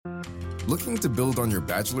Looking to build on your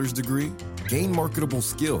bachelor's degree? Gain marketable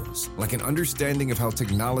skills, like an understanding of how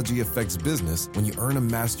technology affects business when you earn a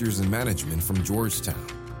master's in management from Georgetown.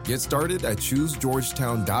 Get started at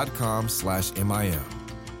choosegeorgetown.com/MIM.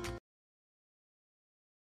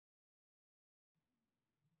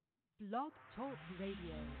 Blog Talk Radio.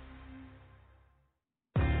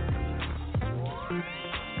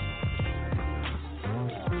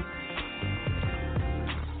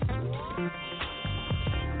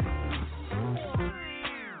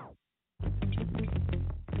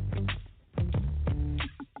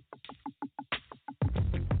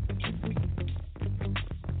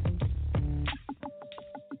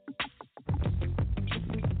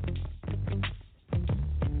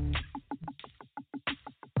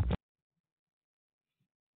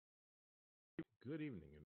 Good evening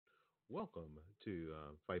and welcome to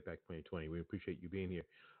Fight Back 2020. We appreciate you being here.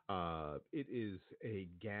 It is a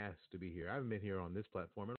gas to be here. I haven't been here on this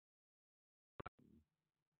platform.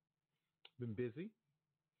 Been busy,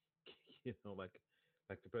 like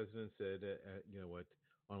the president said.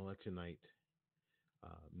 On election night,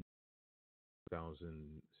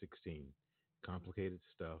 2016, complicated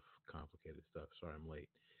stuff. Sorry, I'm late.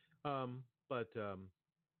 But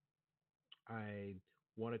I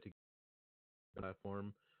wanted to get the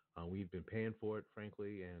platform. We've been paying for it,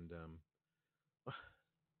 frankly, and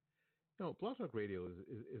Blog Talk Radio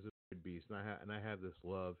is a weird beast, and I have this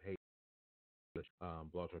love-hate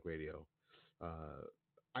Blog Talk Radio.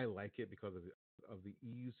 I like it because of the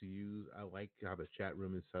ease to use. I like how the chat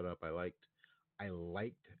room is set up. I liked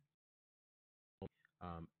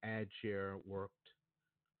ad share worked.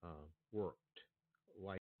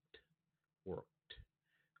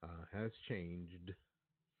 Has changed.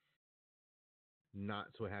 Not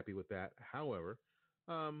so happy with that. However,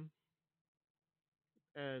 and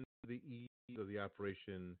the ease of the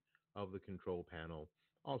operation of the control panel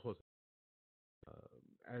also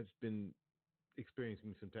has been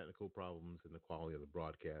experiencing some technical problems in the quality of the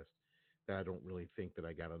broadcast that I don't really think that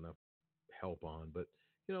I got enough help on. But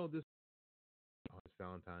this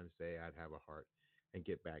Valentine's Day, I'd have a heart and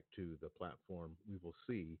get back to the platform. We will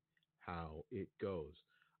see how it goes.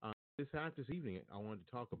 This evening, I wanted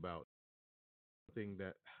to talk about something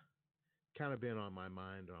that kind of been on my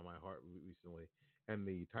mind or on my heart recently, and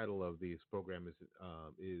the title of this program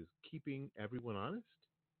is Keeping Everyone Honest.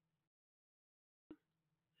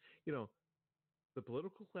 The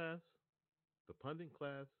political class, the pundit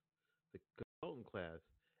class, the consultant class,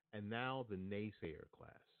 and now the naysayer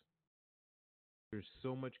class. There's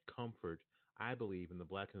so much comfort, I believe, in the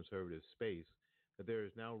black conservative space that there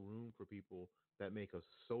is now room for people that make a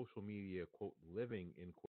social media, quote, living,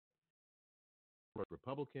 in quote,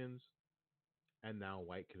 Republicans and now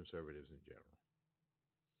white conservatives in general.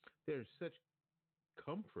 There's such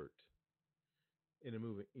comfort in a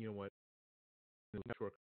movement. You know what? A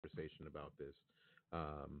short conversation about this.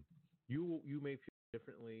 You may feel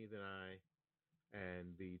differently than I,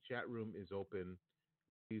 and the chat room is open.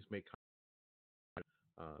 Please make comments.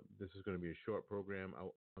 This is going to be a short program.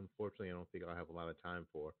 Unfortunately, I don't think I'll have a lot of time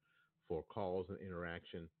for calls and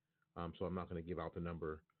interaction, so I'm not going to give out the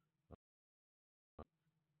number.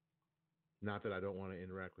 Not that I don't want to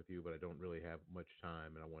interact with you, but I don't really have much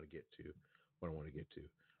time, and I want to get to what I want to get to.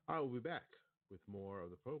 I will be back with more of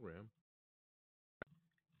the program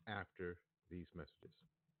after these messages.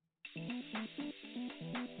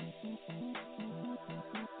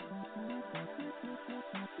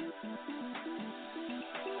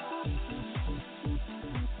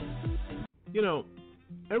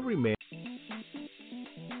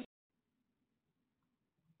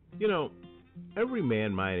 Every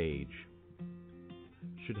man my age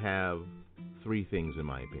should have three things, in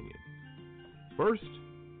my opinion. First,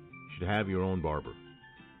 you should have your own barber.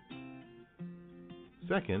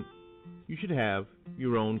 Second, you should have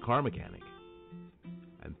your own car mechanic.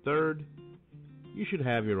 And third, you should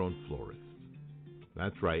have your own florist.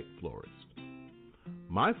 That's right, florist.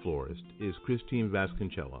 My florist is Christine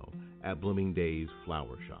Vasconcello at Blooming Days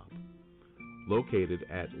Flower Shop, located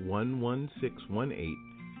at 11618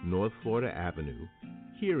 North Florida Avenue,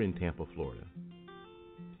 here in Tampa, Florida.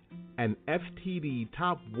 An FTD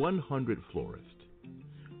Top 100 florist,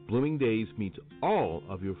 Blooming Days meets all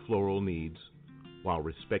of your floral needs while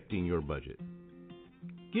respecting your budget.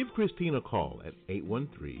 Give Christine a call at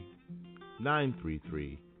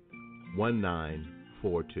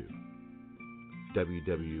 813-933-1942.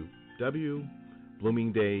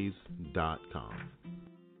 www.bloomingdays.com.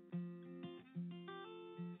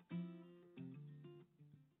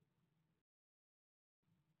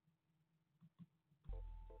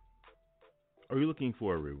 Are you looking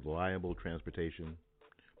for a reliable transportation,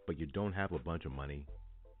 but you don't have a bunch of money?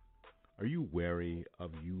 Are you wary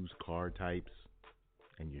of used car types?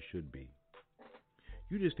 And you should be.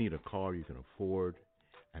 You just need a car you can afford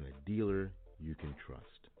and a dealer you can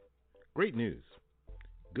trust. Great news.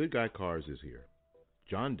 Good Guy Cars is here.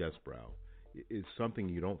 John Desbrow is something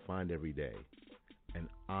you don't find every day. An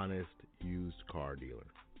honest used car dealer.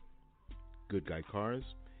 Good Guy Cars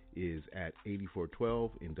is at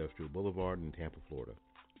 8412 Industrial Boulevard in Tampa, Florida.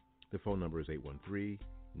 The phone number is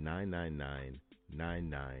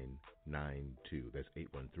 813-999-9992. That's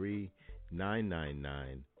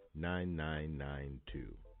 813-999-9992.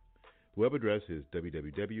 The web address is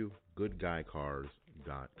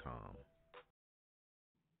www.goodguycars.com.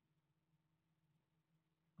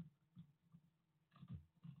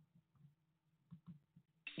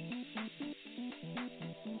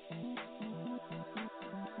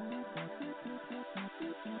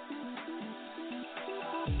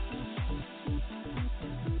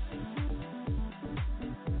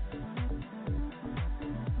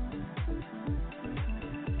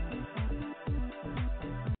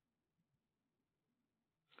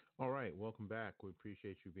 All right, welcome back. We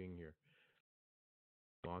appreciate you being here.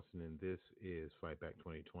 Lawson, and this is Fight Back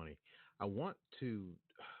 2020.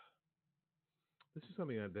 This is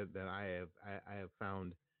something that I have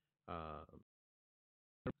found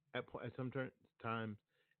at some times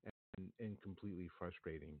and completely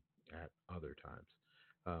frustrating at other times.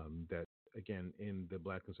 That again, in the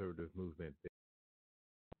Black conservative movement,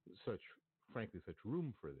 there's such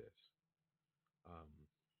room for this.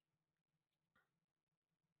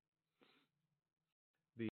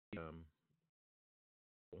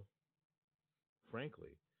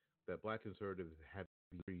 Frankly, that Black conservatives have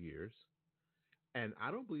for years, and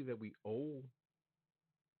I don't believe that we owe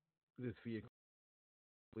this vehicle.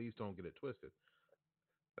 Please don't get it twisted.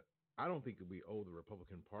 I don't think that we owe the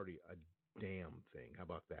Republican Party a damn thing. How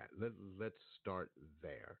about that? Let's start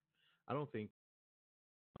there. I don't think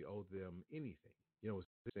we owe them anything. You know, it was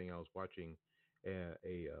interesting. I was watching a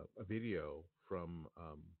video from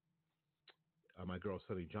my girl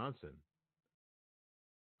Sunny Johnson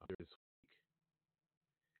this week,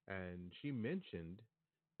 and she mentioned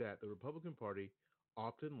that the Republican Party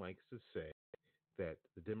often likes to say that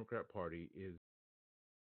the Democrat Party is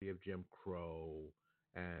the party of Jim Crow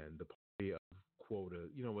and the party of quota,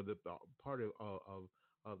 you know, with the part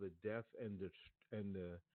of the death and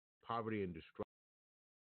the poverty and destruction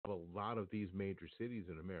of a lot of these major cities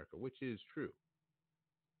in America, which is true.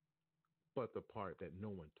 But the part that no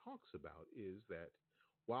one talks about is that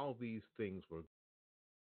while these things were,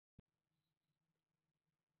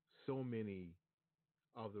 so many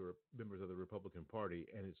of the members of the Republican Party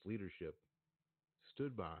and its leadership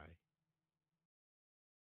stood by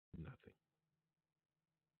nothing.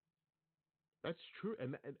 That's true,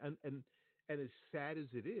 and as sad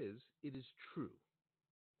as it is true.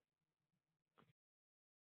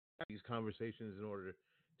 These conversations in order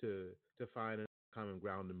to find a common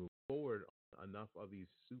ground to move forward on enough of these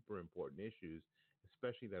super important issues,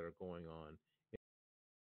 especially that are going on.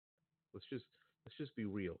 Let's just be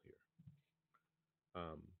real here.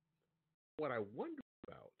 What I wonder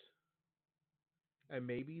about, and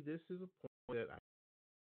maybe this is a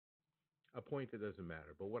point that doesn't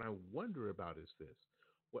matter, but what I wonder about is this.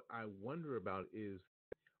 What I wonder about is,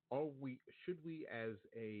 should we as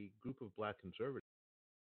a group of Black conservatives,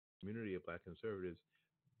 community of Black conservatives,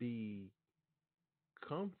 be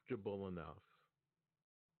comfortable enough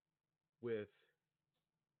with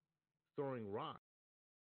throwing rocks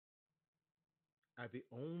at the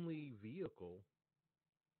only vehicle,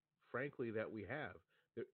 frankly, that we have?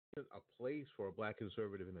 There isn't a place for a Black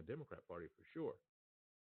conservative in the Democrat Party for sure.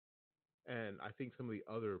 And I think some of the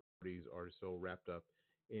other parties are so wrapped up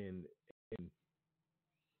in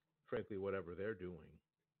frankly, whatever they're doing.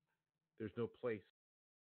 There's no place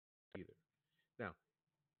either. Now,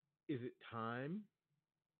 is it time?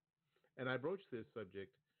 And I broached this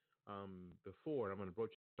subject before, and I'm going to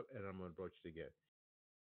broach it again.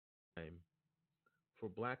 Time for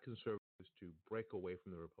Black conservatives to break away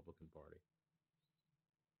from the Republican Party.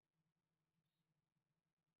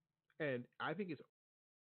 And I think it's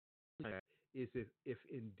if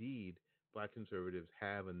indeed Black conservatives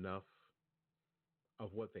have enough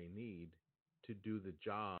of what they need to do the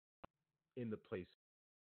job in the place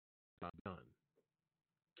done.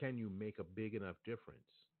 Can you make a big enough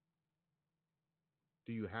difference?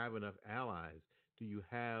 Do you have enough allies? Do you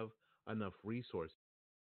have enough resources?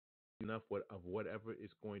 Enough of whatever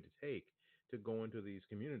it's going to take to go into these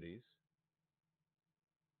communities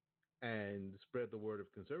and spread the word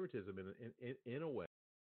of conservatism in a way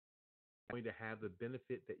going to have the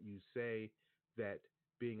benefit that you say that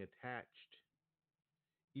being attached,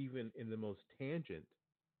 even in the most tangent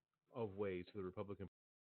of ways to the Republican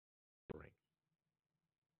Party.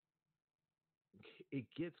 It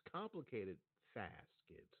gets complicated fast,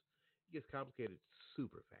 kids. It gets complicated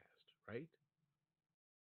super fast, right?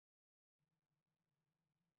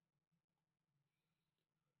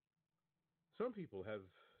 Some people have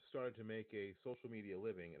started to make a social media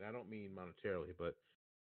living, and I don't mean monetarily, but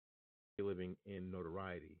living in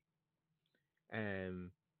notoriety.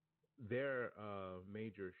 And their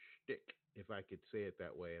major shtick, if I could say it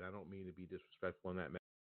that way, and I don't mean to be disrespectful in that matter,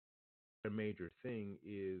 their major thing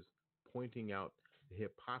is pointing out the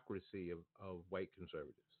hypocrisy of white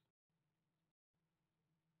conservatives.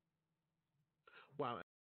 Wow,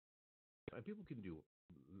 and people can do.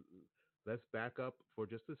 Let's back up for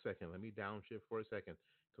just a second. Let me downshift for a second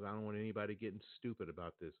because I don't want anybody getting stupid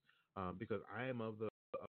about this. Because I am of the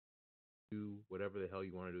do whatever the hell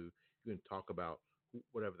you want to do. You can talk about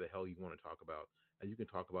whatever the hell you want to talk about, and you can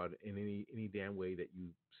talk about it in any damn way that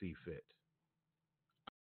you see fit.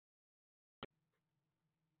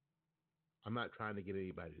 I'm not trying to get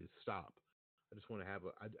anybody to stop. I just want to have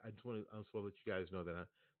I just want to let you guys know that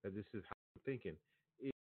this is how I'm thinking.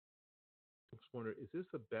 I just wonder, is this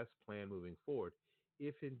the best plan moving forward?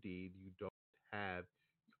 If indeed you don't have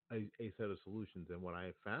a set of solutions, and what I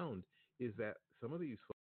have found is that some of these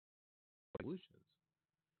solutions,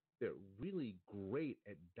 they're really great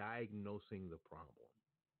at diagnosing the problem.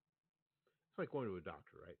 It's like going to a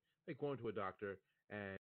doctor, right? Like going to a doctor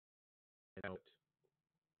and out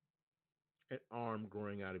an arm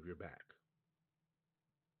growing out of your back.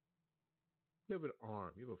 You have an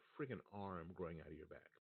arm. You have a freaking arm growing out of your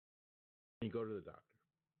back. And you go to the doctor,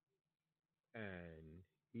 and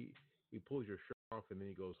he pulls your shirt off, and then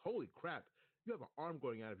he goes, "Holy crap! You have an arm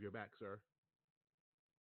growing out of your back, sir."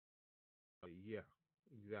 Yeah,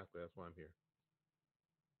 exactly. That's why I'm here.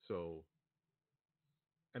 So,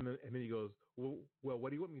 and then he goes, "Well, what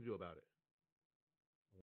do you want me to do about it?"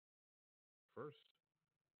 First,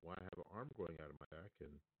 why I have an arm growing out of my back,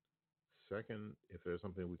 and second, if there's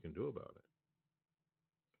something we can do about it.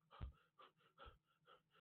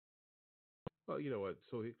 Well, you know what?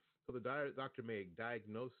 So the doctor may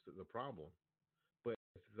diagnose the problem, but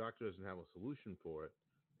if the doctor doesn't have a solution for it,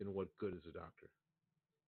 then what good is a doctor?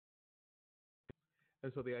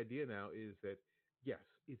 And so the idea now is that, yes,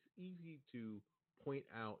 it's easy to point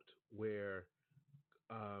out where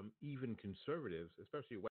even conservatives,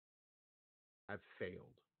 especially white, have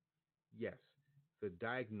failed. Yes, the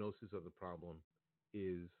diagnosis of the problem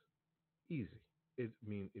is easy. It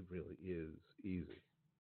really is easy.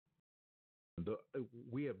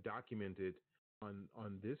 We have documented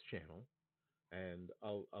on this channel and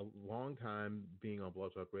a long time being on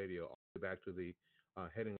Blog Talk Radio, all the way back to the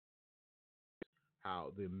heading,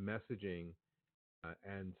 how the messaging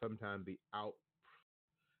and sometimes the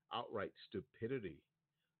outright stupidity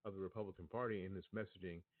of the Republican Party in this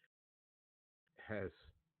messaging has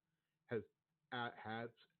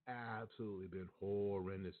absolutely been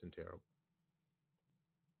horrendous and terrible.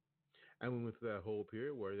 And we went through that whole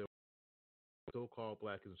period where there were so-called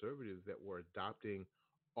black conservatives that were adopting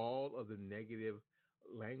all of the negative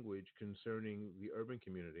language concerning the urban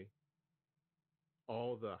community,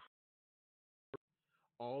 all the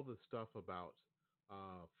stuff about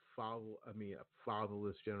a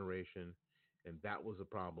fatherless generation, and that was a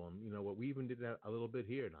problem. You know what? We even did that a little bit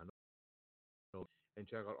here, and I know, and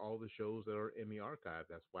check out all the shows that are in the archive.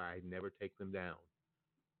 That's why I never take them down.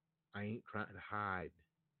 I ain't trying to hide.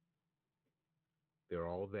 They're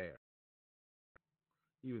all there.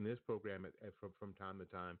 Even this program, from time to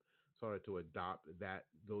time, started to adopt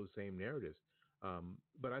those same narratives.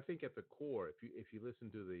 But I think at the core, if you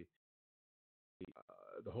listen to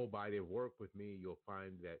the whole body of work with me, you'll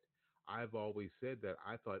find that I've always said that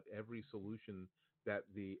I thought every solution that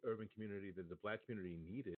the urban community, that the black community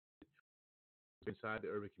needed, was inside the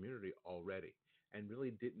urban community already, and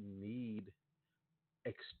really didn't need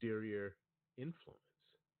exterior influence.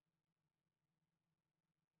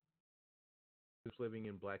 Just living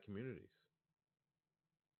in black communities,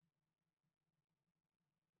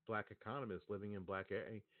 black economists living in black,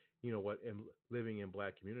 and living in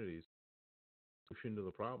black communities, solution to the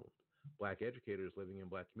problem. Black educators living in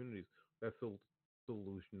black communities, that's the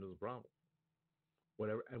solution to the problem.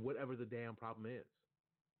 Whatever the damn problem is.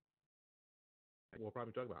 What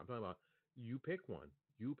problem are you talking about? I'm talking about you pick one.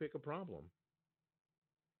 You pick a problem.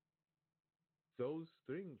 Those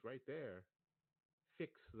things right there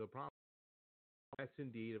fix the problem. That's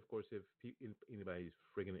indeed, of course, if anybody's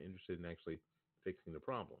friggin' interested in actually fixing the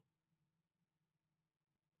problem.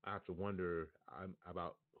 I have to wonder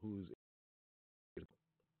about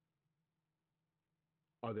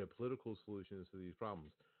are there political solutions to these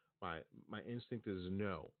problems? My instinct is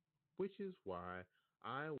no. which is why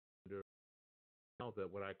I wonder now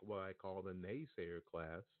that what I call the naysayer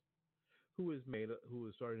class, who is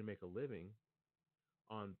starting to make a living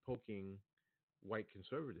on poking white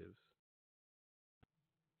conservatives.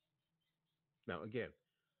 Now, again,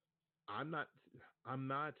 I'm not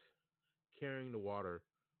carrying the water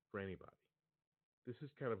for anybody. This is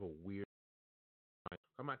kind of a weird.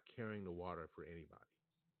 I'm not carrying the water for anybody.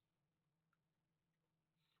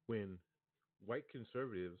 When white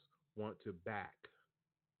conservatives want to back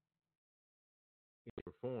and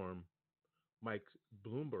reform Mike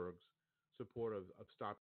Bloomberg's support of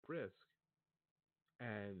stop frisk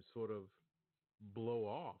and sort of blow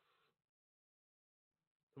off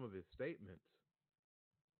some of his statements,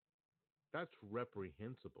 that's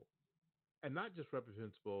reprehensible. And not just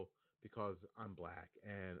reprehensible because I'm black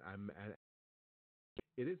and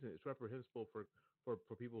it isn't. It's reprehensible for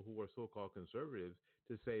people who are so-called conservatives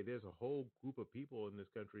to say there's a whole group of people in this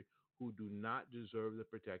country who do not deserve the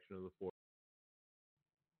protection of the Fourth.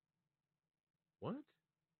 What?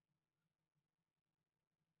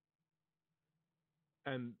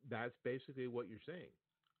 And that's basically what you're saying.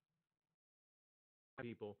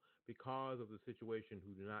 People, because of the situation,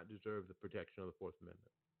 who do not deserve the protection of the Fourth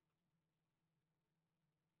Amendment.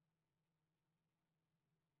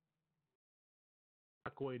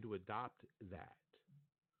 I'm not going to adopt that.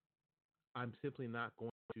 I'm simply not going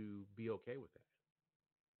to be okay with that.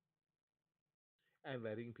 And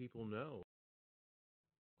letting people know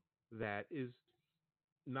that is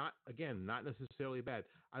not, again, not necessarily bad.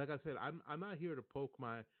 Like I said, I'm not here to poke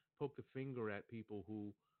the finger at people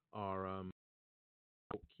who are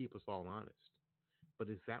keep us all honest. But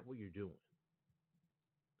is that what you're doing?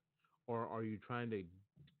 Or are you trying to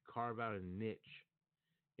carve out a niche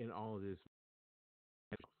in all of this?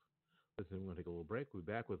 Listen, we're going to take a little break. We'll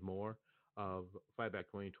be back with more of Fight Back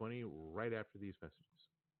 2020 right after these messages.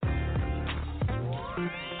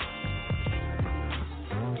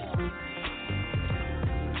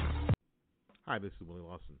 Hi, this is Willie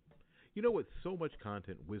Lawson. You know, with so much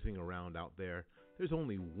content whizzing around out there, there's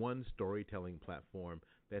only one storytelling platform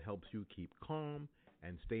that helps you keep calm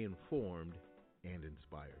and stay informed and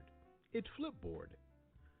inspired. It's Flipboard.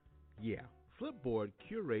 Yeah, Flipboard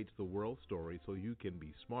curates the world's stories so you can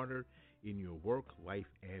be smarter in your work, life,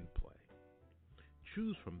 and play.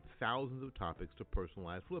 Choose from thousands of topics to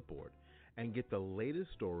personalize Flipboard and get the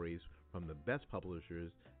latest stories from the best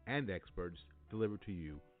publishers and experts delivered to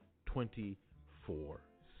you 24/7.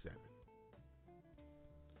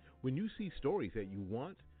 When you see stories that you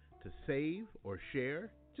want to save or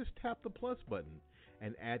share, just tap the plus button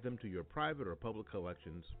and add them to your private or public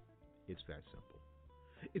collections. It's that simple.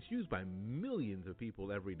 It's used by millions of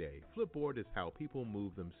people every day. Flipboard is how people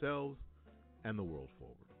move themselves and the world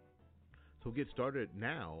forward. So get started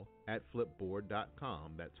now at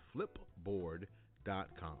flipboard.com. That's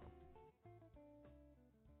flipboard.com.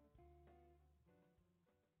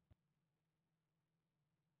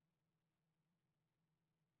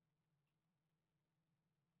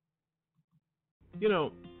 You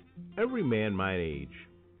know, every man my age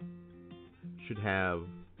should have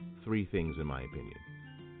three things, in my opinion.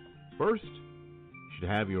 First, you should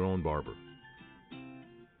have your own barber.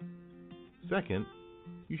 Second,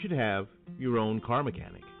 you should have your own car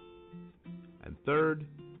mechanic. And third,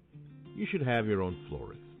 you should have your own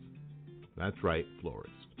florist. That's right,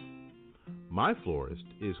 florist. My florist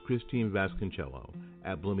is Christine Vasconcello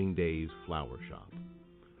at Blooming Days Flower Shop,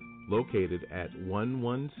 located at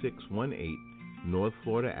 11618 North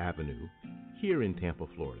Florida Avenue, here in Tampa,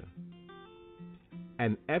 Florida.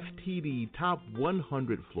 An FTD Top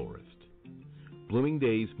 100 florist, Blooming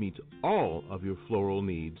Days meets all of your floral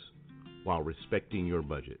needs while respecting your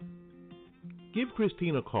budget. Give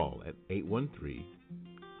Christine a call at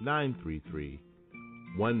 813-933-1942.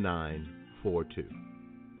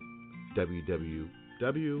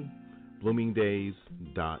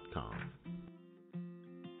 www.bloomingdays.com.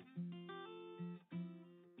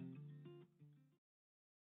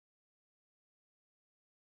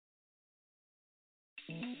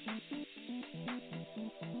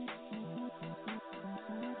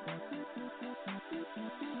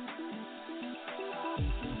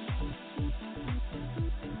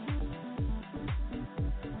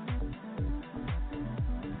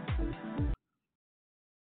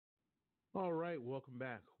 All right, welcome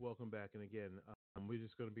back. And again, we're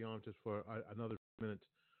just going to be on just for another minute.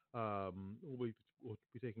 We'll be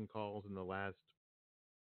taking calls in the last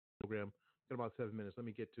program. Got about 7 minutes. Let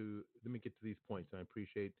me get to these points, and I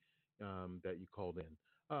appreciate that you called in.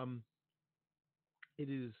 It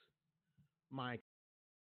is my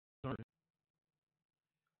concern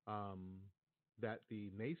that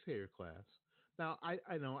the naysayer class. Now, I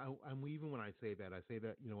know, I'm even when I say that,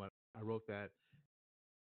 what, I wrote that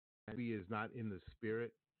maybe is not in the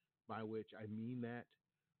spirit by which I mean that,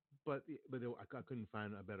 but I couldn't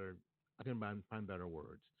find find better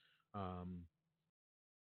words, um,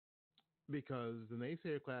 because the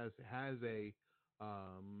naysayer class has a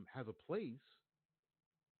place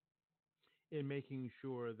in making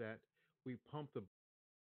sure that we pump the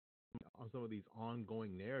on some of these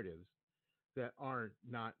ongoing narratives that are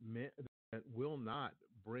not meant that will not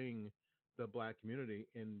bring the black community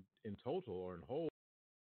in total or in whole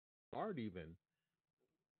regard even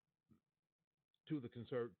to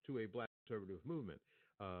a black conservative movement.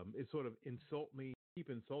 It sort of keep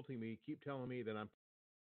insulting me, keep telling me that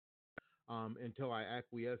I'm until I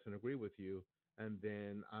acquiesce and agree with you, and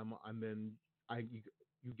then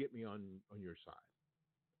you get me on your side.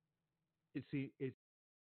 It's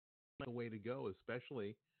the way to go,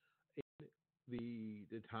 especially in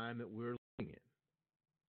the time that we're living in.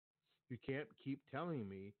 You can't keep telling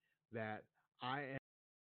me that I am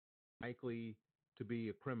likely to be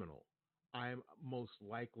a criminal. I'm most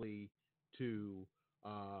likely to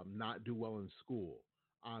not do well in school.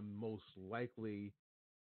 I'm most likely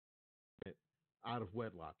out of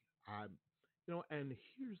wedlock. And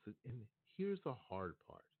here's the hard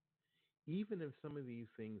part. Even if some of these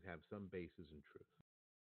things have some basis in truth,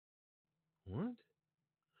 what?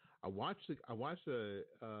 I watched a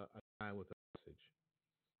guy with a message,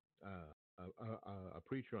 a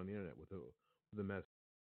preacher on the internet with a message.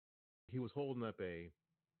 He was holding up a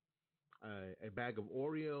bag of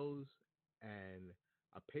Oreos and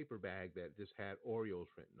a paper bag that just had Oreos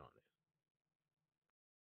written on it.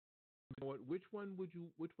 You know what? Which one would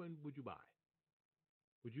you buy?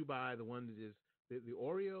 Would you buy the one that is the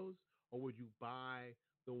Oreos, or would you buy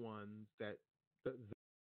the ones that the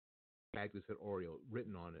bag that said Oreo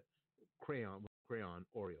written on it, crayon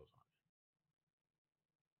Oreos on it?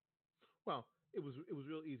 Well, it was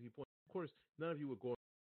real easy point. Of course, none of you would go,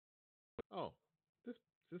 oh, this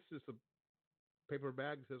this is a paper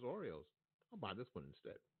bag that says Oreos. I'll buy this one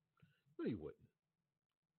instead. No, you wouldn't.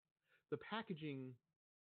 The packaging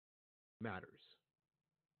matters.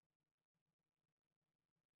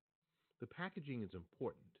 The packaging is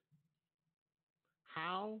important.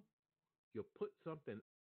 How you put something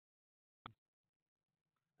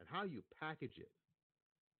and how you package it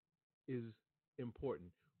is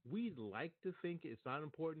important. We'd like to think it's not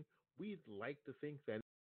important. We'd like to think that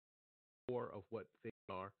more of what things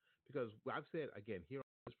are, because I've said again here on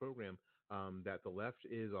this program that the left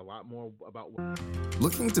is a lot more about.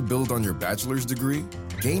 Looking to build on your bachelor's degree?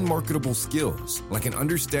 Gain marketable skills, like an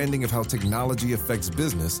understanding of how technology affects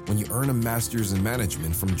business when you earn a master's in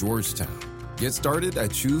management from Georgetown. Get started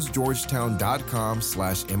at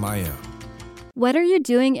choosegeorgetown.com/MIM. What are you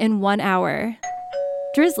doing in 1 hour?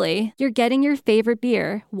 Drizzly, you're getting your favorite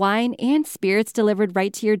beer, wine, and spirits delivered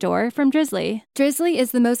right to your door from Drizzly. Drizzly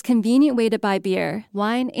is the most convenient way to buy beer,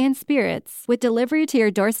 wine, and spirits, with delivery to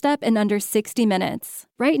your doorstep in under 60 minutes.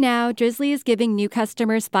 Right now, Drizzly is giving new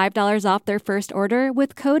customers $5 off their first order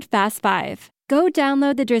with code FAST5. Go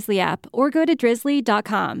download the Drizzly app or go to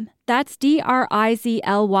drizzly.com. That's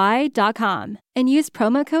DRIZLY.com. And use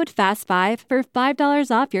promo code FAST5 for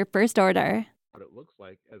 $5 off your first order. What it looks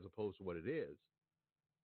like as opposed to what it is.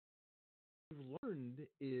 What we've learned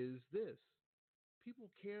is this. People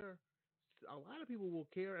care. A lot of people will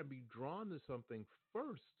care and be drawn to something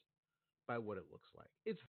first by what it looks like.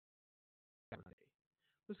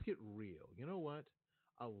 Let's get real. You know what?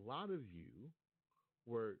 A lot of you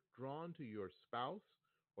were drawn to your spouse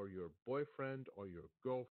or your boyfriend or your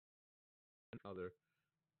girlfriend, other.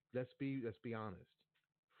 Let's be honest.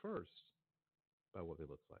 First, by what they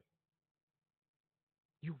look like.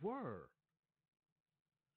 You were.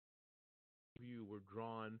 You were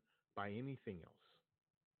drawn by anything else.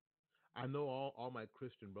 I know all my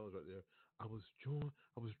Christian brothers out there. I was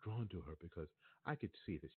drawn to her because I could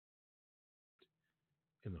see this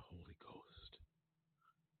in the Holy Ghost.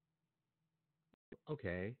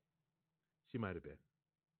 Okay, she might have been,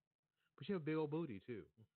 but she had a big old booty too.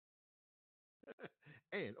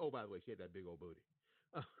 And oh, by the way, she had that big old booty.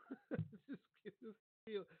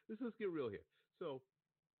 Let's get real here. So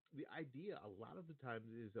the idea, a lot of the times,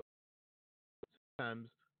 is that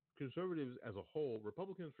sometimes conservatives as a whole,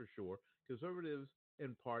 Republicans for sure, conservatives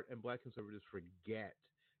in part, and black conservatives forget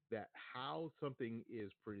that how something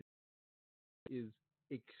is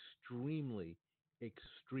extremely,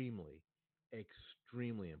 extremely,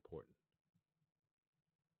 extremely important.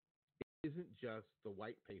 It isn't just the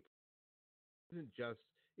white paper. It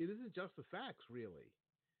isn't just the facts, really.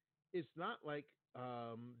 It's not like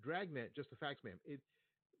Dragnet, just the facts, ma'am.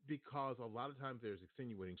 Because a lot of times there's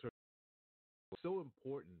extenuating circumstances. so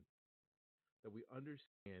important that we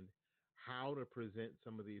understand how to present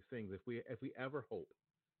some of these things. If we ever hope,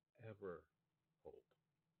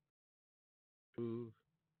 improve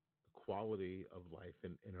the quality of life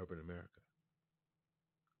in urban America.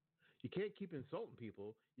 You can't keep insulting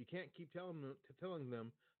people. You can't keep telling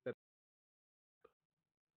them that,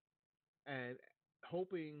 and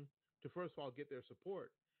hoping to first of all get their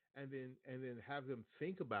support, and then have them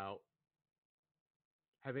think about,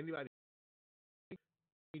 have anybody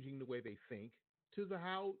changing the way they think to the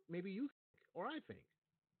how maybe you think or I think.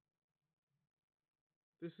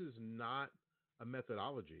 This is not a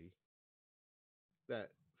methodology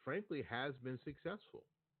that, frankly, has been successful.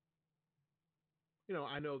 You know,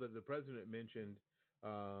 I know that the president mentioned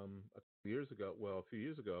a few years ago,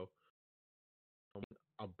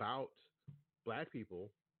 about black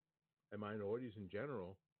people and minorities in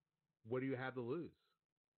general. What do you have to lose?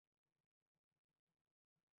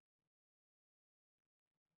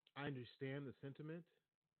 I understand the sentiment.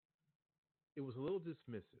 It was a little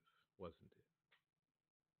dismissive, wasn't it?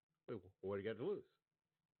 Wait, what do you got to lose?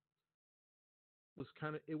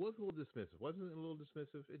 It was a little dismissive. Wasn't it a little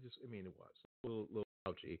dismissive? It was a little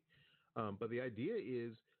ouchy. But the idea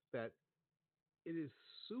is that it is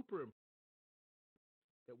super important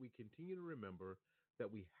that we continue to remember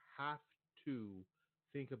that we have to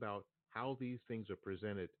think about how these things are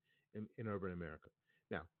presented in urban America.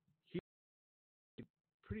 Now, I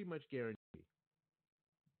pretty much guarantee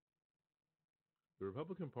the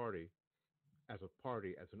Republican Party as a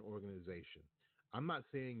party, as an organization, I'm not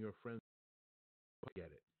saying your friends get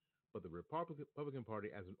it, but the Republican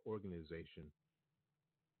Party as an organization,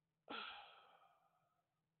 I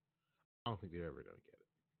don't think they're ever going to get it.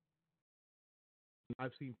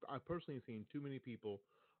 I've personally seen too many people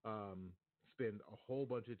spend a whole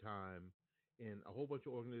bunch of time in a whole bunch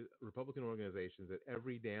of Republican organizations at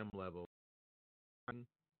every damn level, trying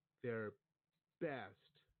their best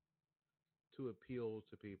to appeal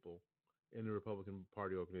to people in the Republican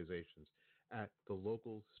Party organizations at the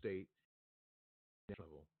local, state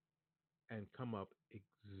level, and come up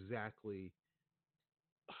exactly,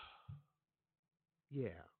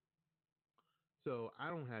 yeah. So I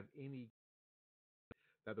don't have any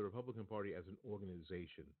that the Republican Party as an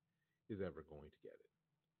organization is ever going to get it.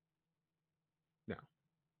 Now,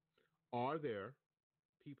 are there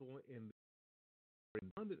people in the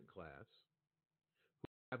abundant class who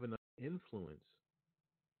have enough influence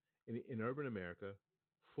in urban America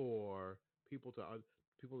for people to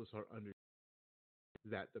start understanding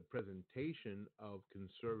that the presentation of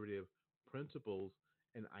conservative principles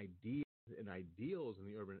and ideals in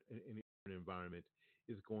the urban environment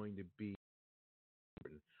is going to be?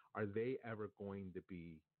 Are they ever going to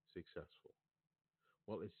be successful?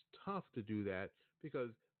 Well, it's tough to do that because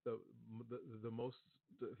the most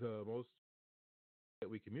that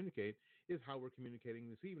we communicate is how we're communicating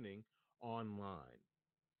this evening online,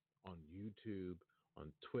 on YouTube,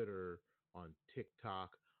 on Twitter, on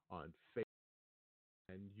TikTok, on Facebook,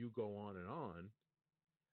 and you go on and on.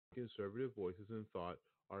 Conservative voices and thought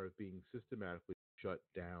are being systematically shut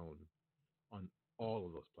down on all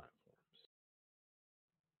of those platforms.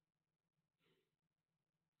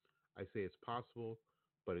 I say it's possible,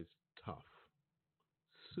 but it's tough,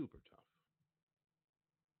 super tough.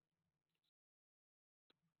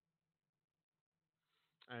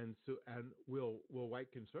 And will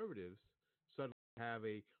white conservatives suddenly have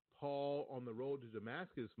a Paul on the road to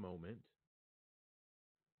Damascus moment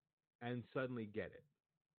and suddenly get it?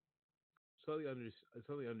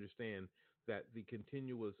 Suddenly understand that the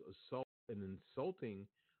continuous assault and insulting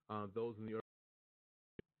those in the earth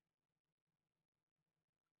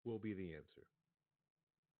will be the answer.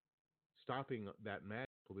 Stopping that madness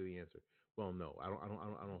will be the answer. Well, no, I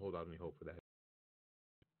don't hold out any hope for that.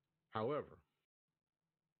 However,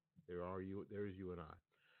 there is you and I.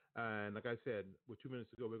 And like I said, with 2 minutes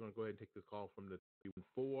to go, we're going to go ahead and take this call from the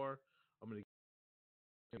 314. I'm going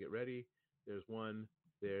to get ready. There's one,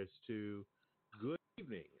 there's two. Good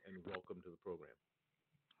evening and welcome to the program.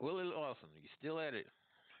 Willie Lawson, you still at it.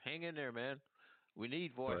 Hang in there, man. We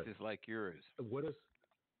need voices like yours. What else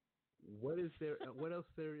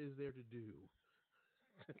there is there to do?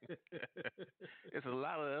 There's a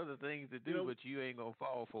lot of other things to do, but you ain't going to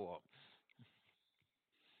fall for them.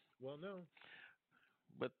 Well, no.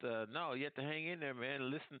 But, no, you have to hang in there,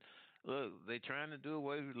 man. Listen, look, they're trying to do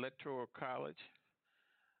away with electoral college.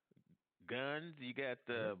 Guns, you got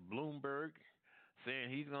Bloomberg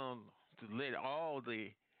saying he's going to let all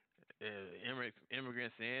the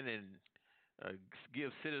immigrants in and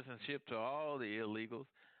give citizenship to all the illegals.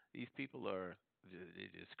 These people are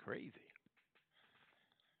just crazy.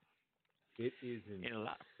 It is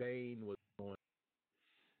insane what's going on.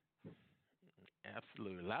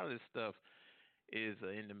 Absolutely. A lot of this stuff is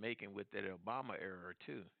in the making with that Obama era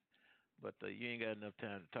too. But you ain't got enough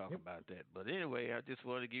time to talk Yep. about that. But anyway, I just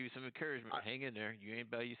wanted to give you some encouragement. I, Hang in there. You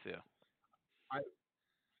ain't by yourself. I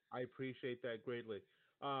I appreciate that greatly.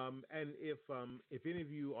 And if any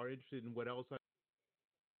of you are interested in what else,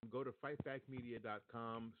 go to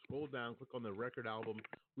fightbackmedia.com, scroll down, click on the record album.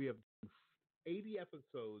 We have 80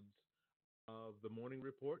 episodes of the Morning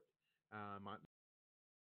Report,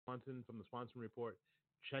 Swanson from the Swanson Report.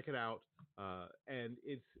 Check it out. And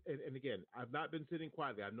again, I've not been sitting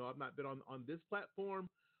quietly. I know I've not been on this platform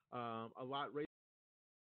a lot.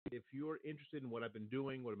 If you're interested in what I've been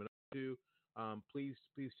doing, what I've been up to, please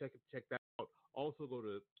check that out. Also,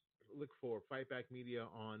 look for Fightback Media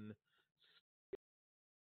on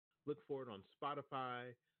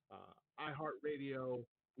Spotify, iHeartRadio.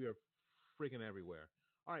 We are freaking everywhere.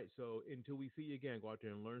 All right, so until we see you again, go out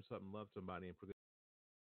there and learn something, love somebody, and forget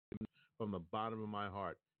from the bottom of my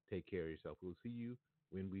heart, take care of yourself. We'll see you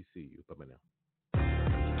when we see you. Bye-bye now.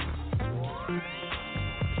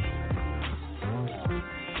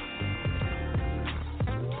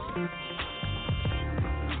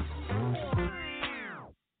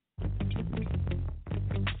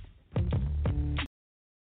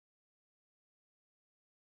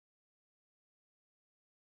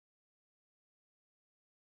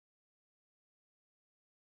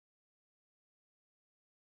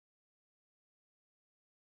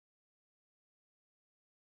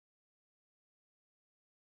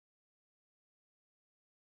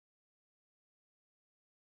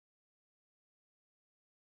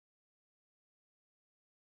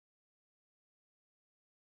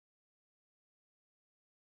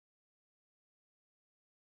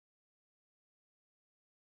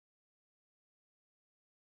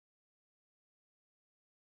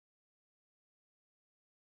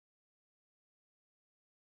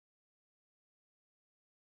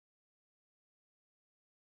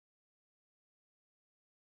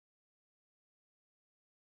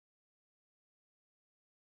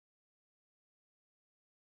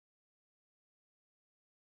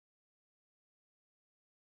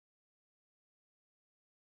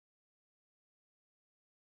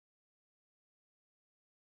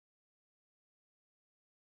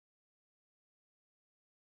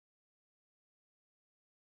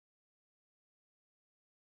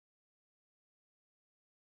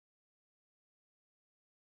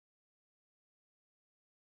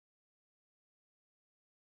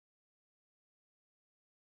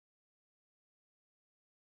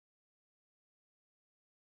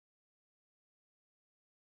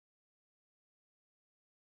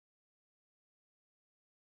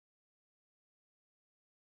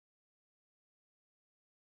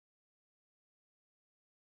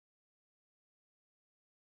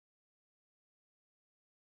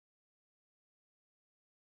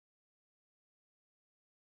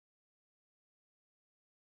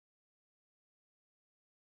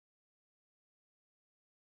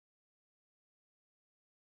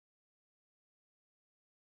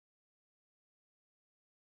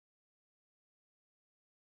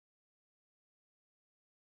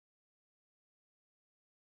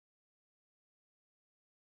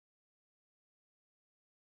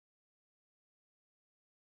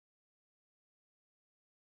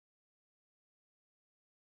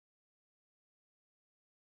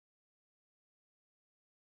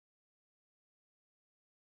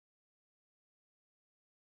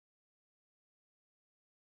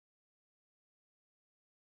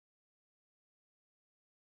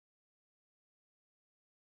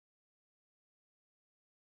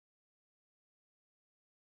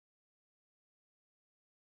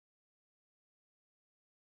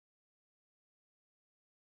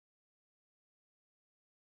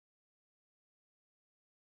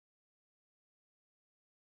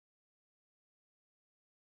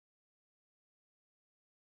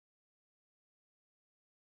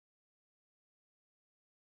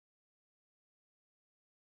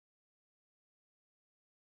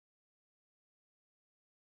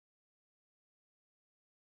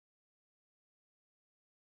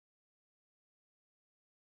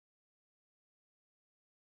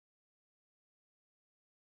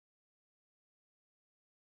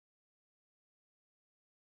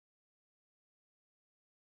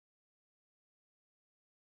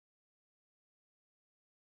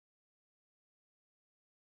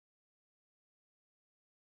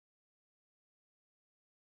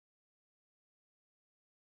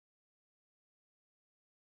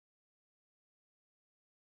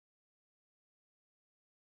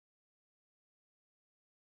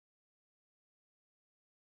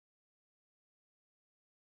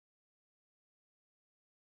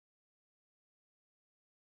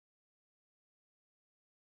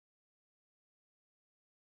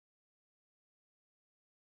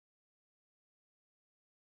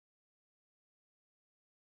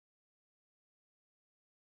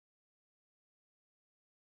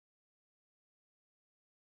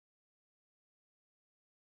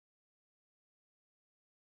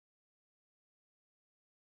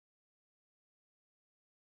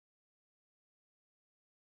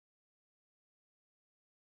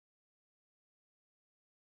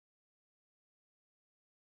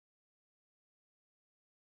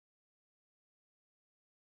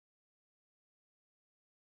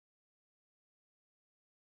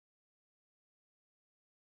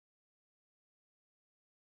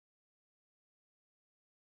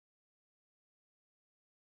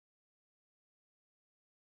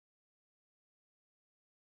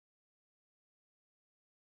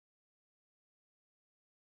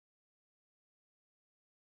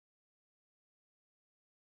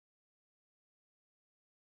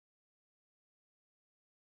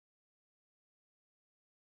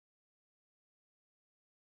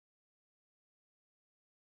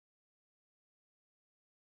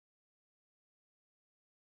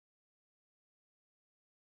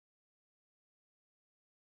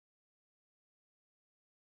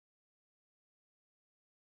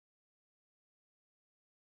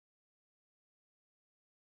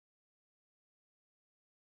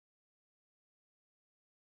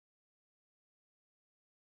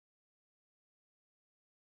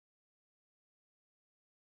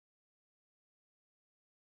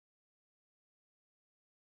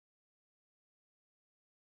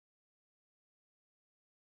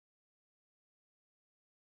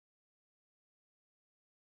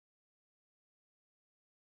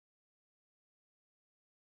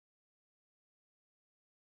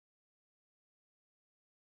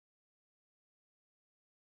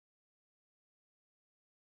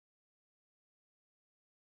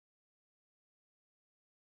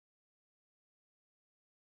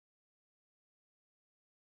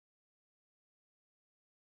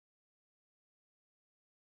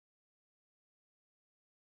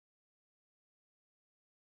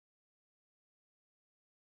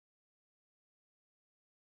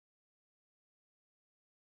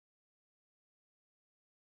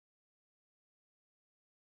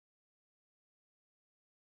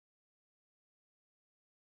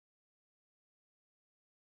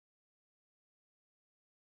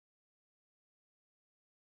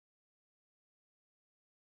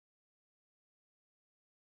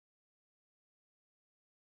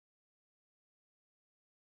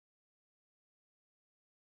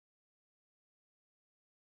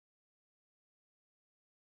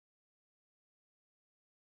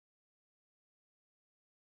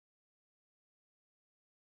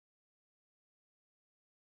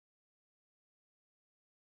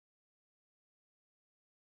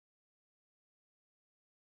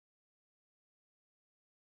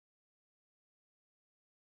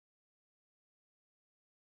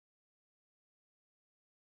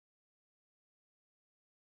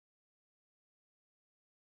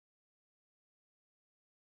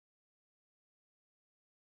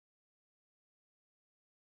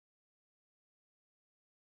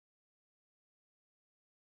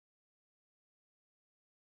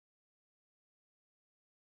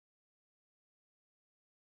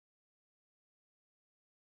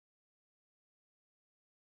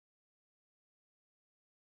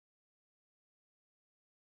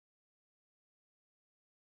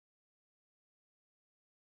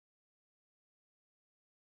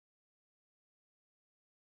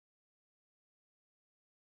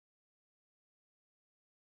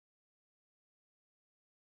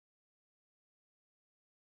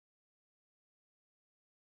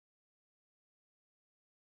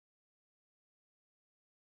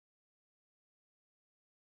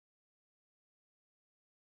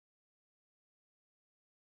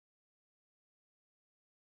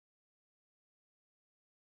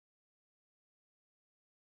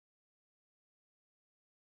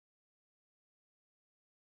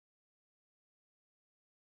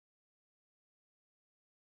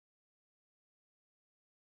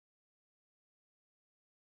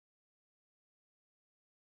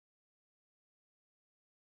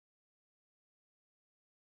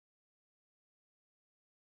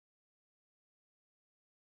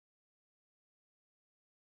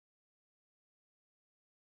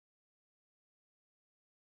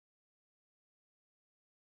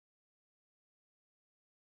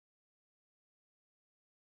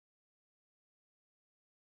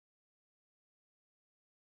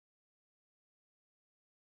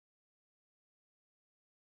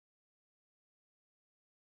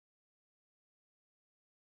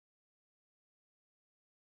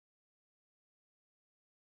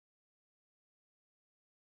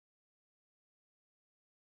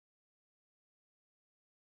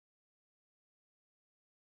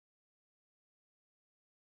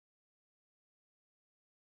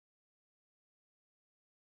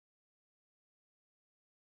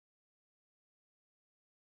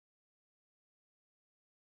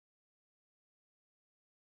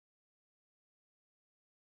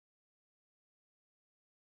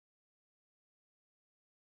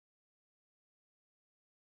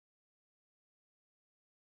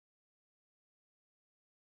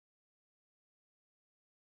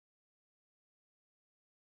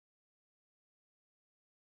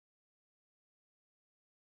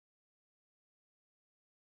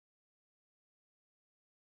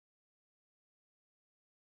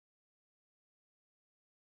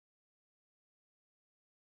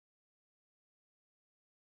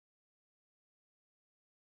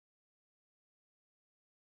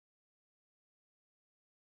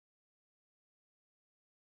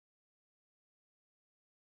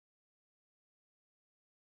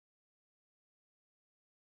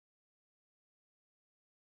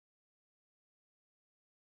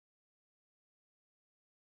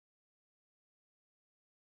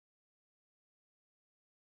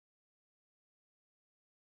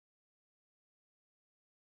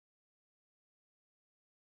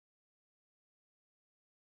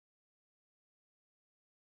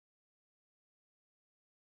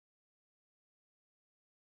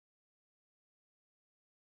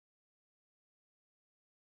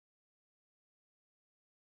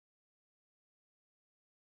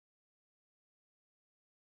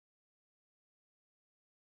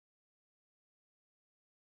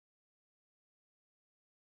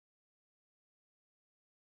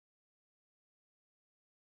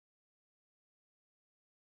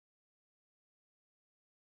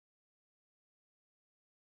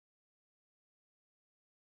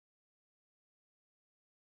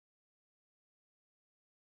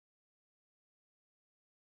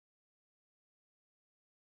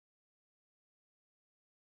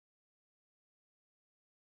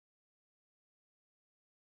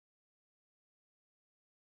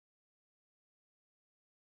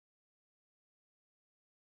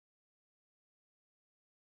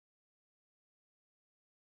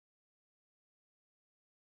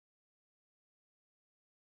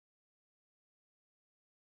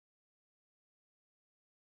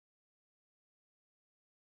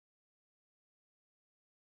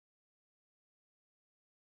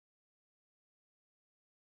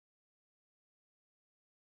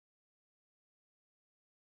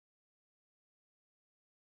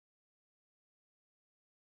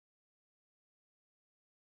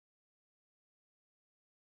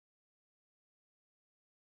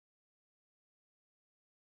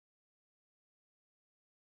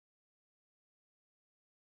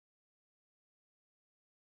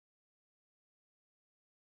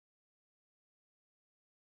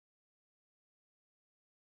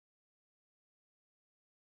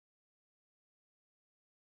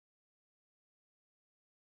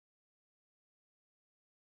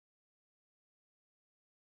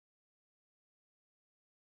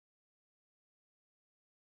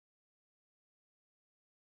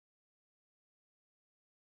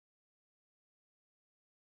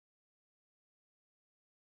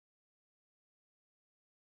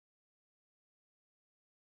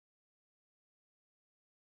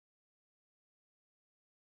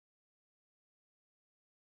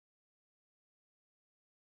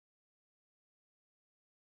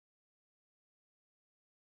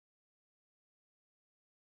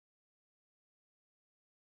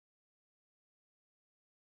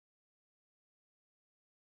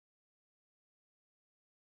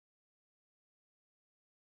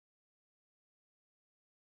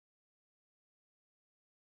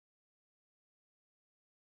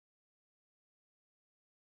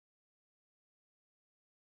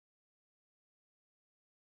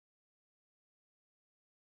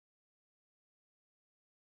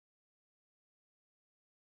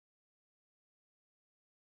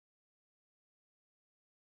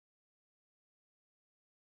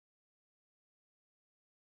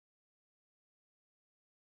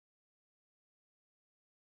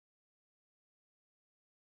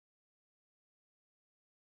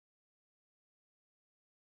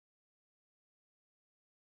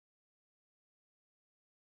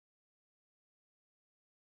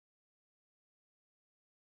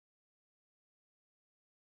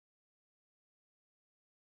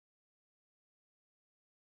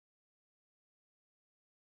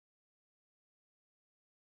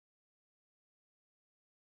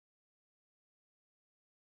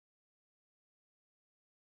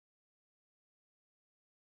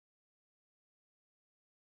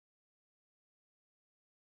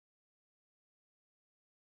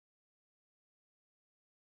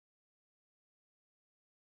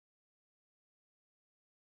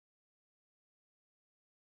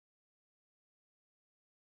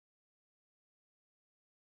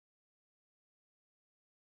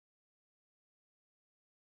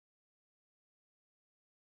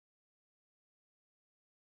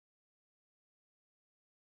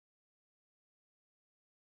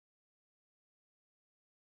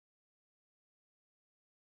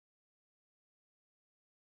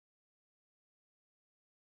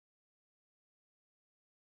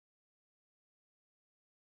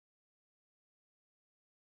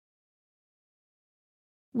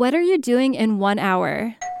 What are you doing in 1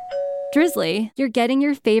 hour? Drizzly, you're getting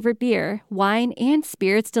your favorite beer, wine, and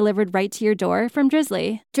spirits delivered right to your door from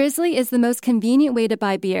Drizzly. Drizzly is the most convenient way to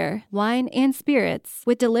buy beer, wine, and spirits,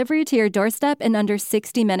 with delivery to your doorstep in under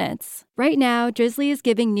 60 minutes. Right now, Drizzly is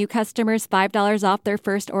giving new customers $5 off their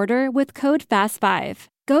first order with code FAST5.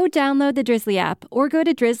 Go download the Drizzly app or go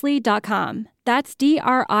to drizzly.com. That's DRIZLY.com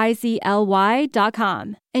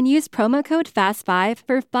and use promo code FAST5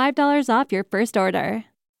 for $5 off your first order.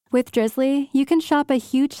 With Drizzly, you can shop a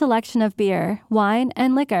huge selection of beer, wine,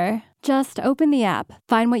 and liquor. Just open the app,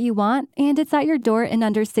 find what you want, and it's at your door in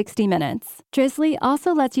under 60 minutes. Drizzly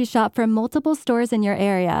also lets you shop from multiple stores in your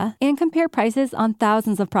area and compare prices on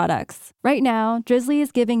thousands of products. Right now, Drizzly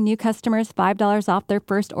is giving new customers $5 off their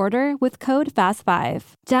first order with code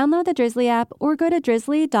FAST5. Download the Drizzly app or go to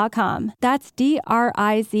drizzly.com. That's DRIZLY.com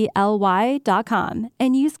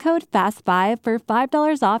and use code FAST5 for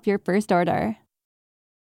 $5 off your first order.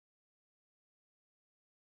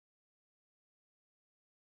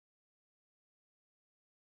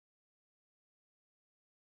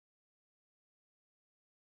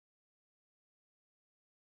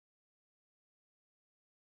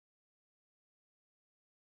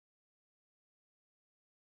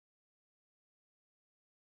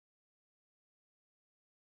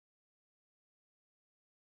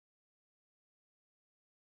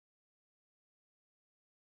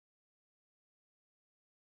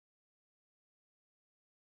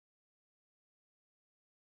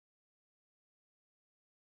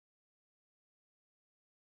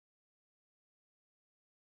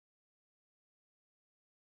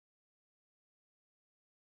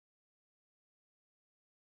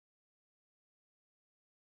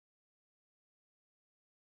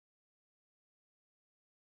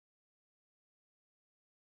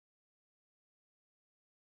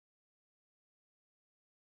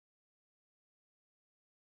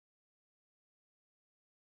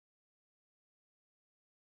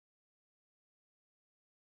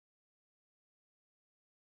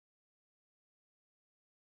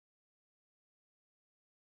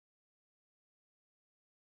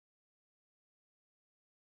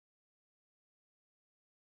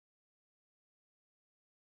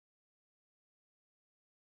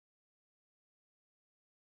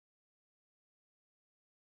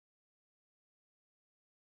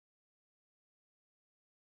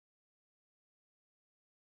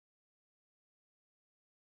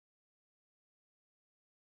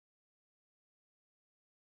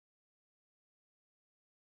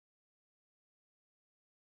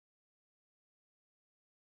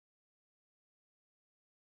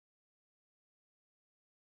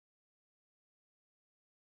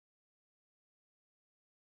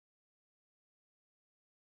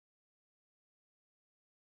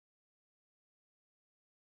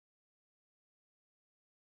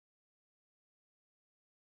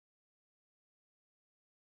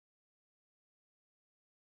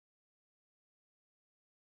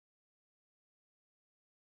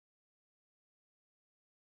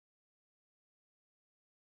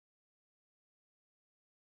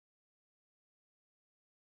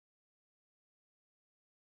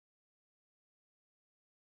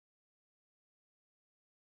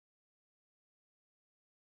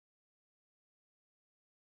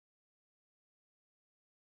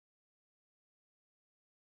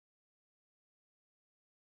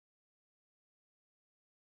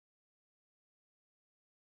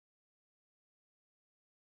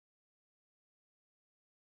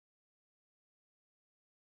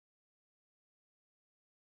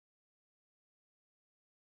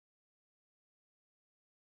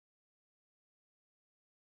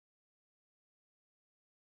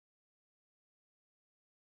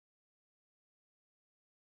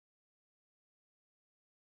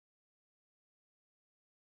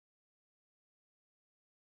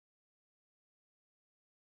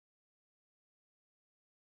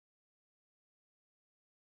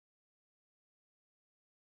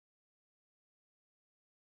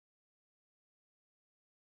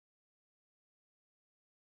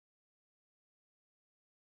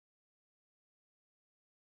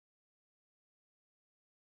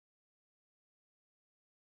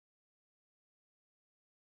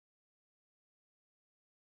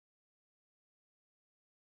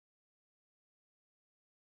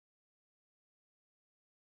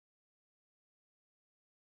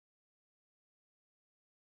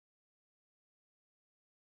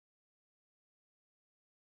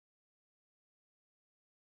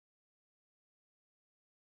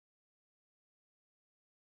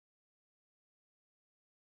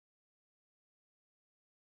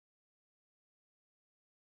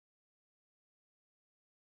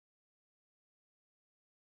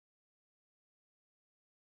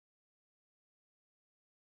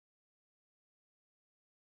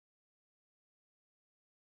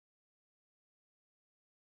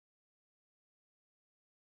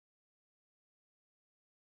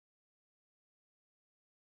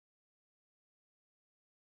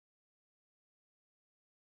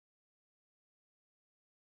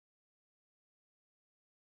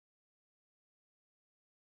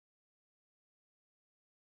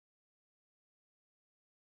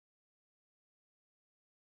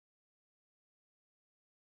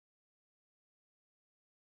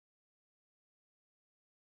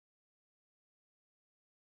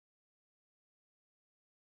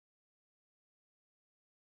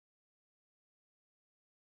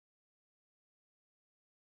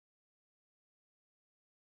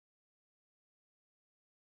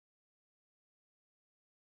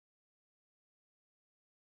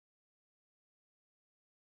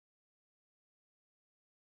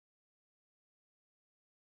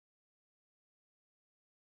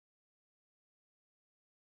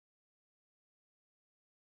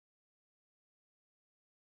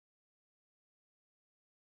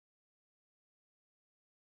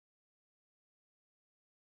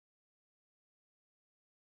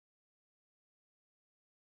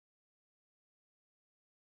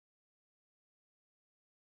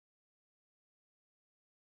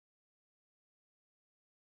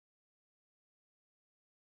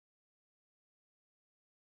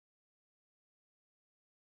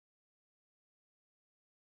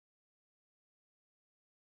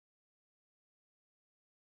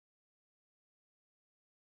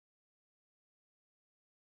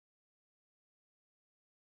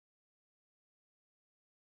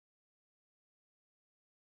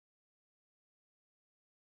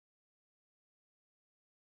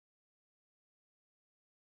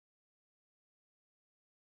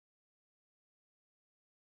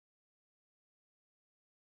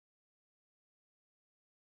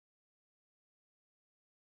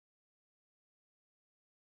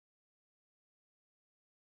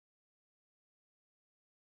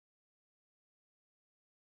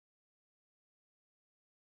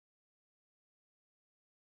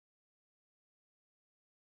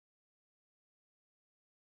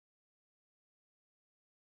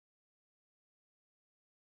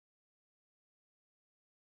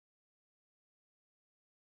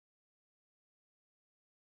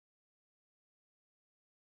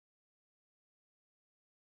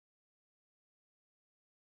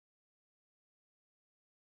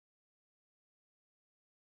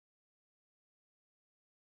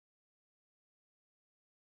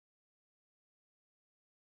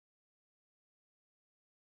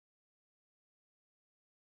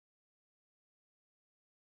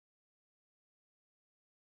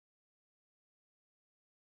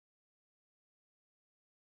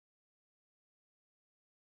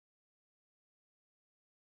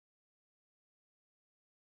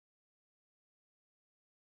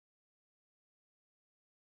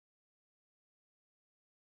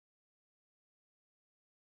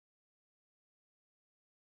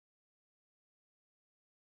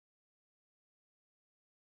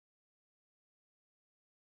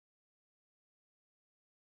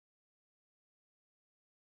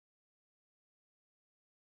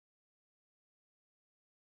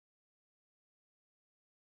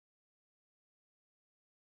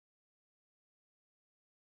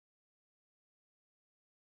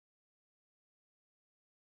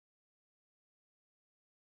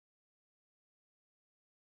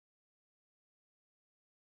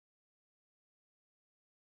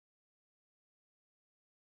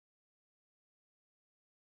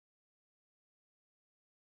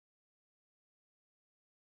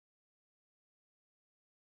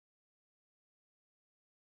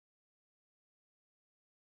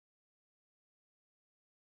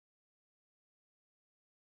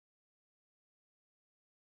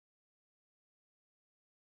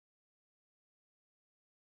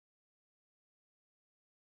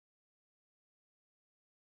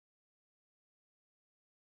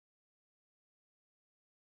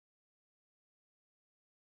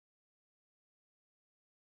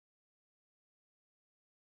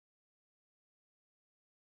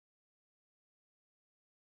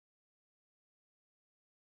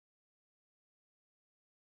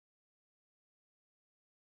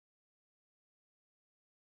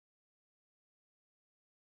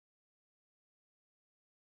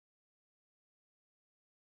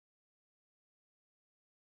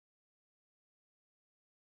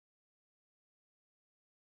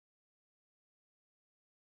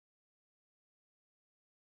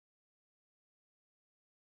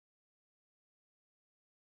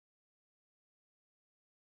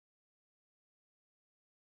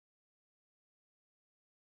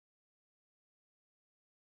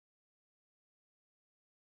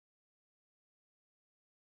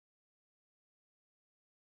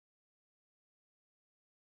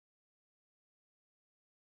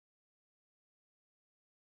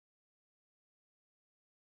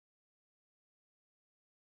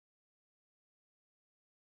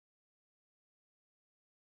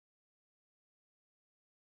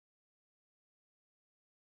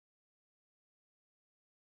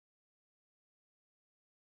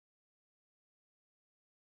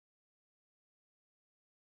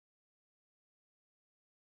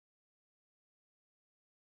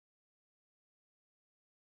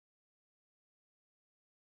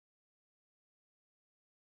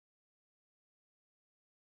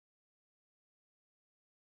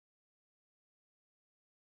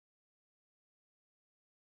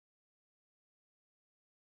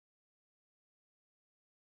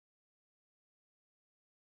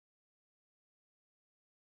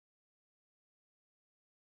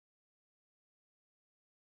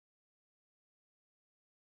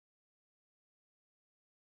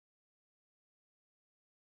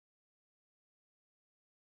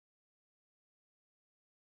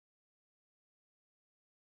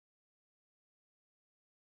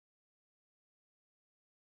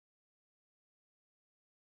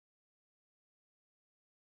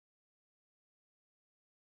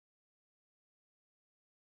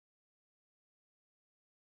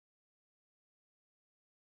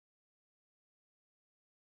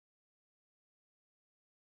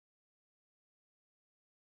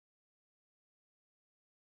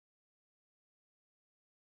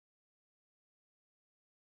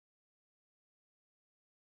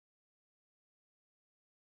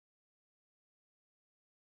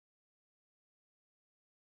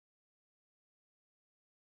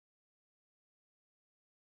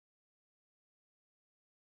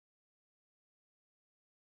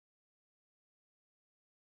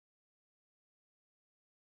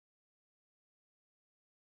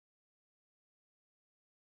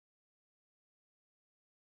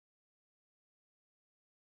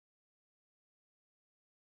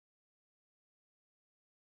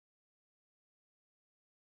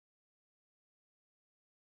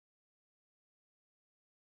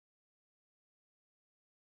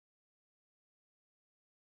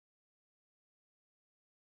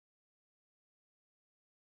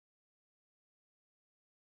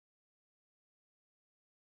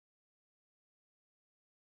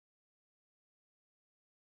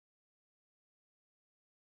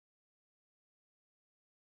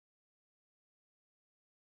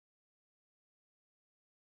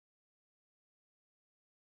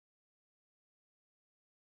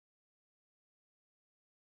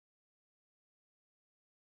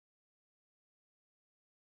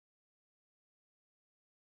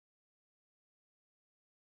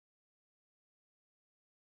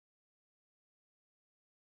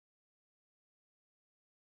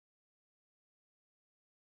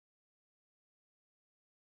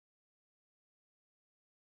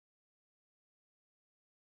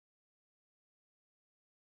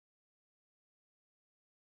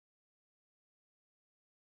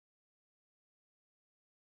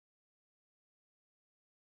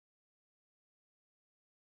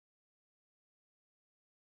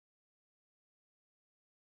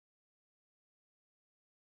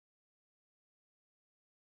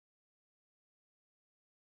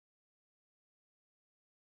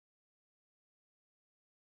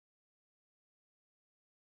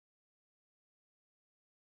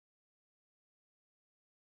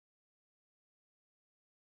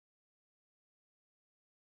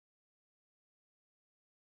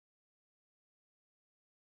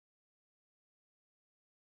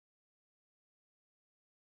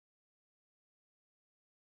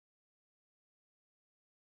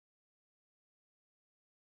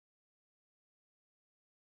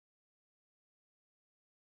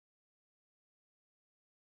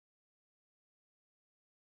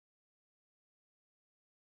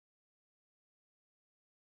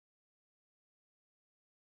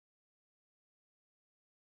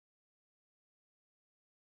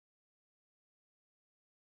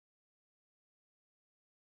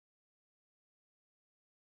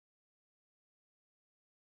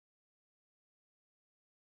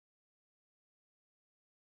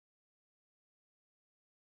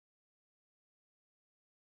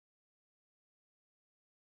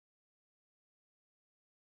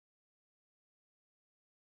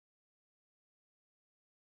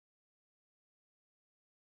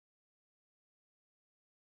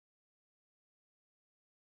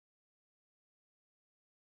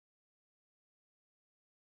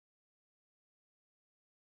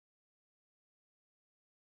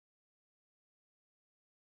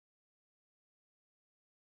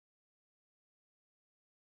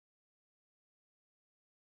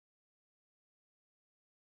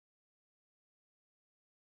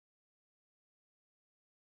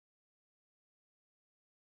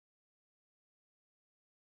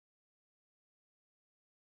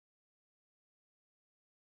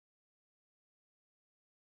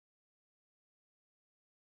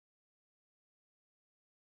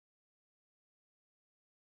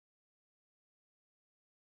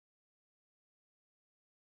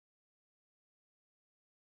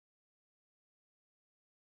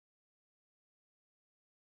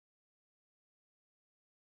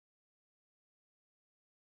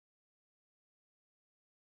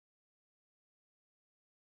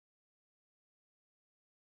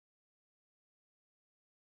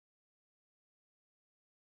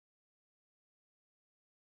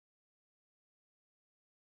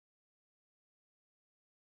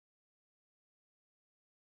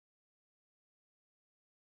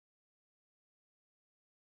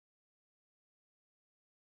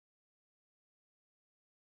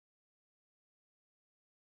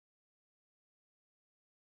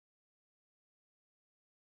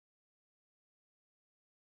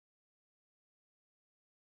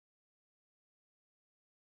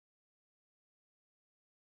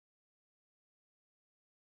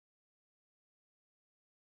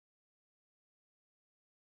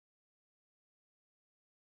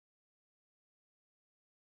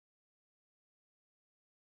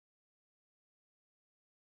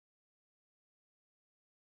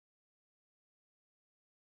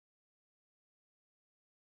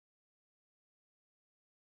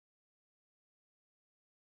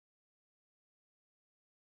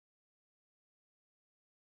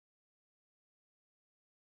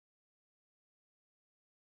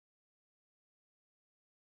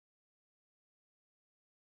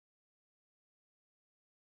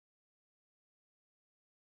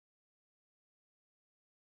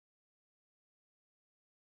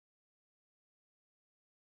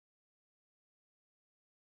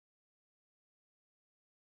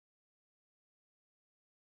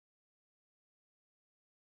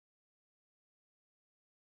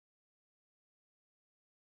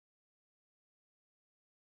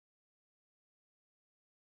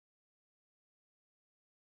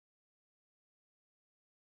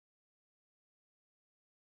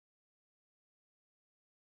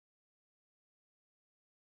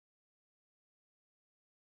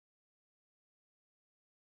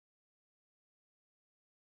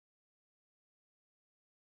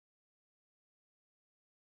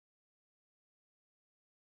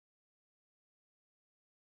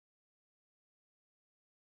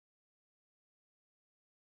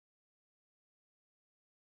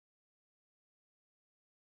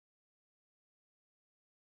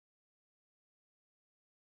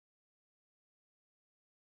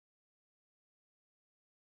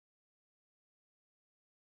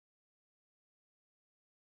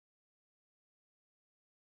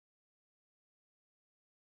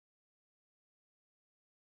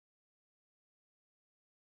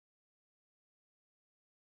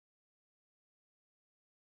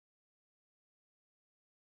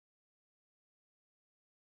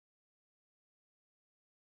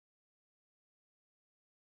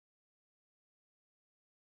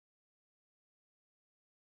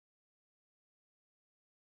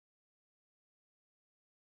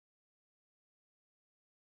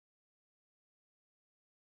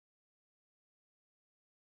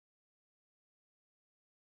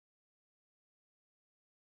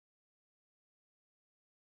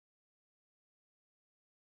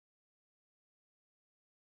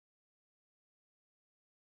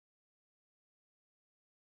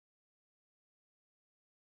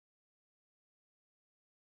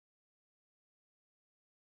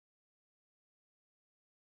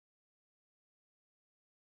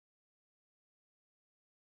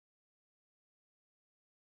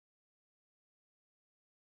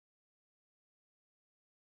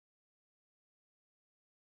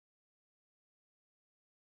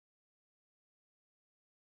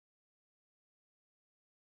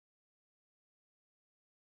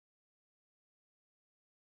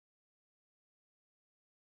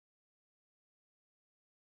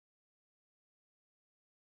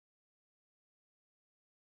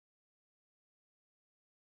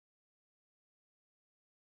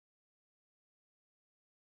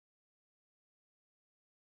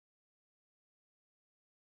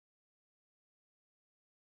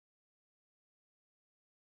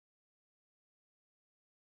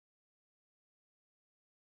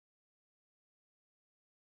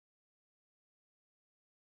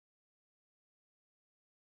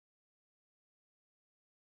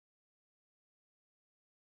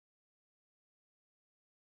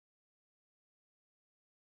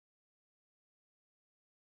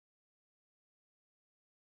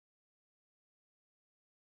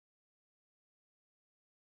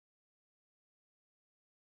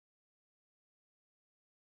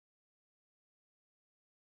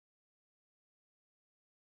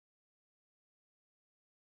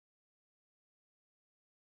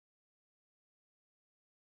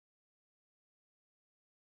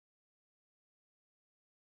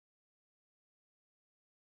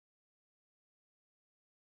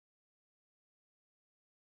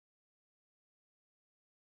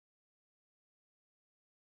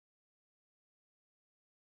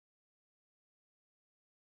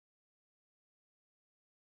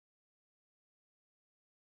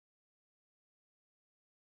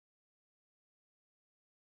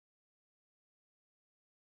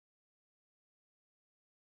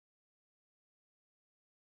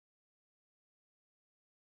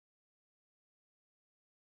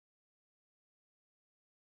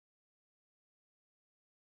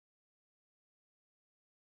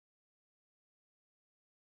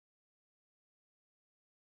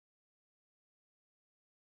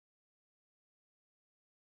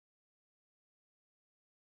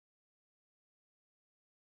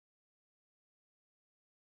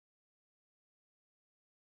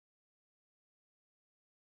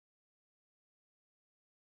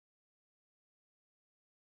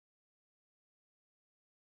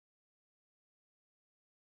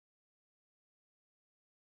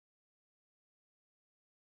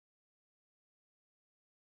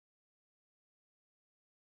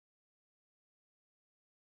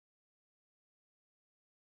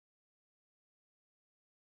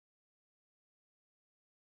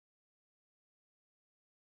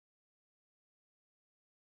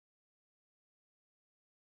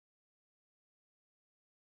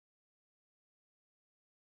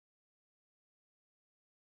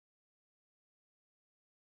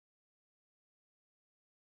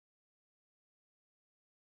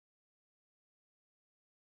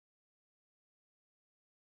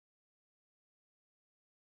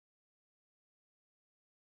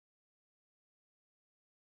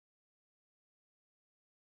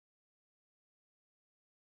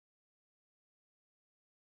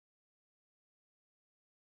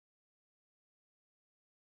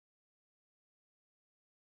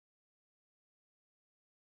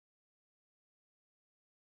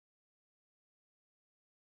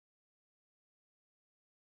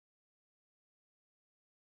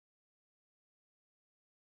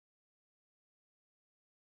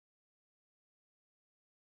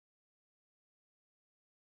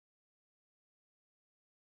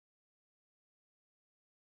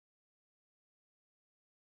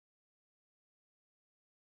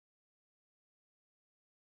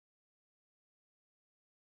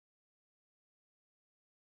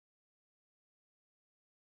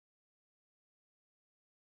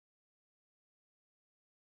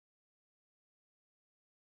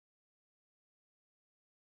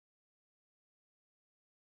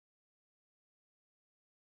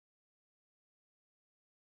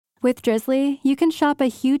 With Drizzly, you can shop a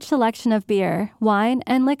huge selection of beer, wine,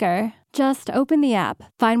 and liquor. Just open the app,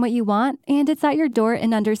 find what you want, and it's at your door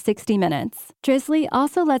in under 60 minutes. Drizzly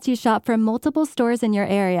also lets you shop from multiple stores in your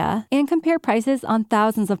area and compare prices on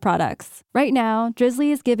thousands of products. Right now,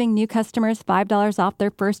 Drizzly is giving new customers $5 off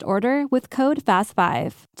their first order with code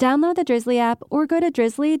FAST5. Download the Drizzly app or go to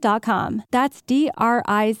drizzly.com. That's DRIZLY.com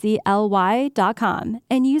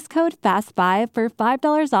and use code FAST5 for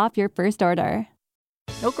 $5 off your first order.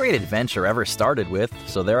 No great adventure ever started with,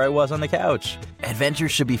 so there I was on the couch. Adventure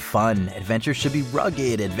should be fun. Adventure should be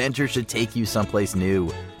rugged. Adventure should take you someplace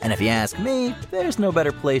new. And if you ask me, there's no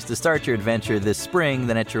better place to start your adventure this spring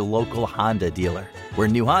than at your local Honda dealer, where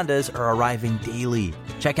new Hondas are arriving daily.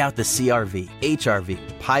 Check out the CR-V, HR-V,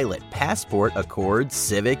 Pilot, Passport, Accord,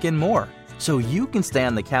 Civic, and more. So you can stay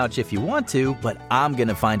on the couch if you want to, but I'm going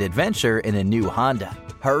to find adventure in a new Honda.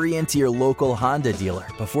 Hurry into your local Honda dealer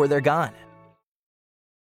before they're gone.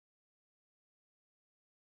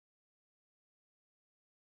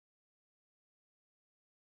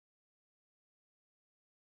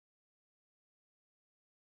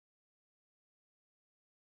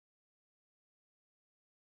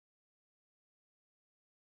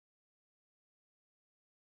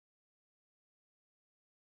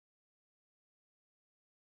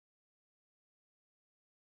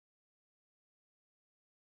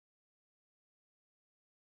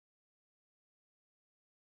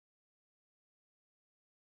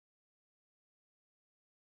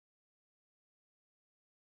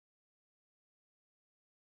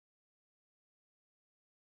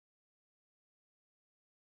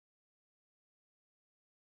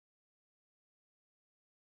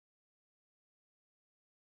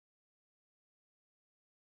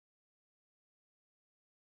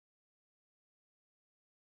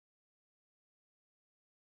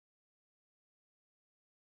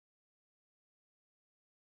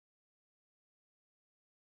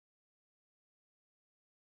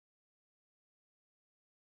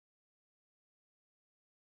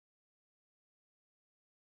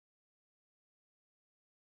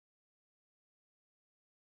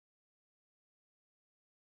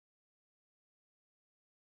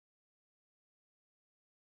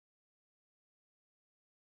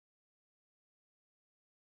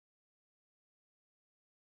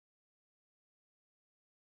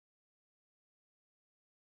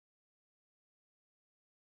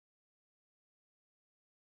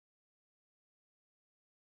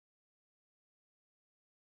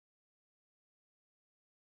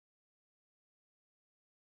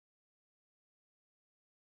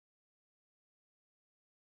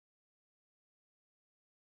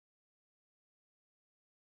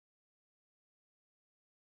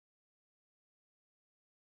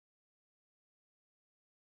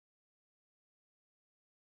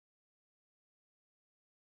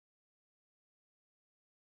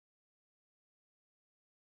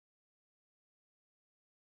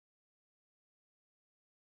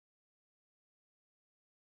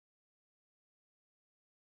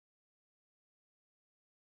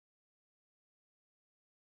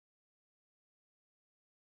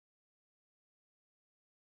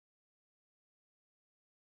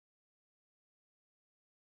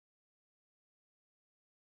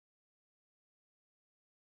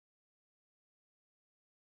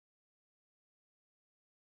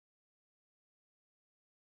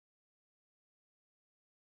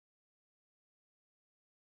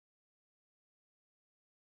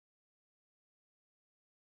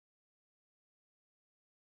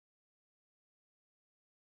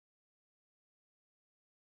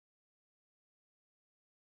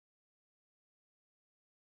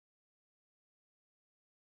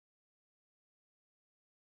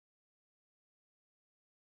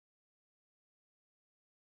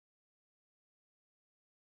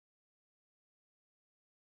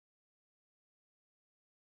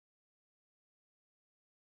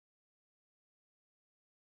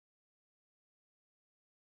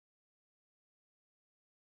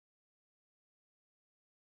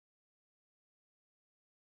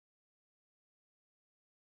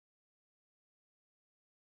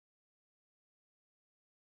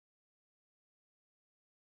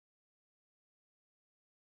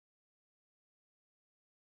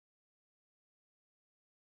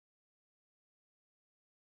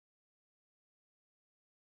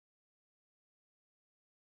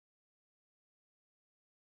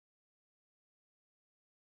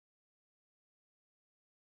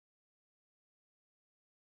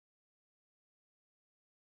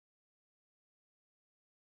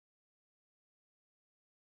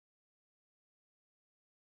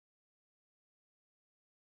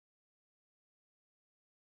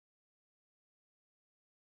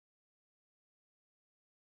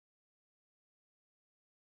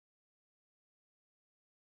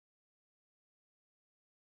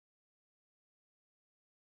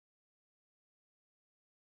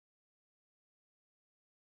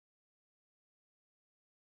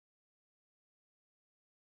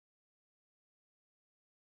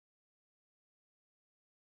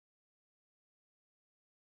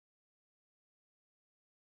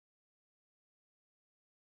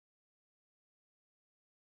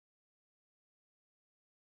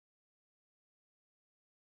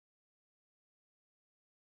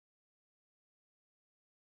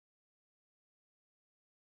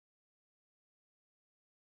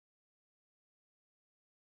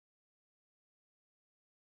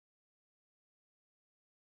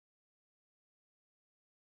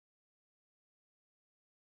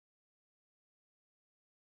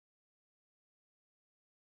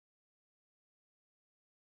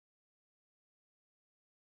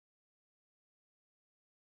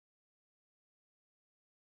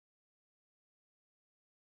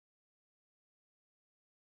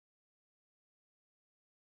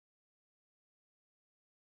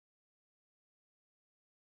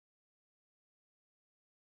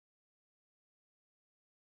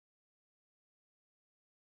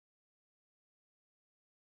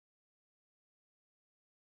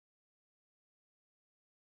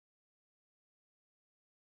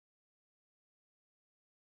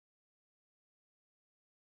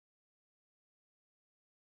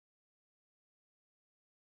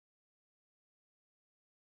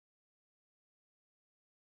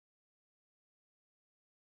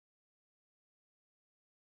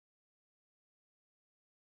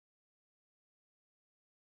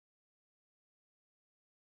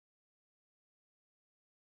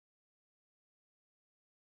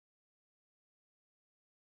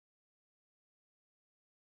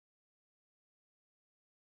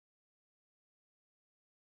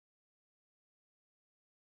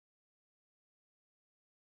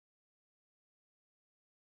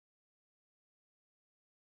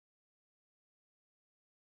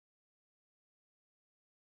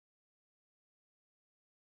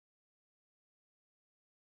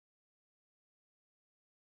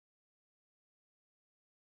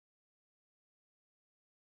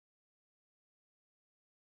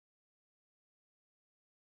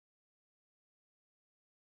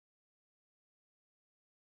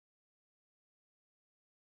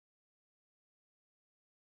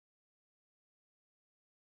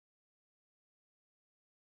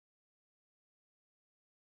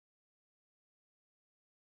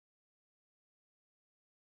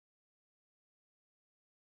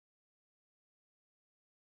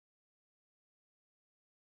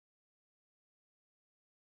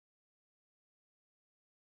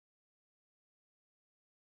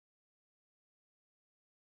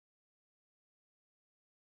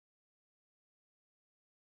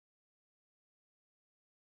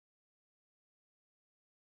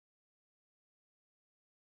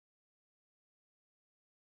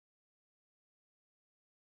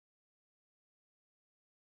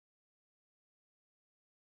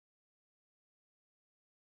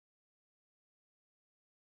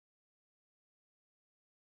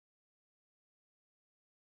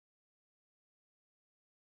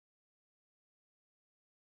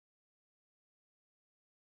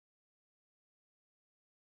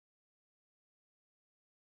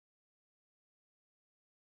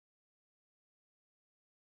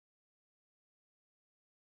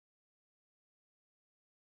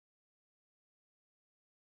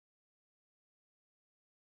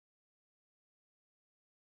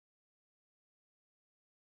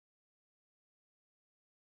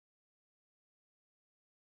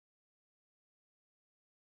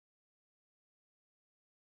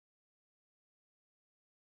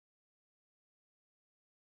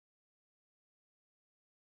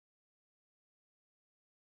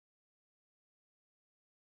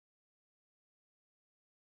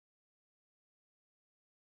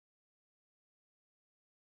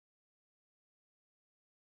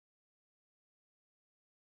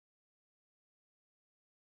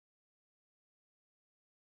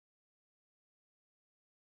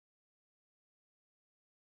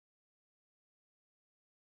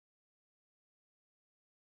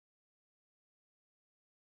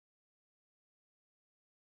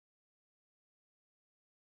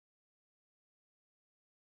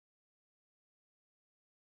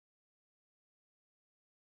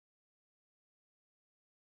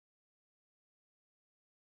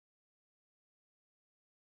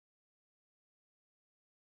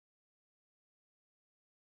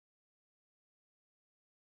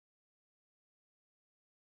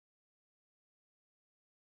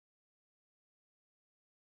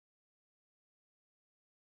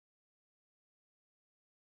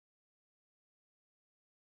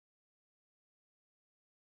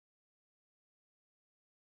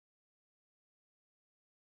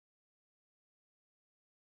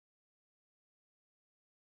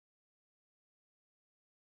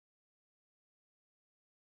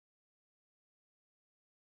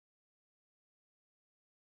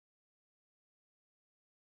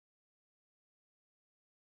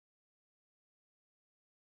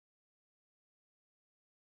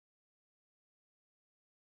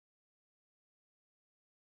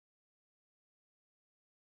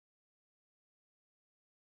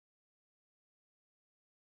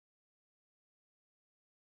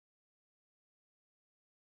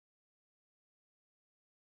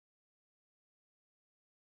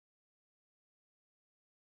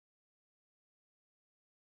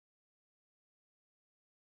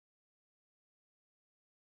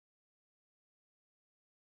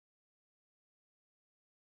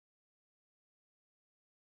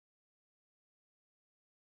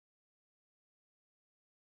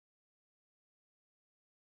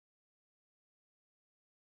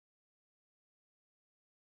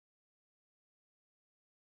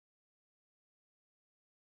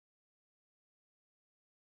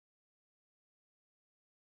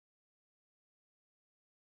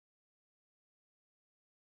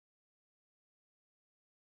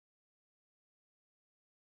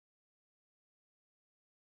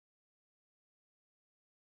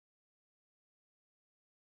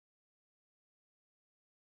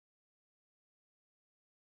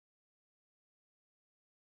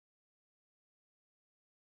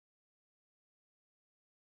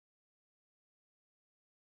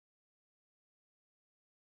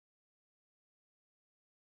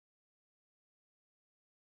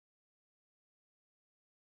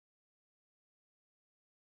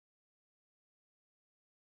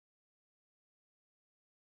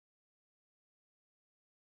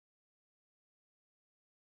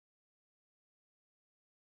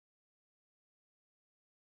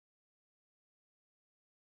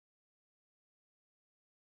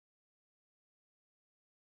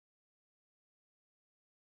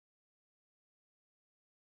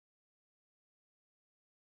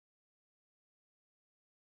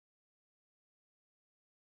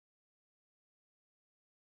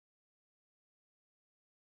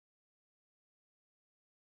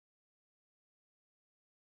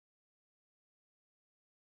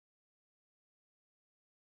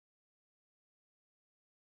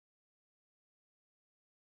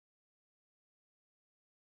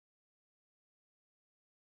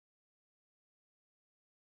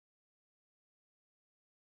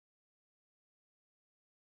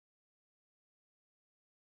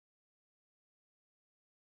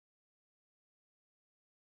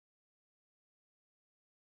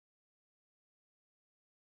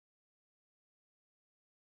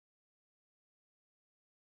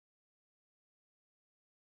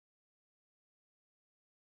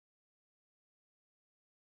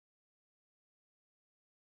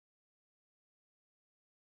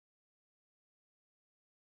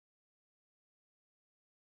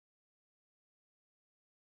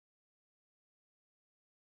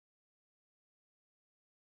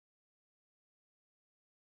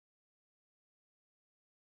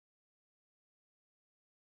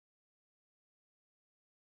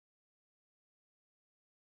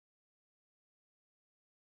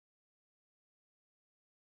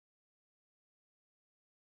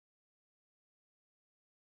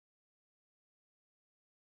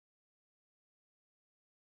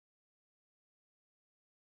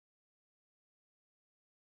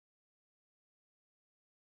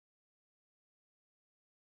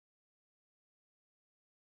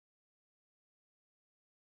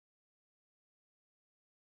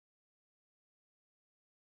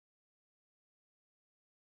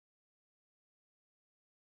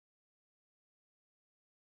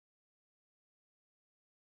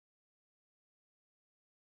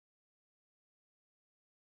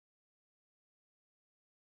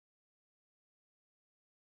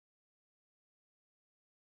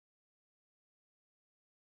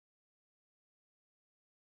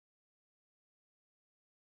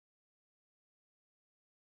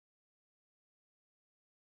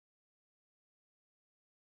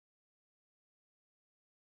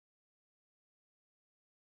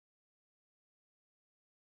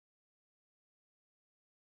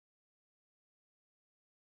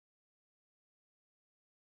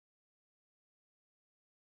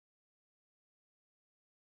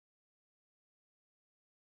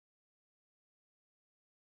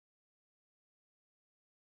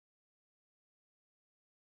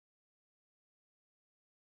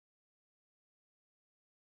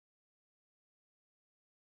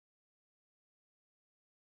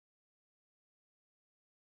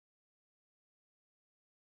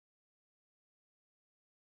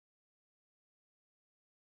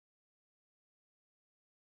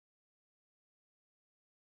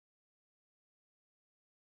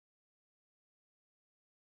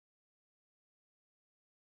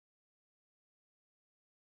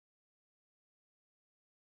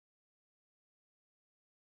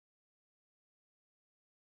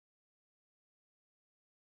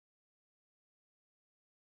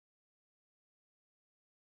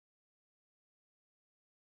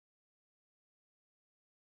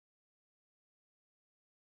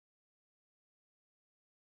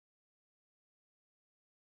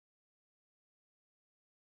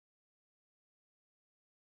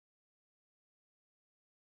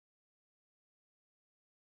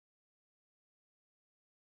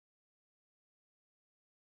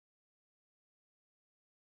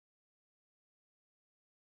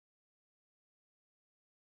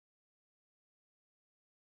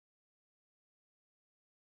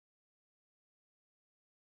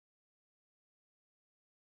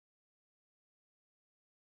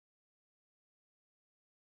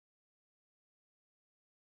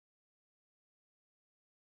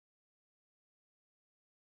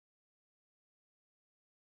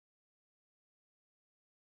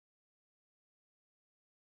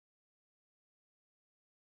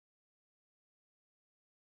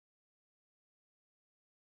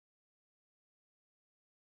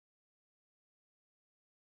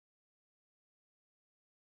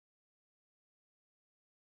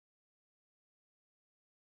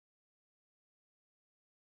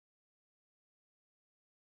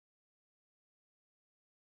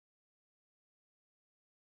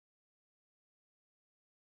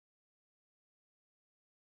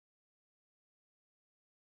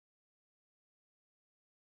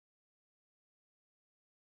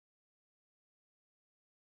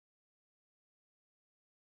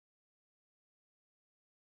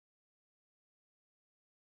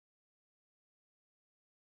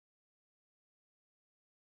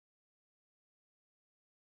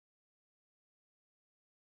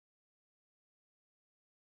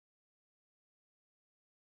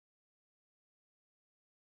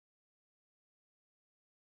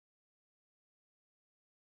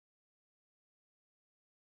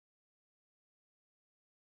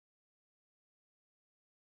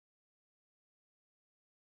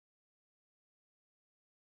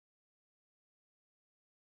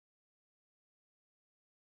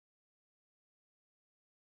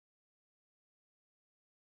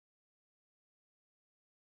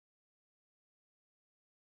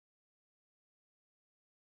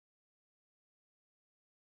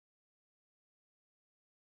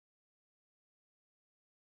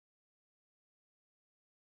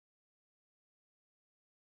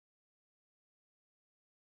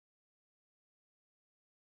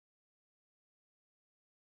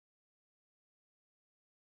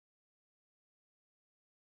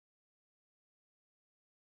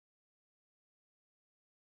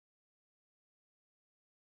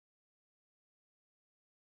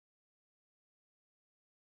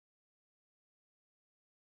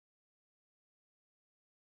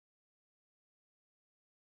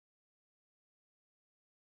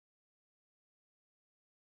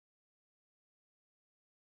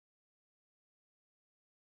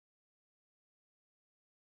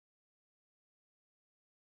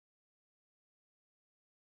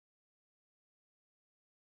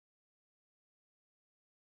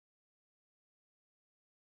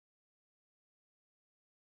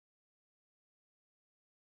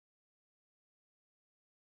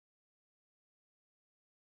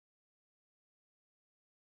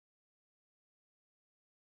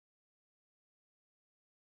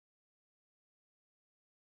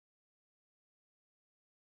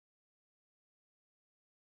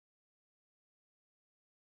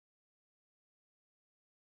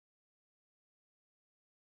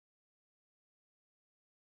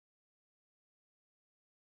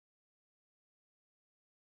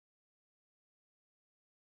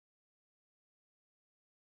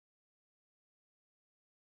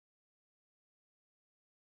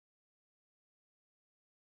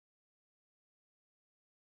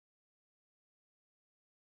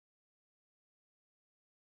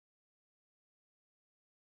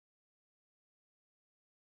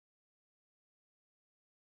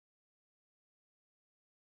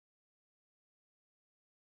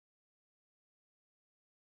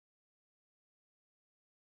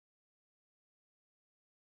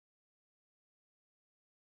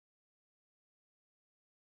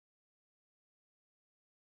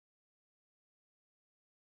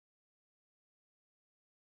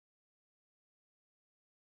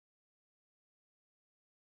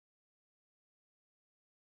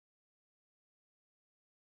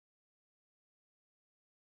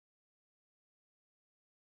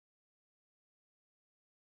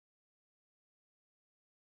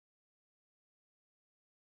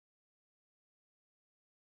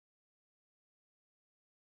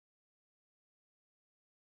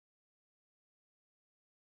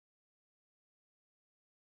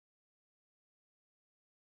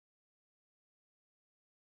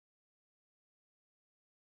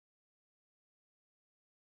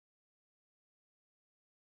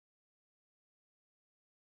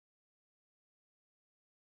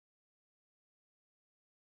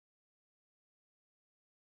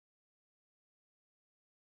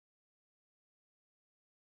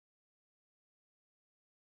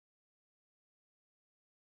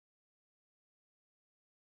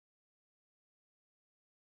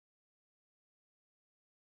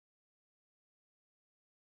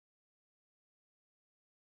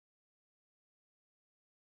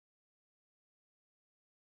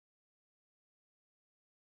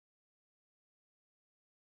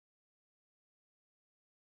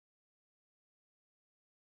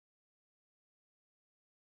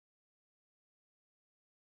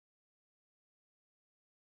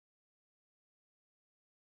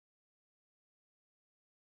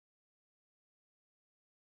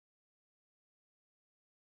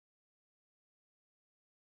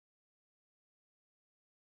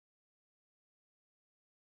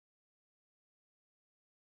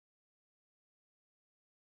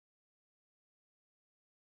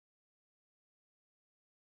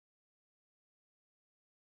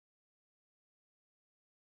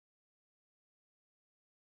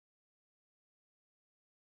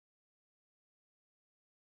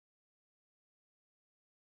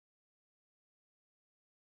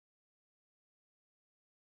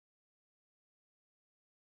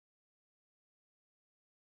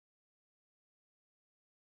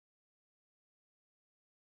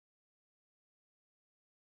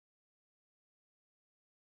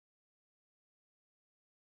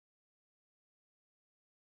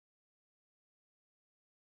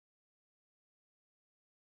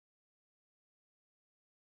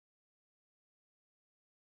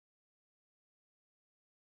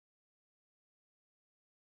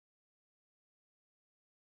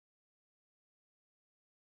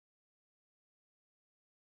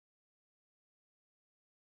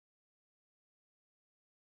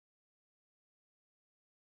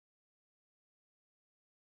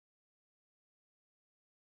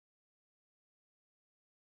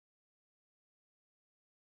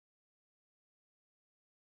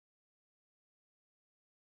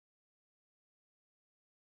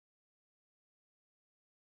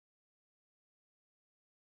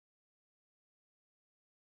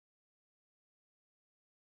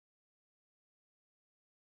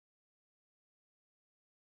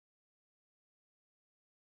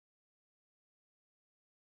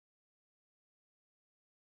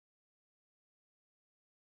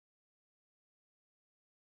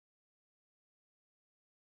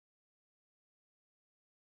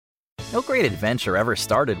 No great adventure ever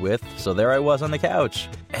started with, so there I was on the couch.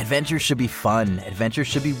 Adventure should be fun. Adventure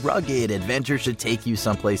should be rugged. Adventure should take you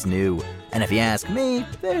someplace new. And if you ask me,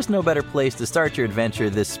 there's no better place to start your adventure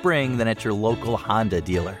this spring than at your local Honda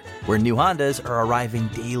dealer, where new Hondas are arriving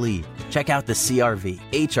daily. Check out the CR-V,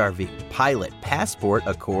 HR-V, Pilot, Passport,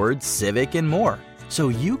 Accord, Civic, and more. So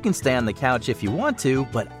you can stay on the couch if you want to,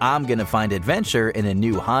 but I'm going to find adventure in a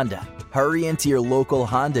new Honda. Hurry into your local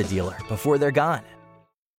Honda dealer before they're gone.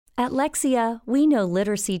 At Lexia, we know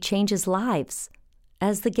literacy changes lives.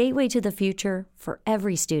 As the gateway to the future for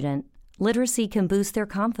every student, literacy can boost their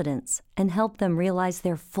confidence and help them realize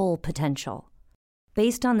their full potential.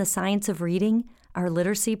 Based on the science of reading, our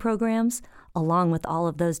literacy programs, along with all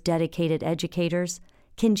of those dedicated educators,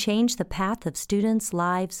 can change the path of students'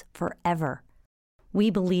 lives forever.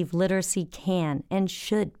 We believe literacy can and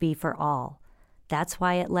should be for all. That's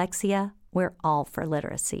why at Lexia, we're all for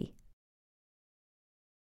literacy.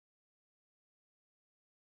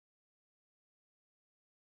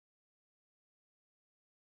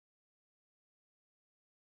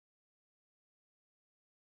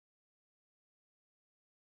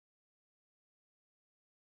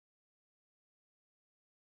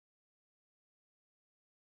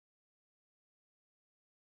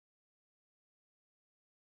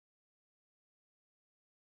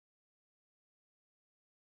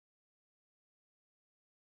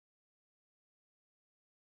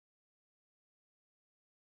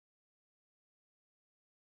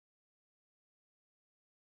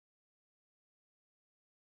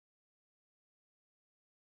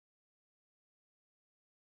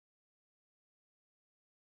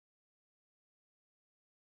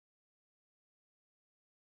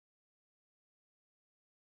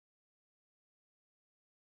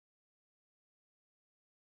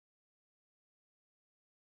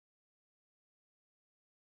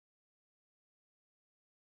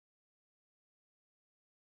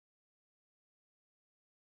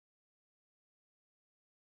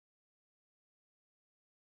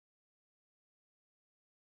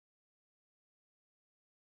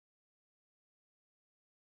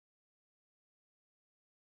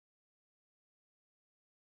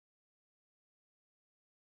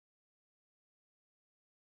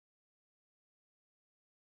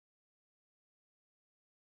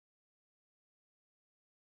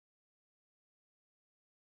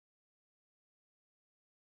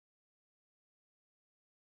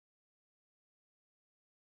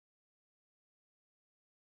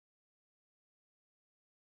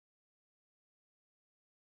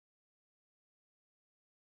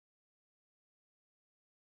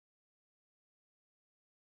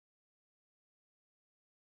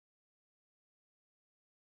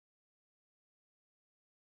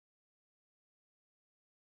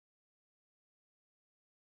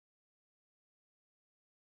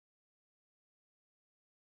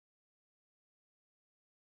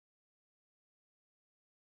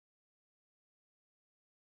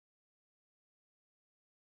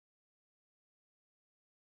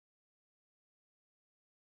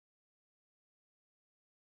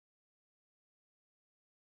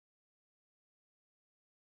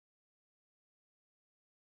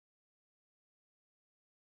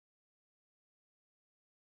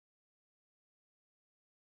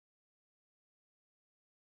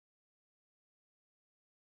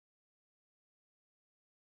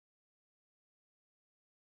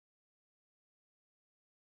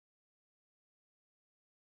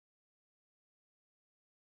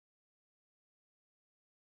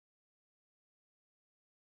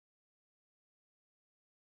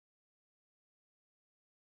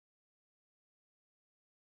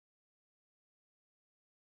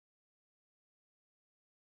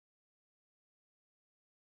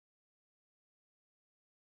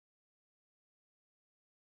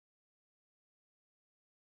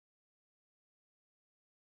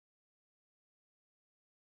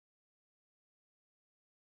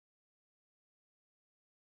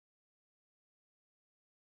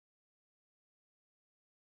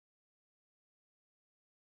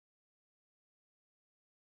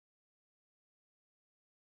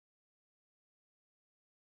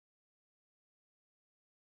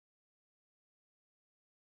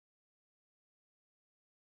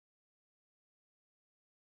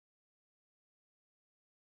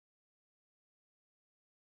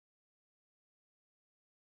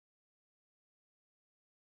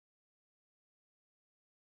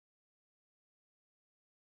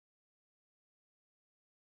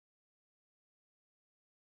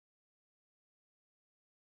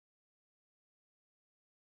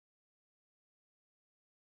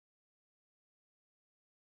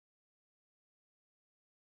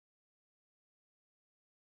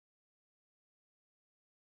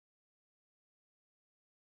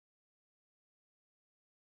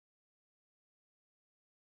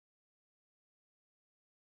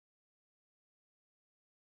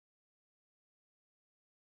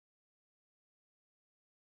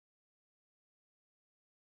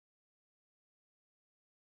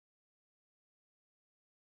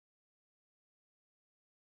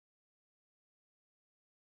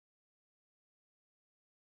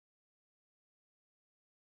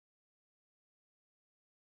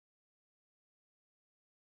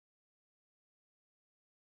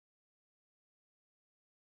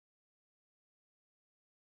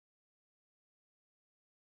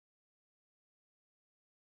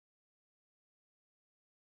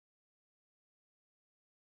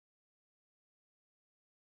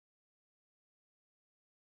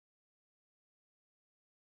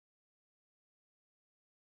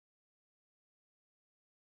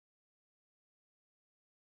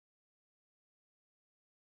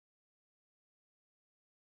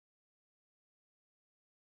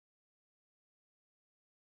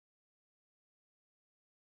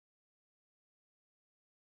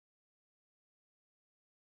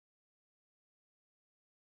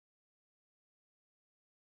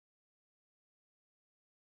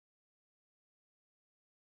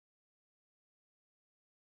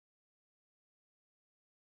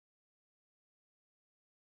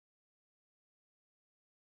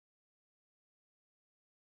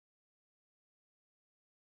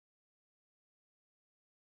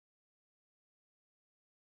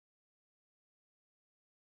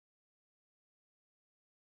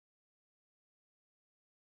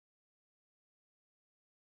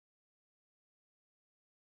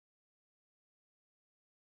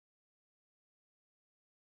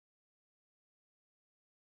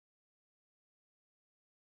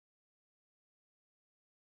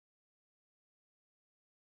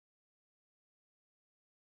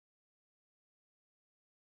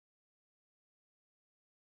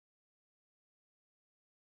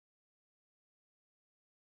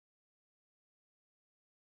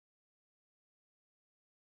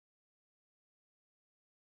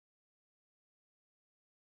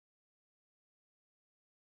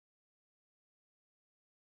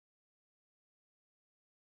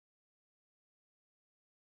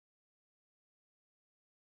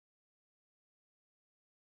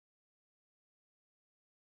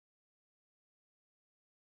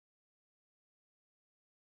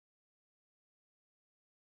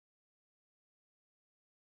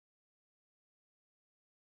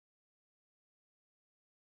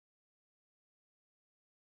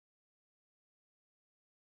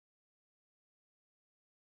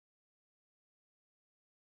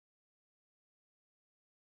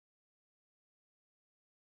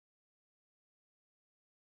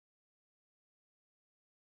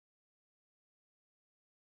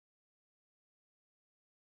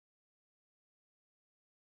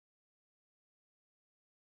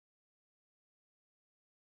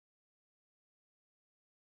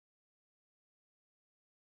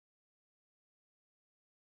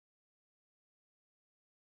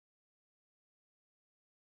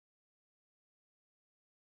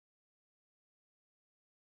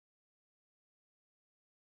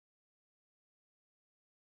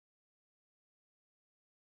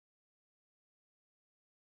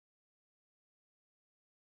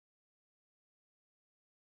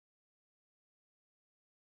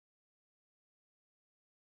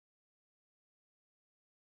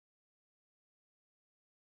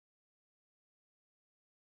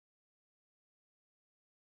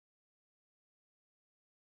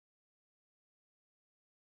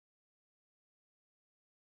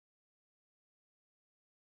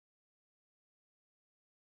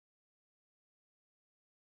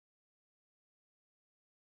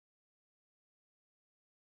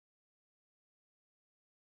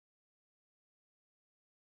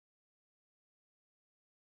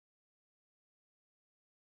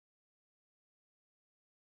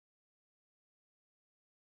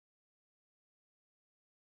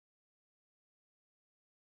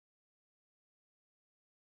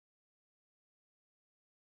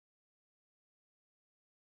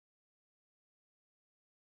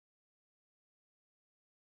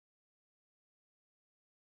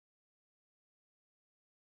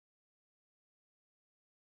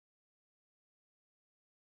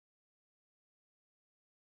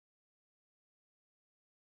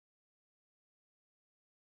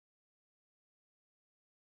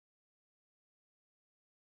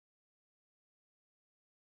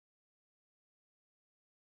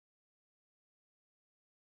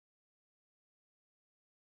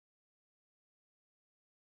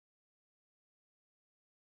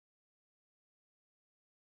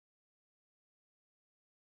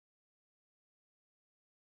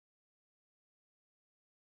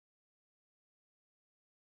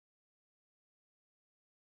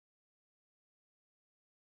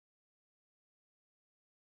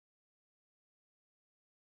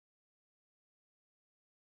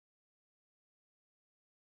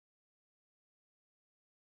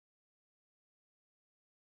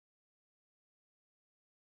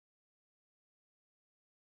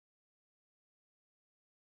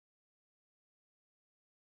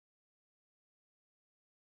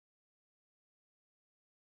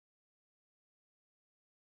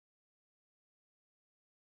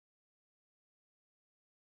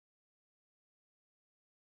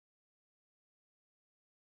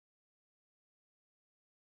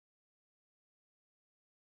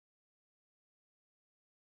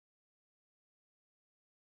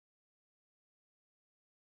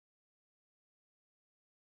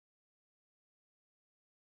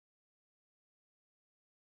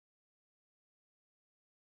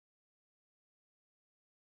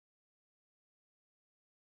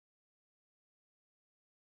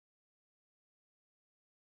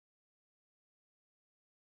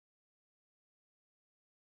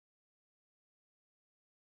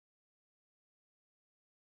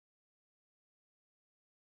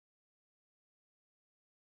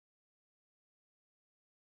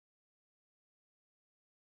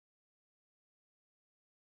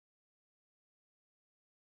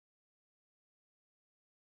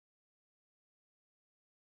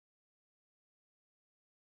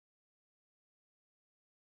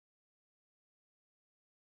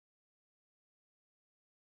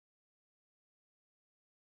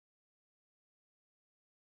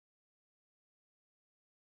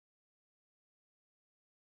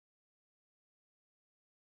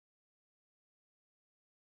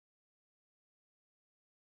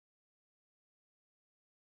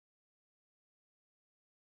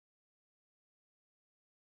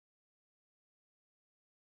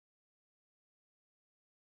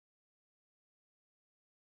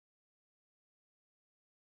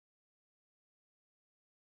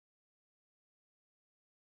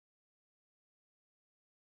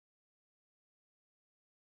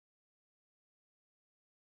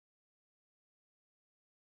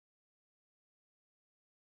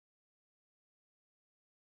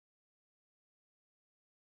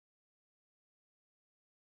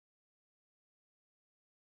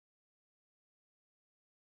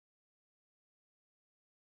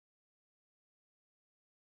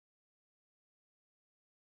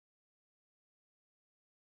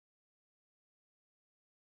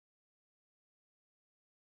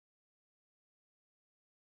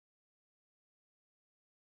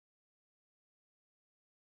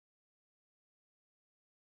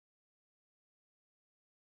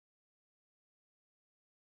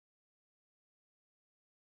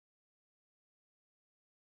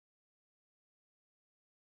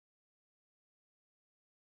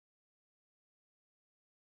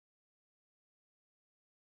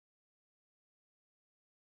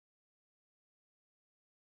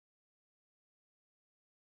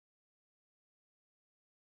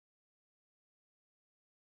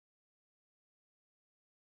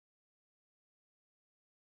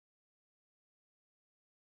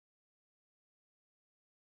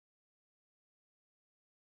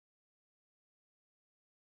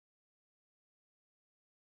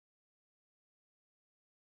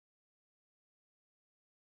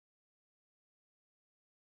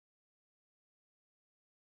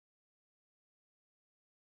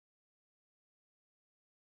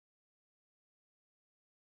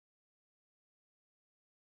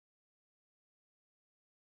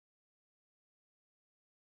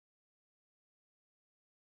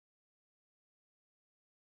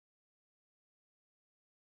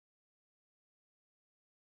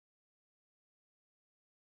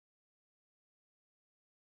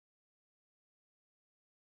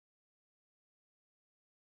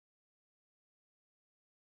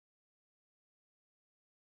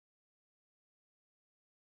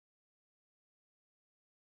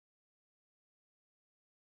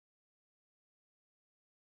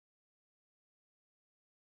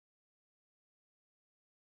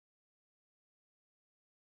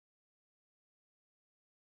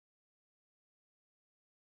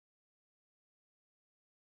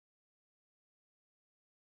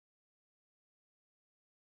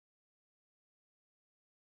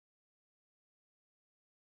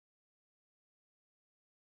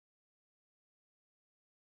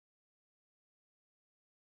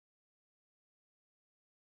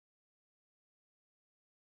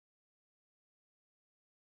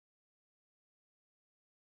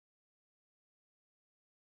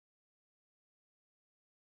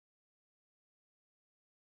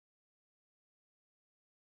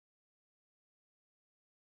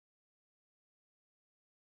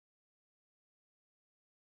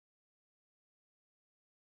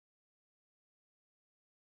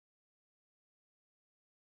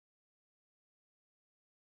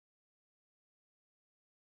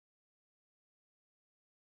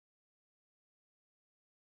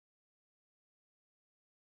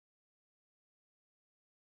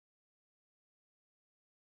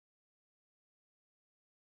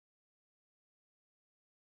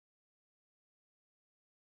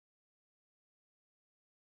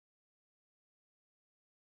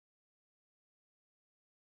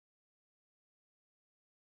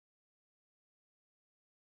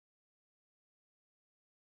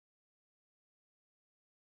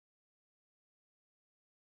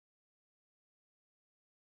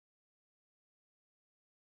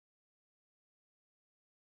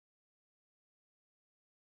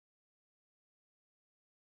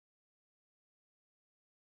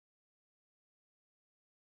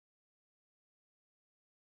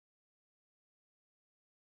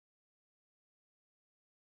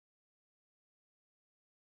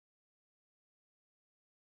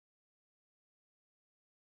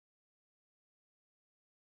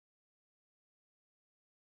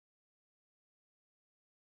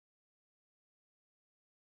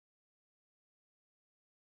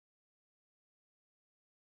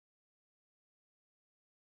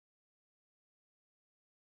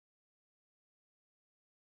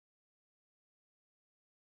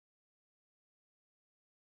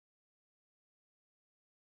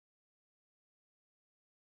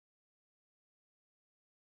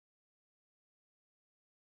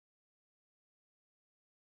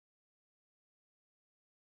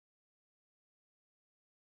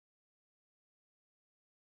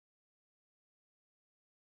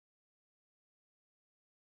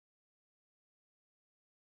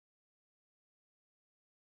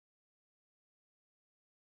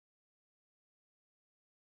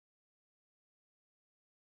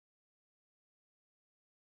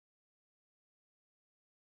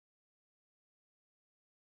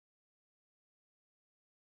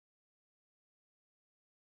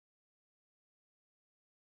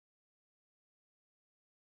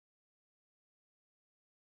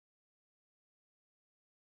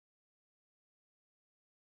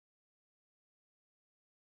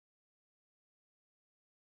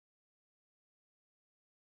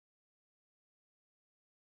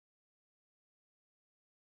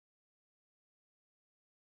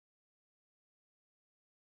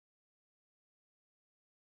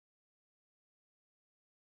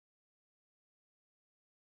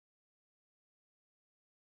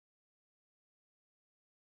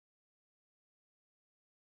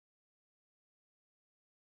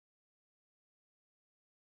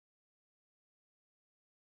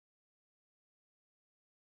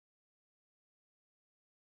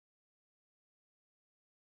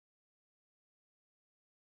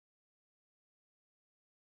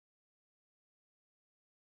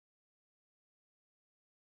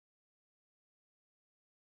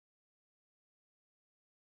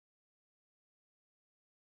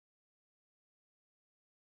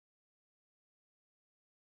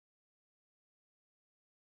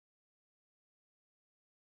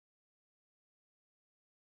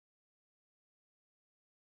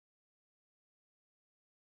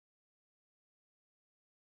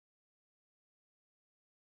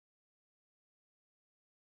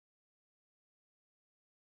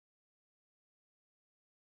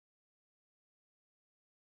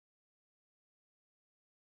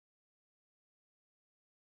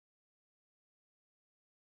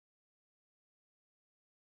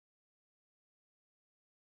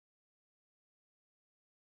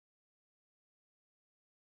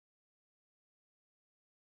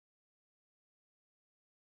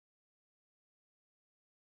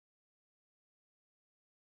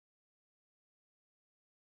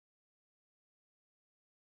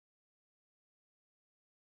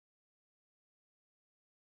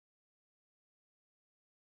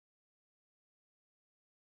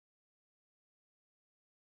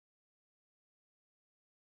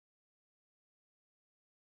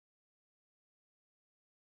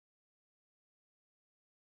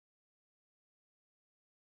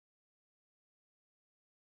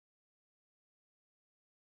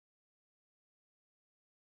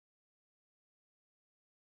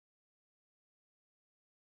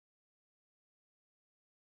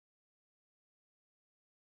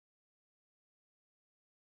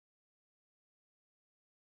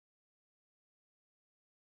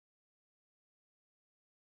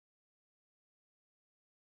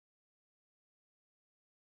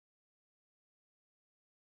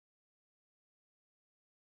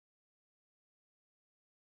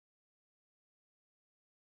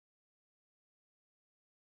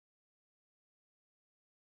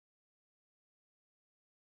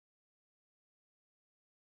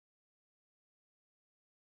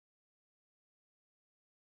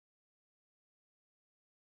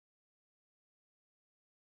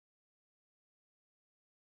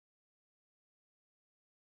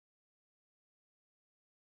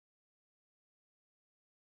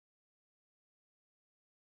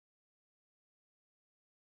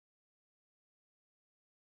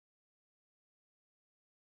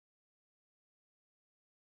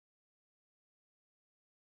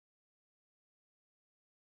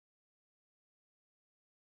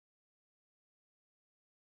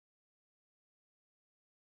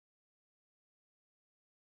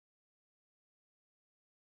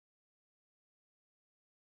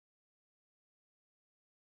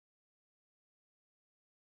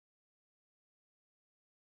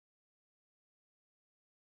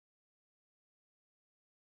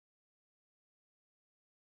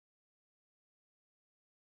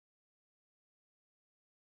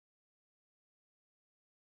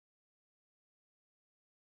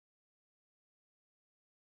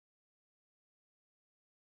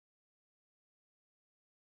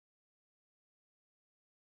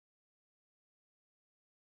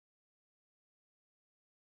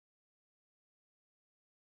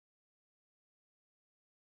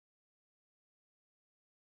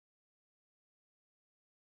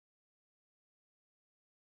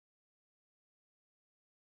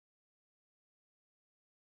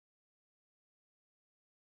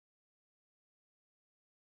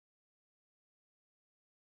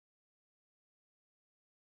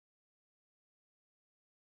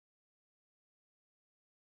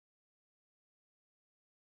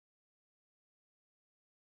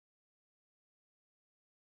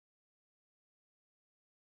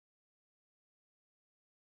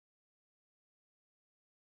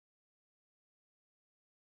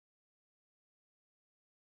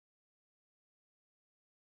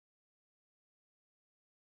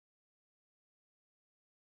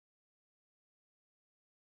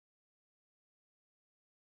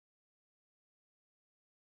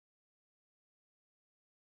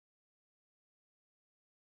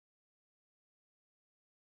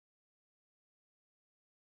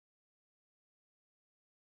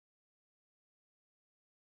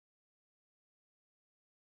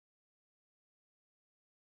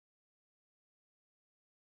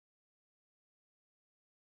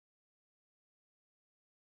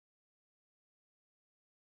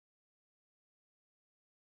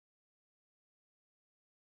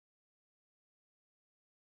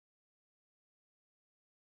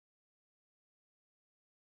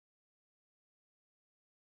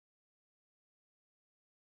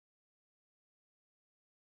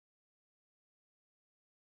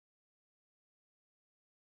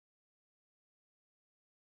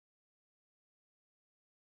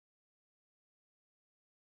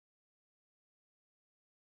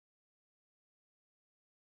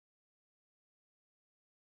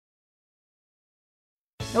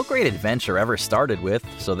 No great adventure ever started with,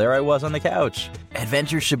 so there I was on the couch.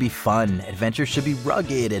 Adventure should be fun. Adventure should be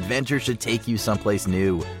rugged. Adventure should take you someplace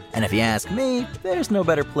new. And if you ask me, there's no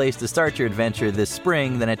better place to start your adventure this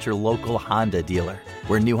spring than at your local Honda dealer,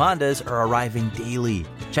 where new Hondas are arriving daily.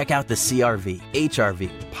 Check out the CRV,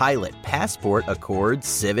 HRV, Pilot, Passport, Accord,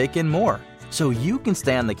 Civic, and more. So you can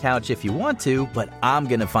stay on the couch if you want to, but I'm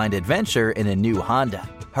going to find adventure in a new Honda.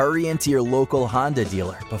 Hurry into your local Honda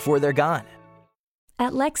dealer before they're gone.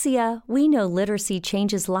 At Lexia, we know literacy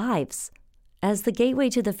changes lives. As the gateway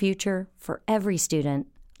to the future for every student,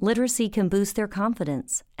 literacy can boost their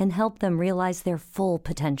confidence and help them realize their full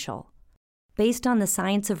potential. Based on the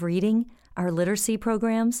science of reading, our literacy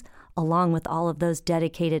programs, along with all of those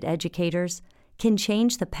dedicated educators, can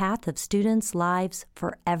change the path of students' lives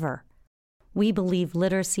forever. We believe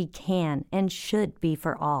literacy can and should be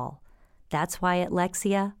for all. That's why at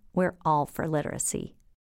Lexia, we're all for literacy.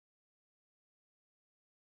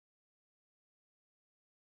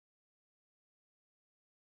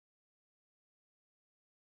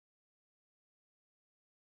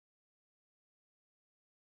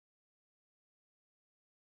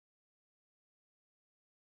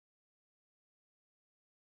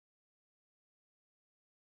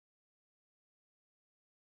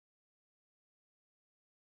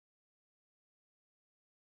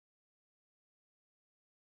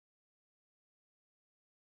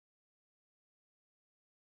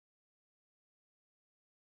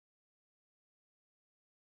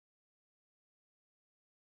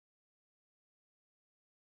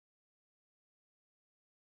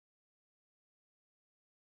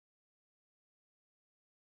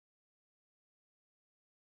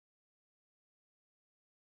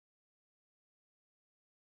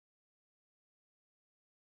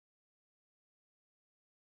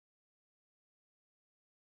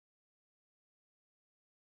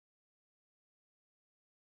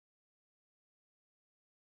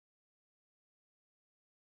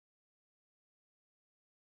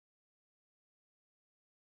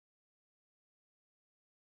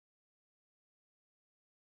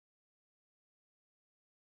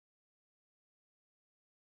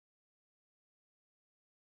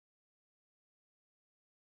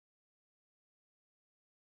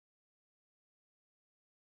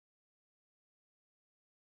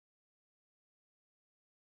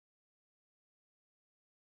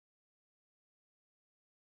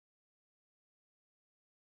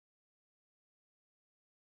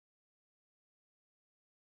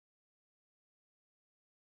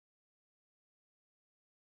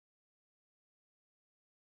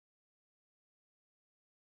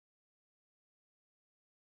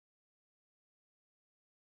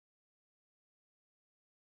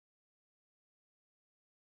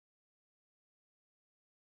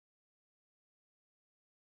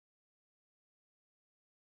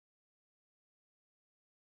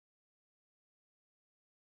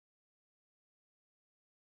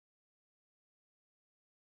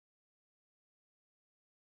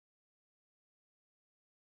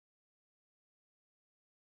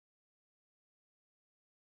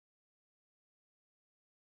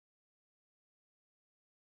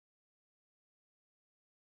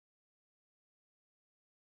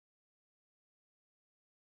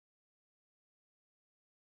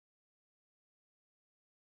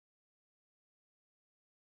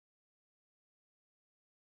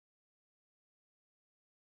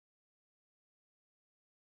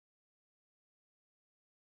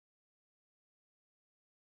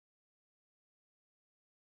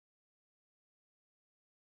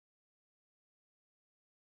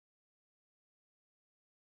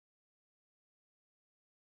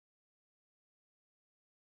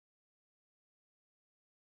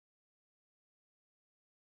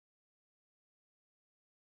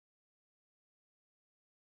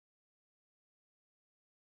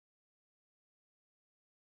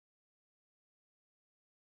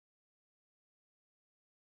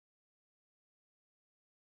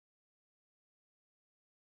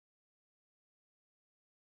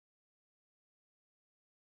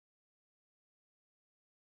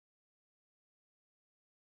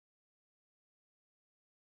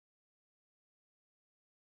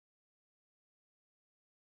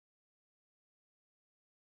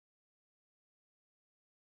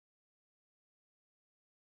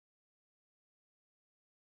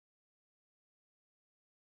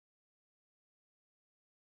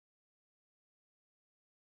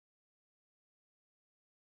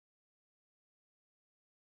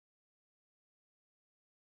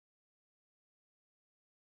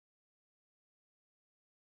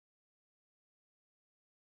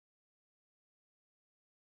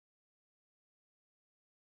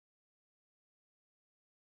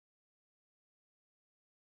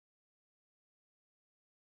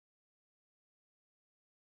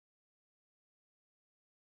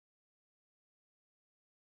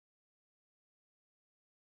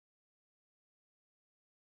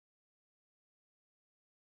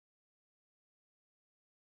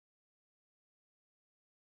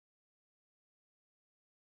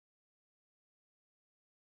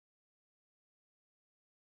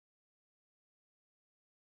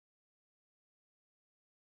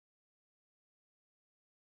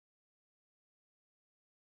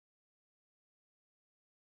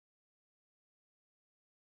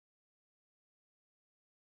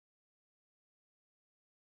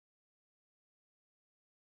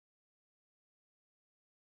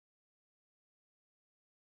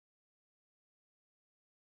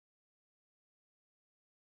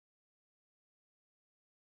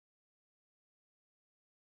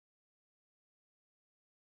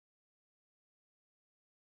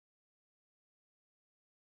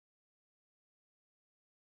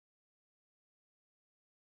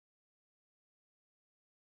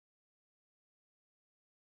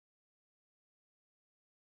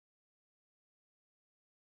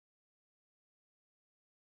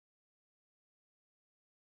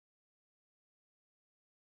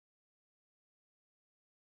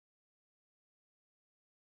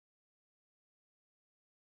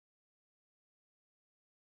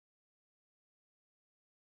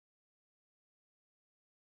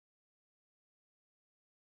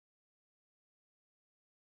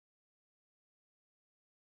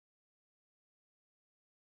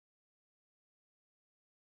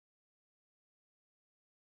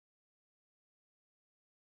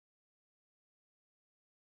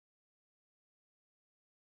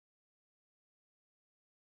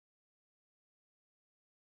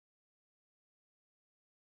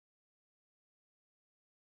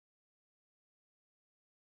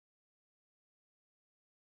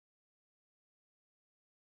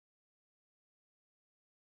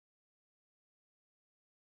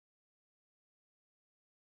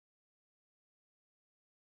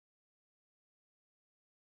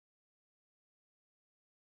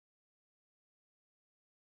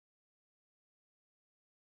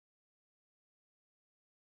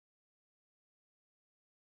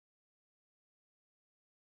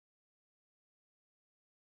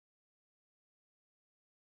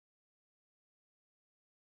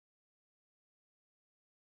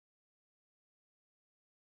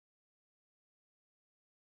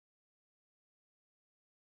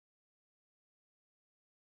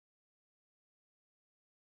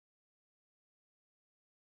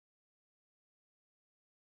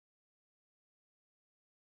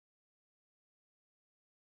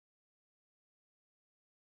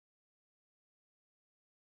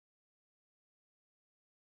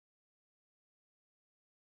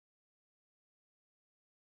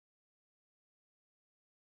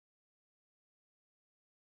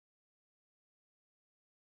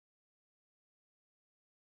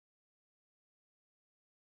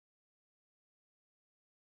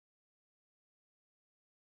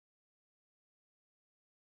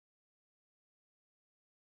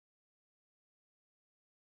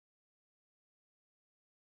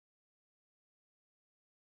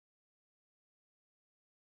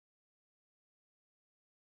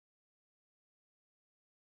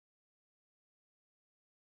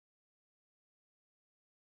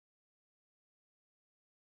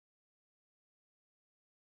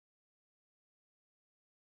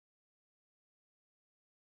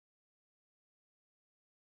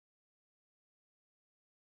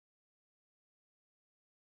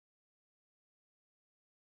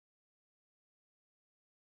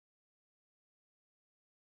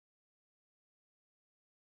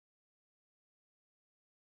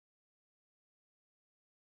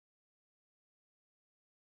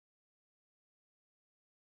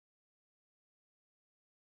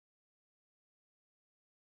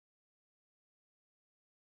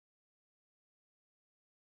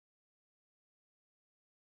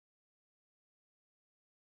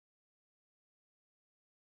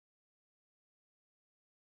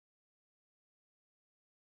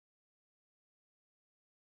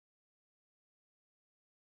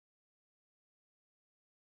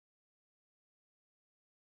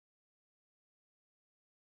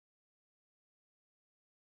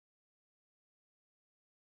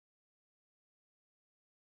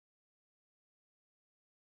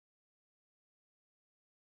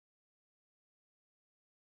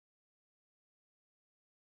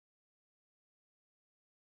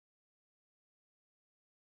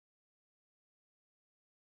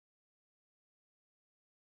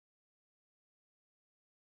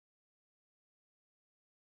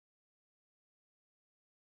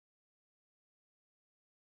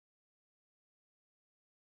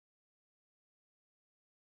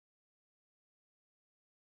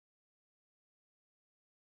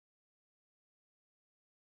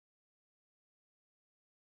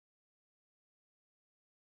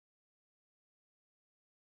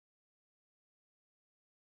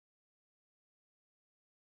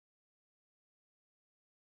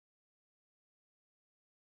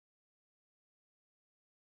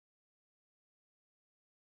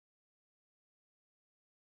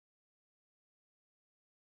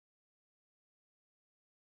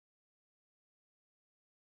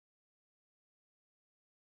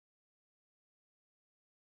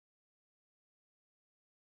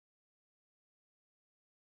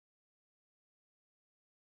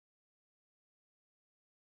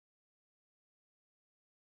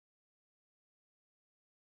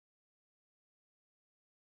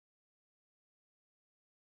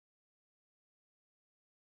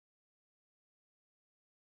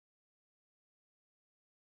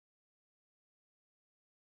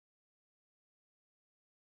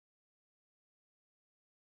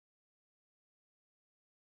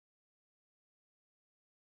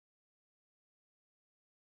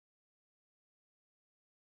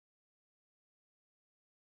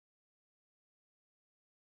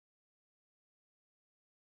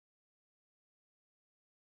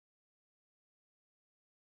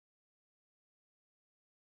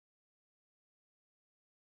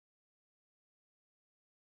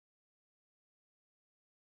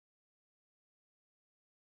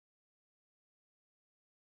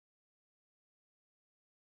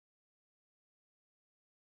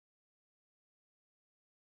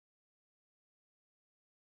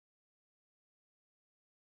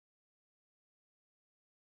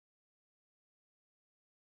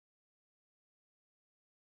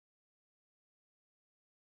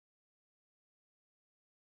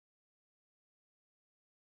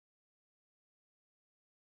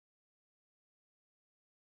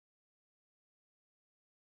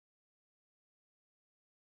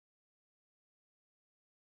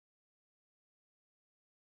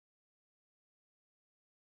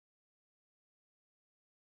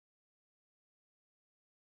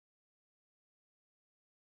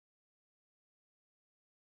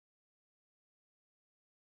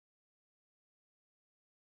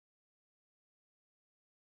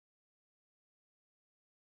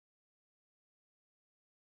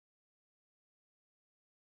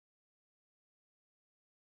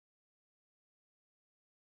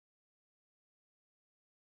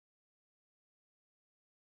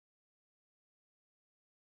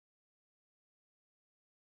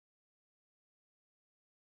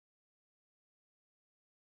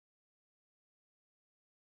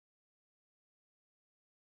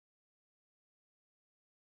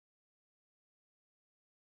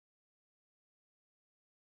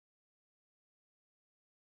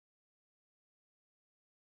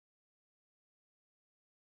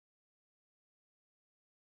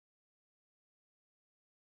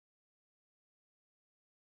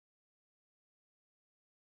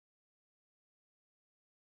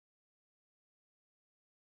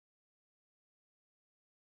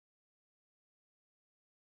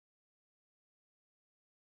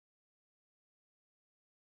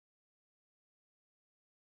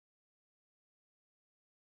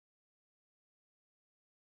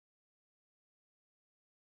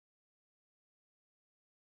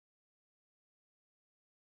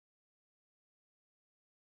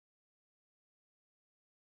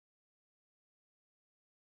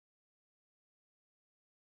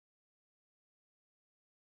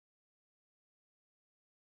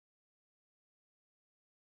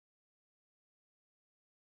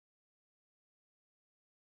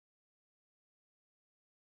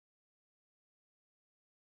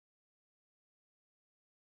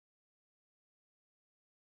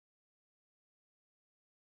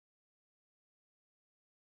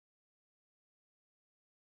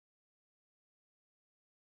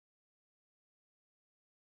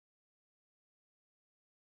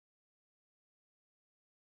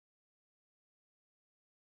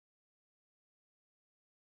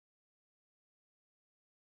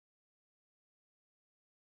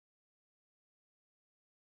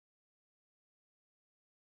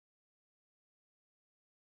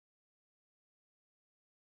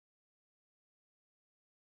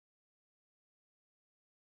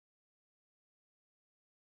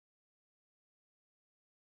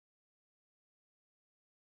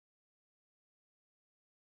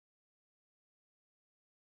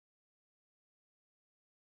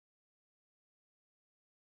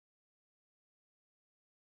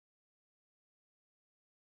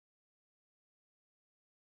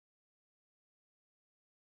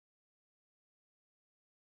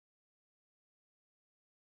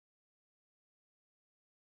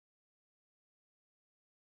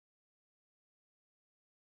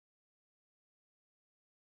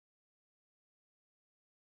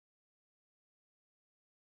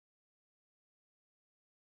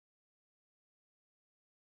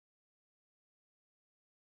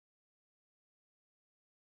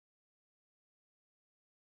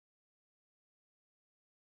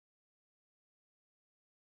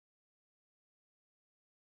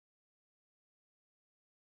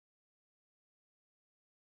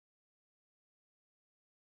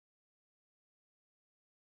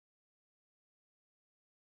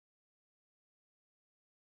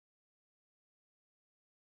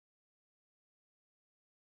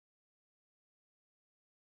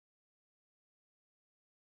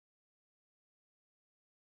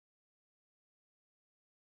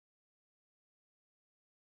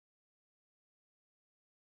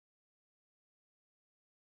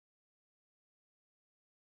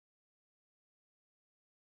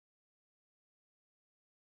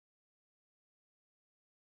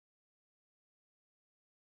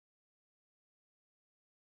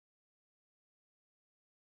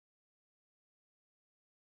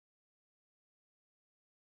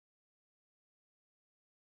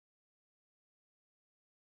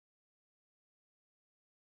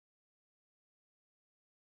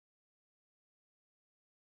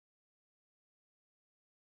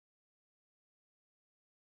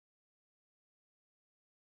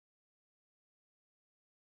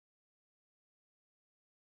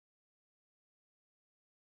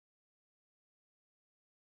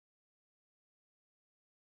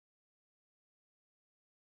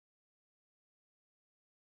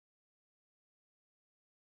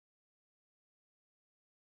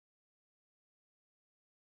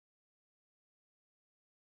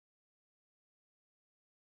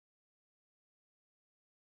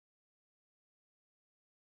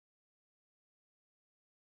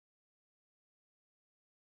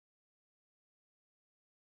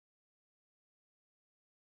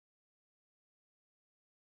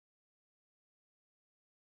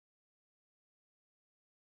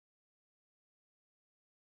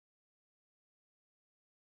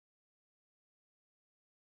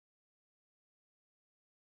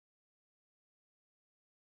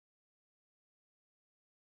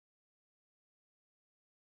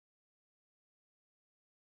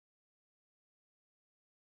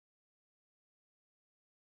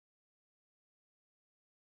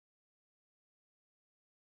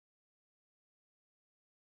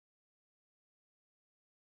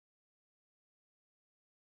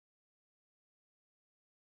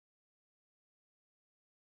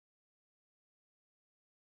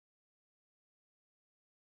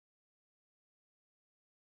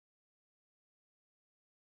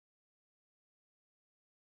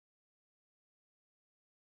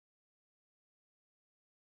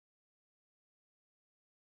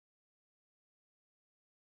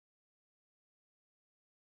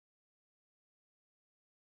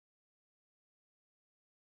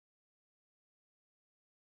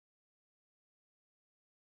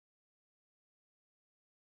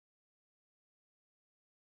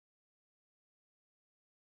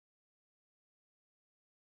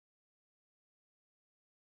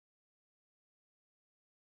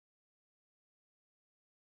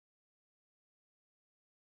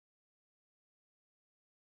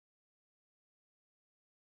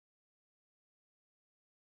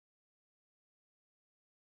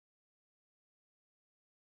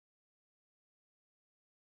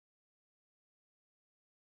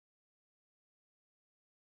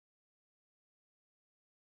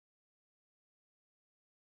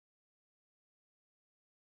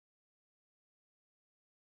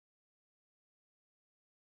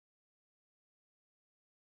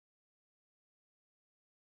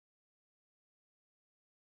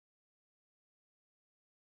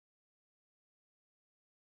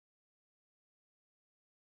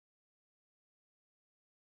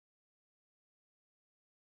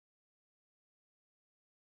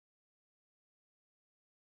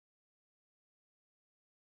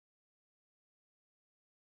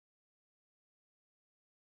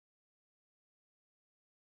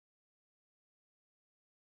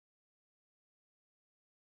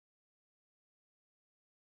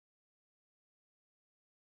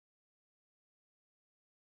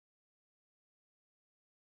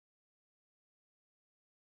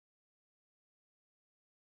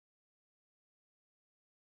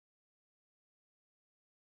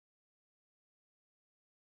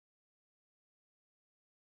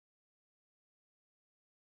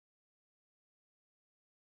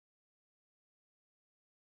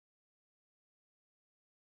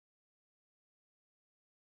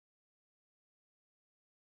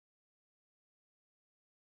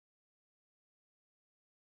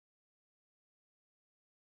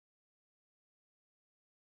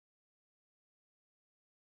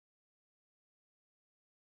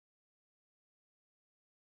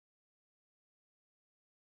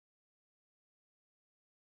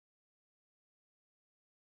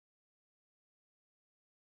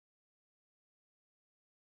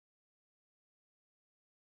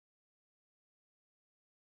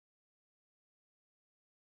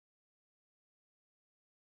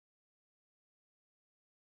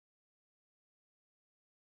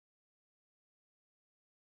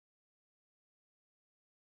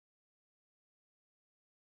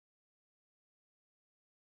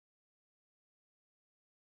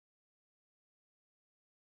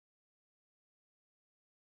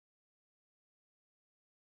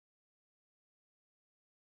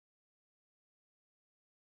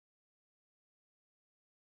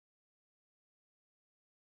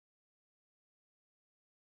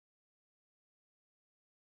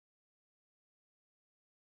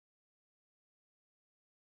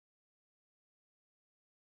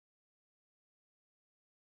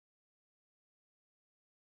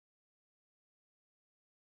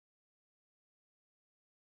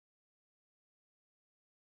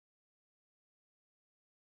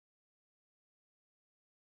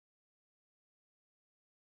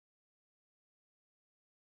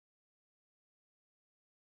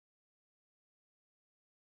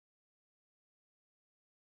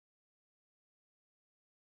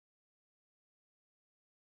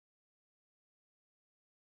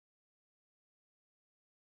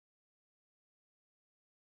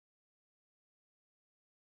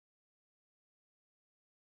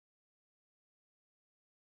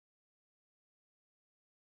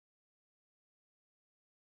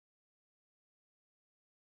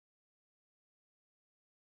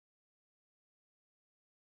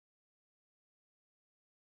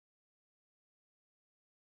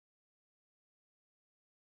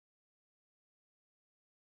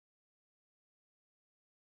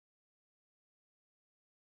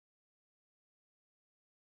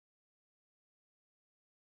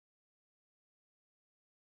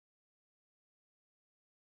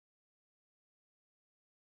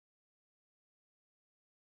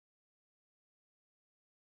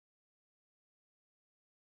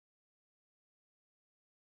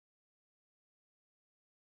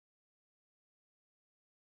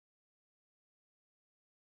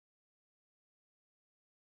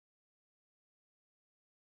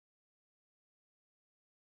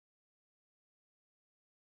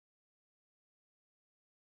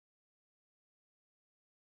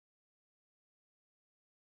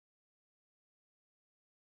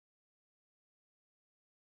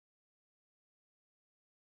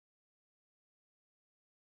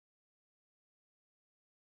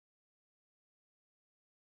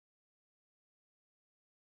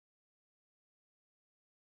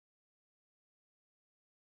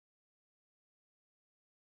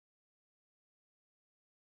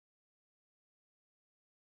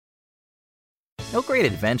 No great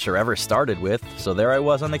adventure ever started with, so there I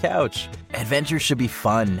was on the couch. Adventure should be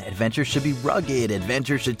fun. Adventure should be rugged.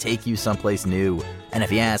 Adventure should take you someplace new. And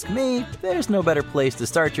if you ask me, there's no better place to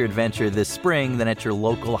start your adventure this spring than at your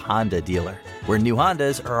local Honda dealer, where new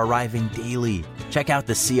Hondas are arriving daily. Check out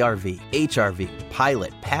the CR-V, HR-V,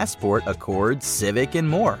 Pilot, Passport, Accord, Civic, and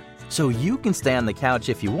more. So you can stay on the couch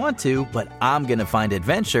if you want to, but I'm going to find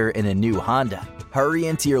adventure in a new Honda. Hurry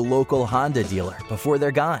into your local Honda dealer before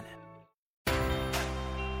they're gone.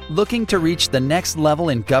 Looking to reach the next level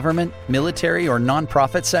in government, military, or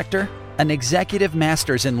nonprofit sector? An executive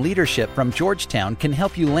master's in leadership from Georgetown can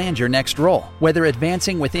help you land your next role, whether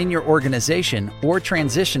advancing within your organization or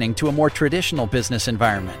transitioning to a more traditional business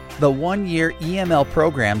environment. The one-year EML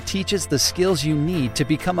program teaches the skills you need to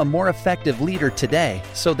become a more effective leader today,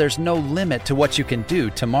 so there's no limit to what you can do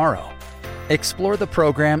tomorrow. Explore the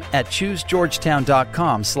program at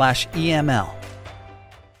choosegeorgetown.com/EML.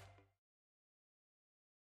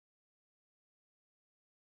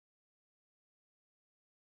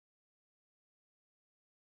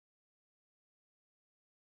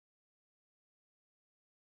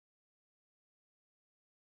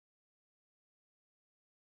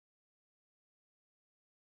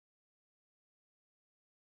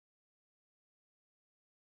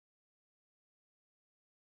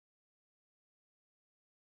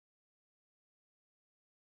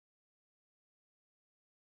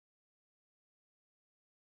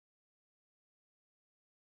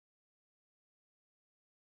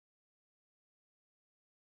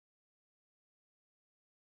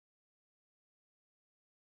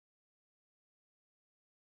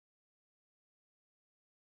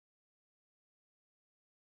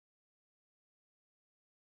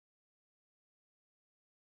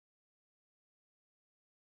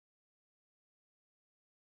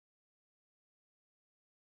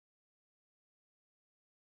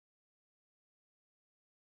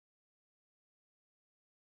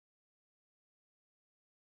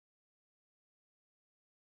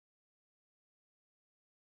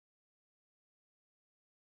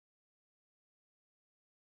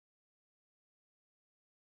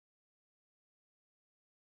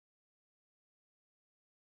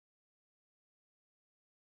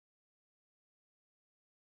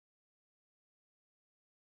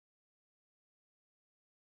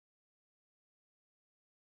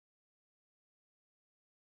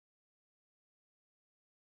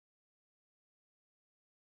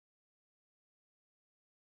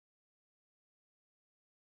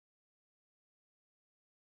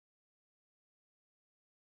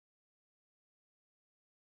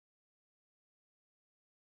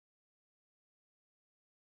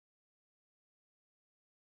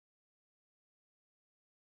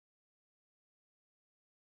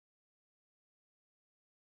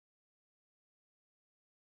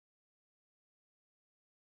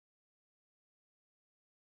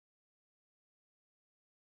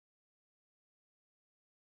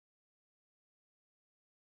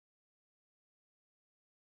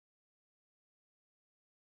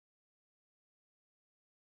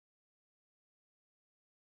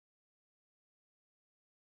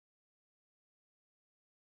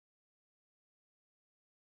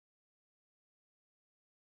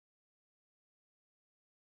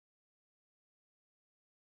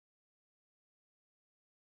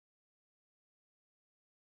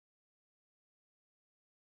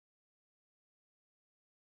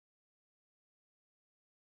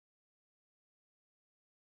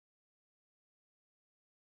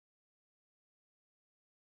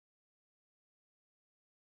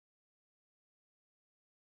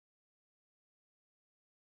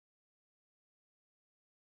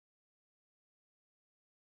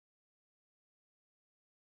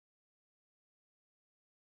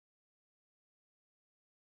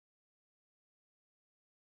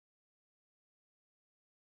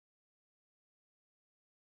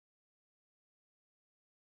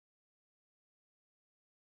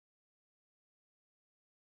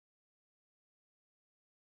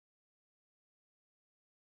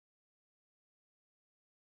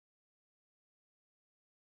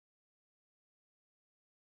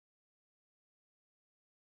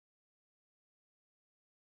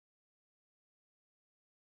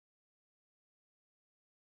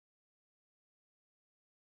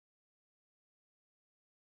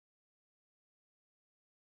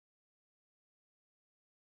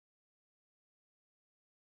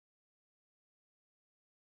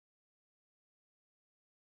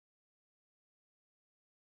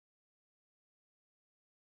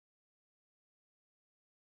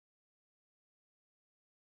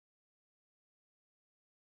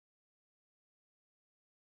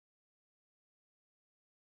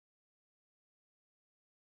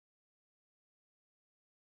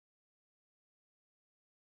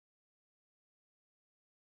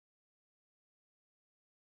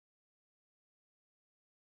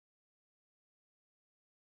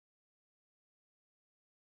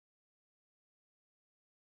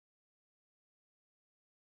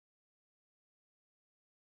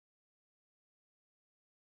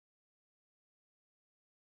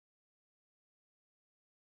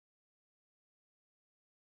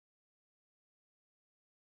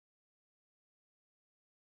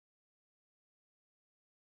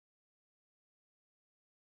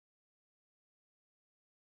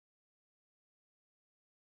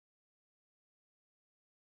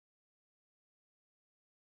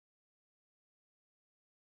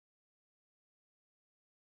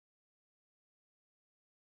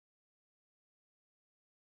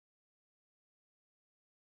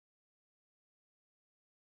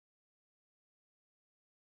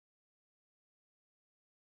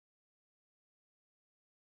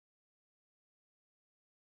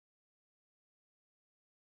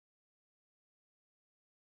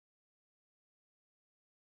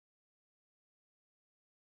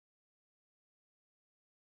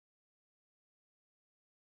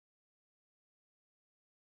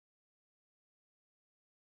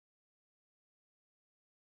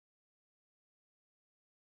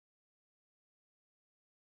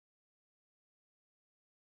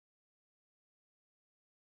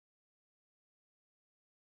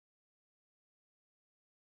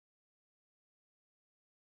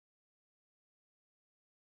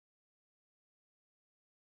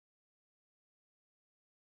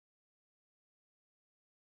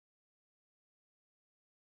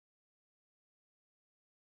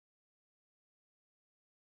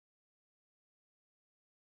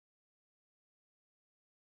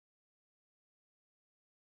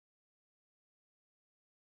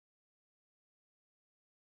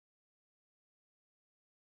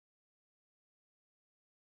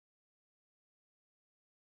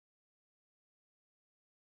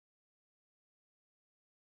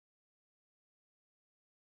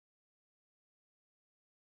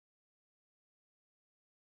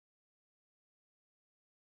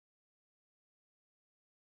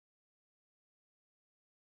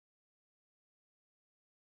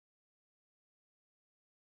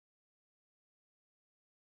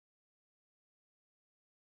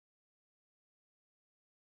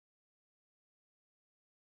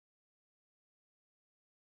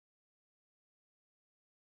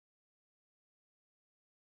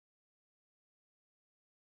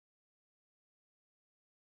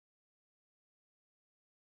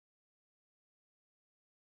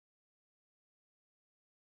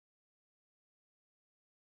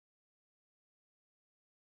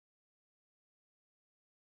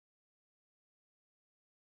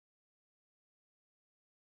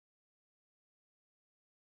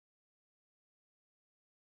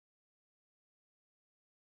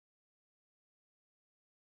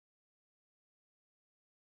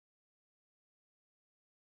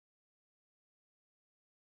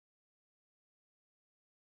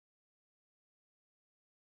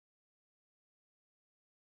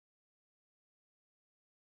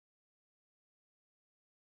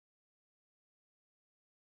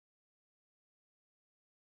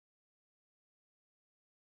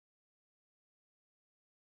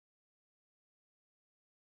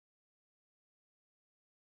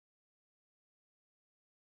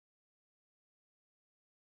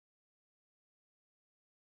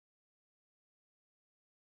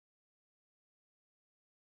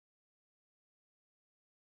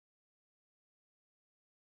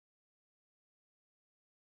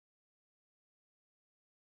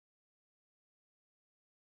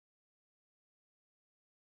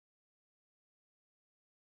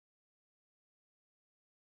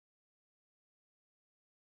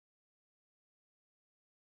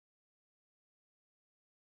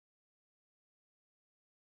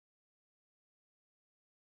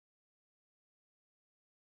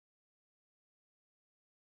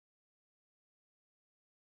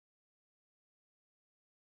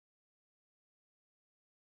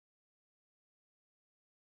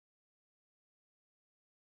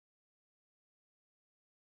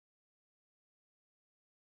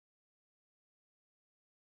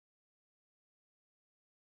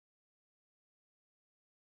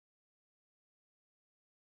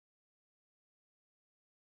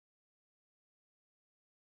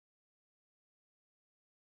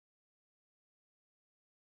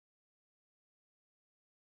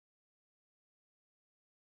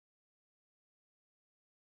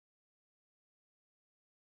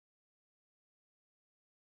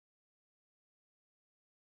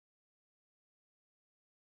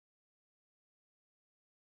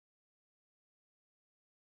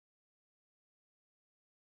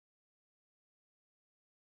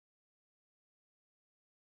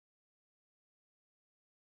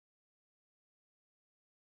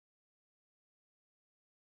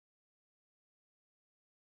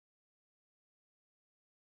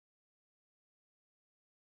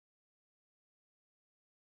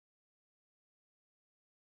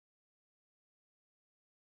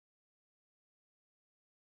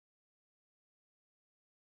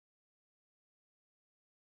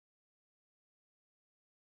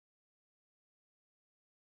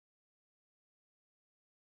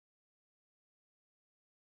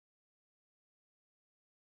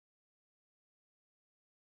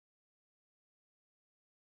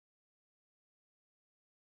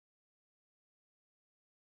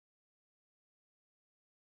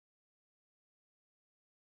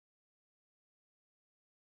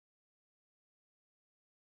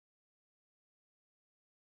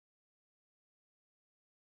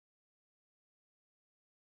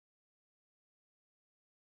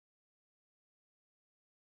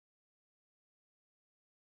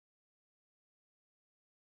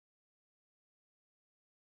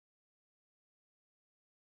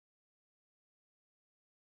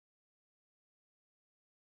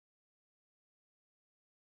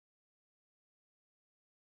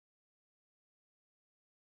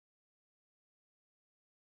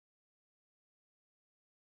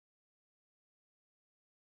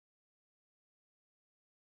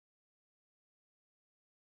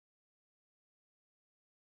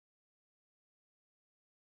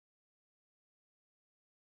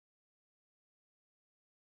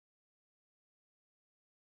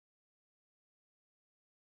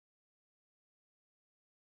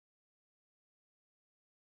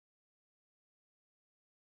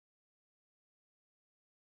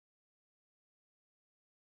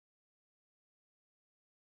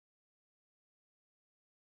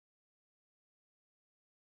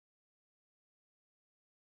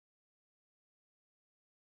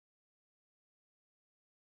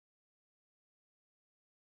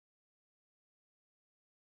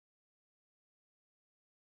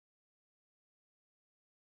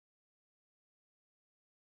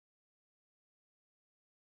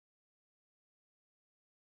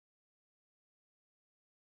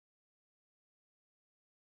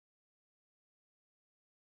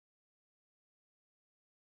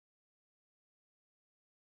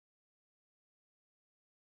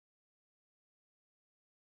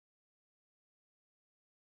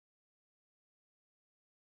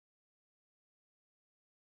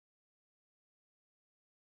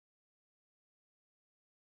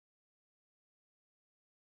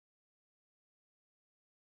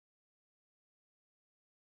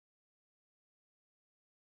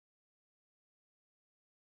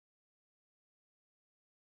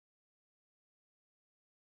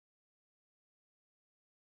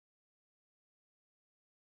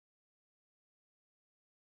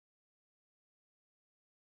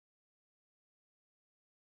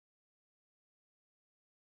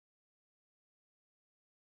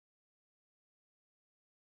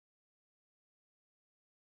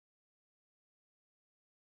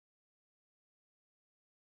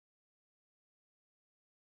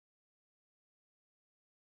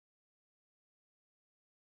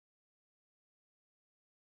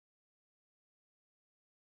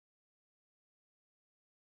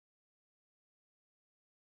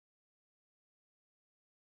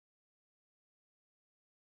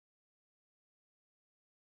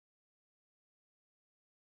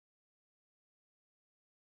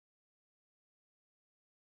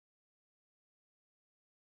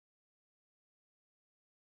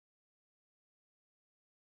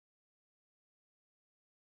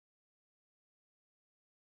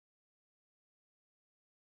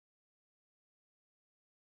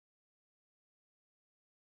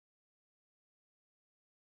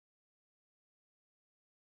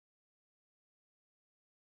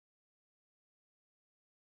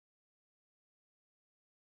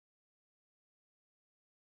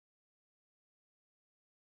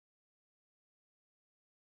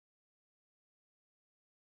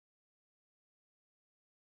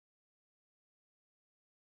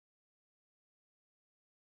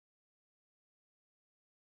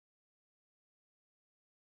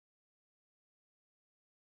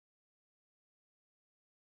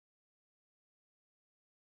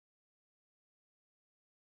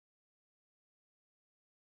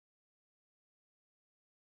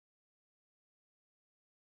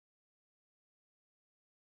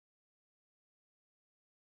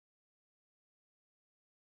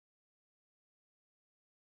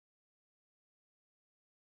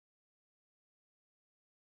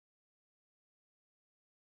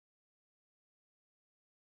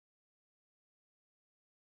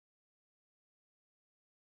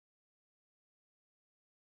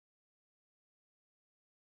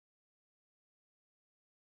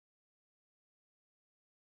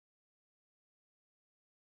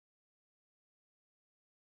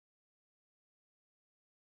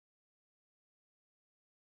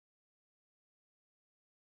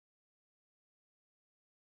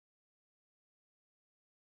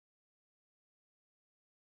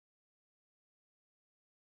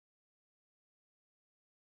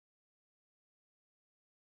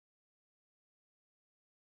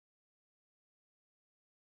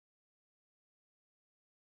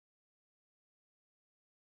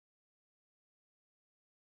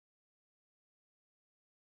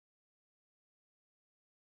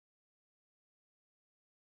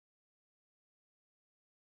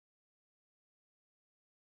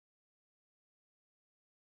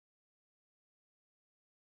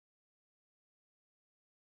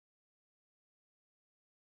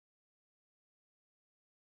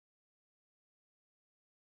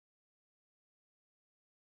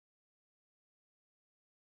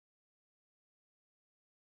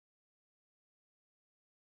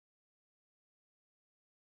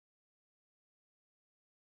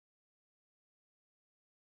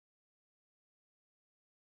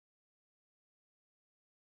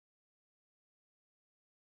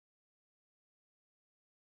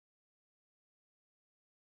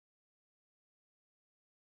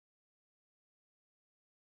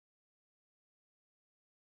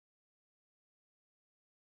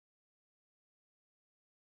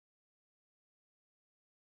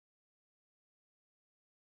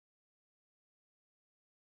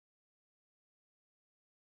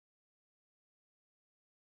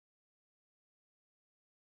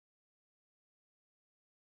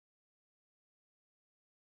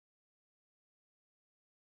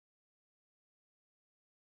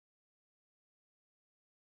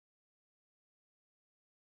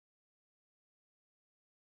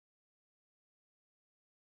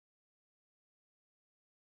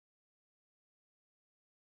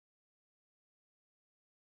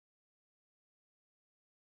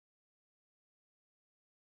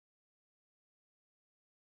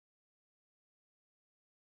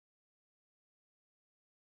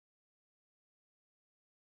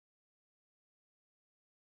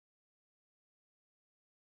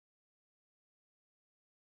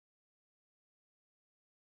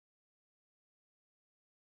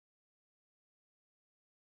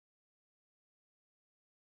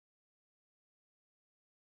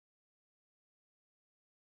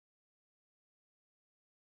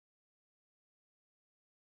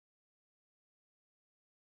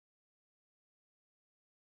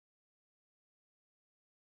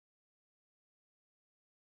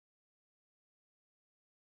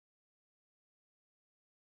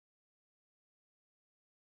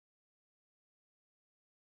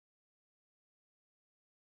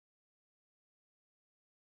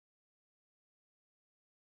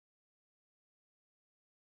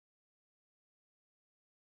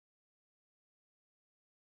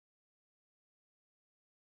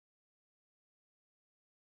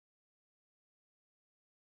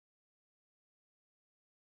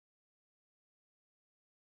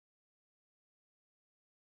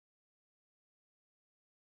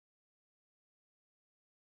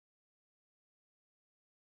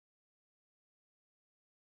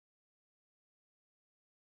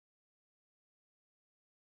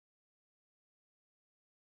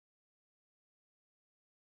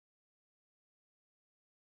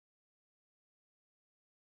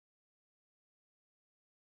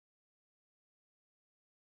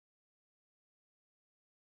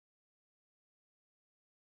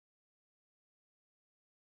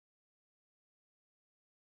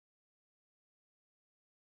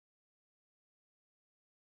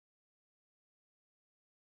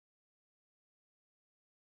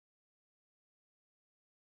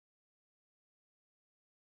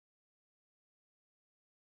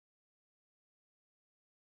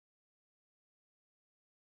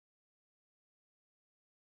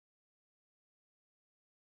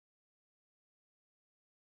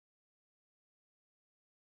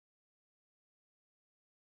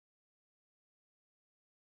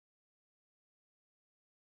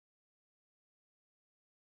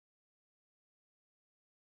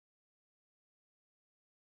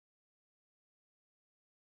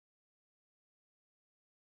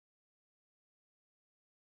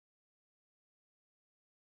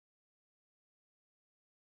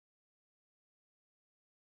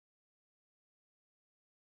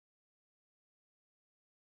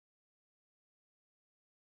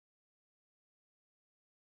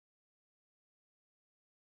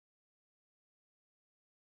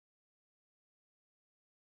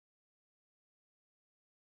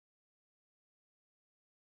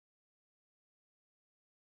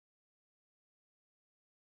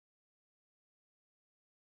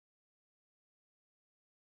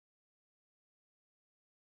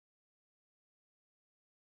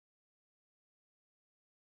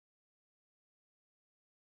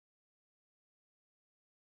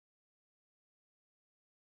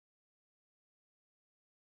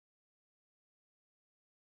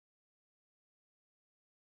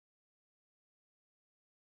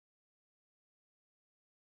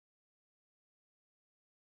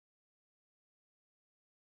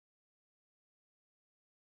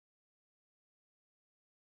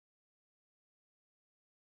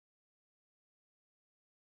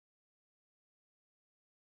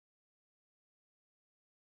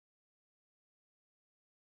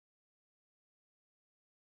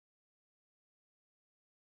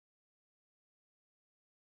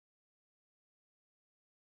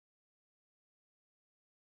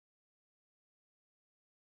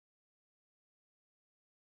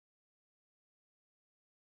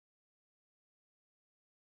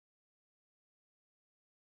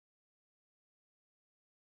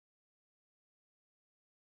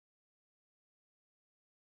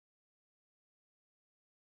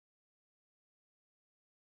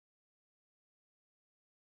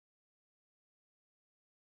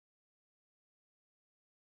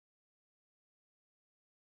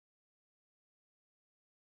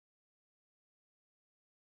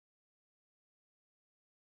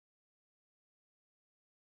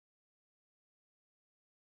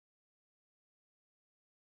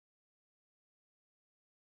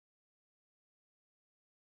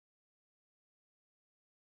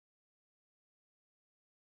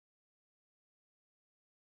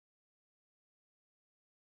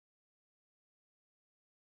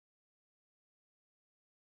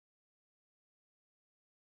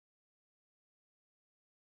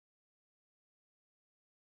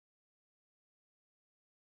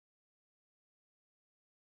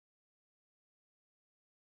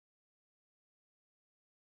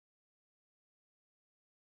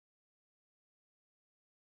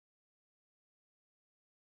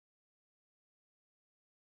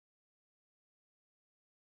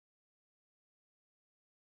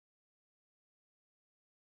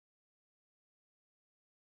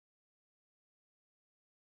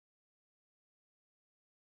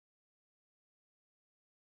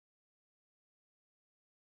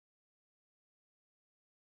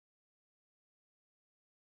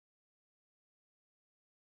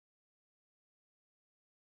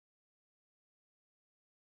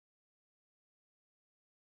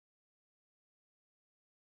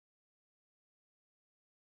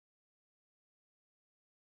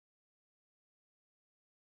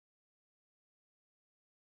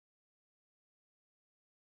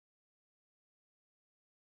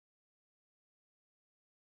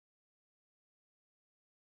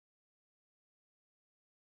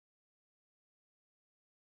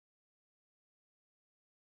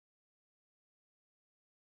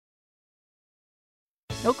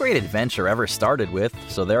 No great adventure ever started with,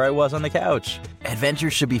 so there I was on the couch.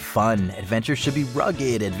 Adventure should be fun. Adventure should be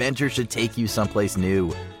rugged. Adventure should take you someplace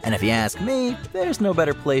new. And if you ask me, there's no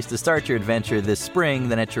better place to start your adventure this spring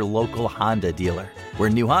than at your local Honda dealer,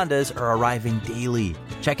 where new Hondas are arriving daily.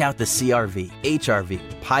 Check out the CR-V, HR-V,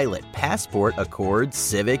 Pilot, Passport, Accord,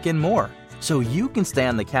 Civic, and more. So you can stay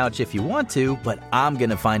on the couch if you want to, but I'm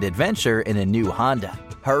going to find adventure in a new Honda.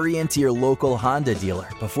 Hurry into your local Honda dealer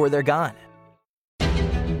before they're gone.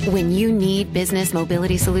 When you need business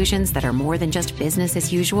mobility solutions that are more than just business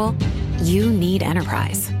as usual, you need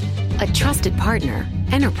Enterprise. A trusted partner,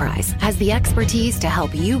 Enterprise has the expertise to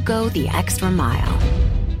help you go the extra mile.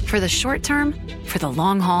 For the short term, for the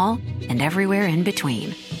long haul, and everywhere in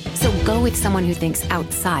between. So go with someone who thinks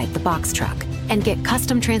outside the box truck and get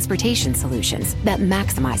custom transportation solutions that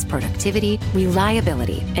maximize productivity,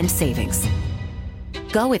 reliability, and savings.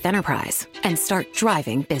 Go with Enterprise and start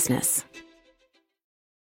driving business.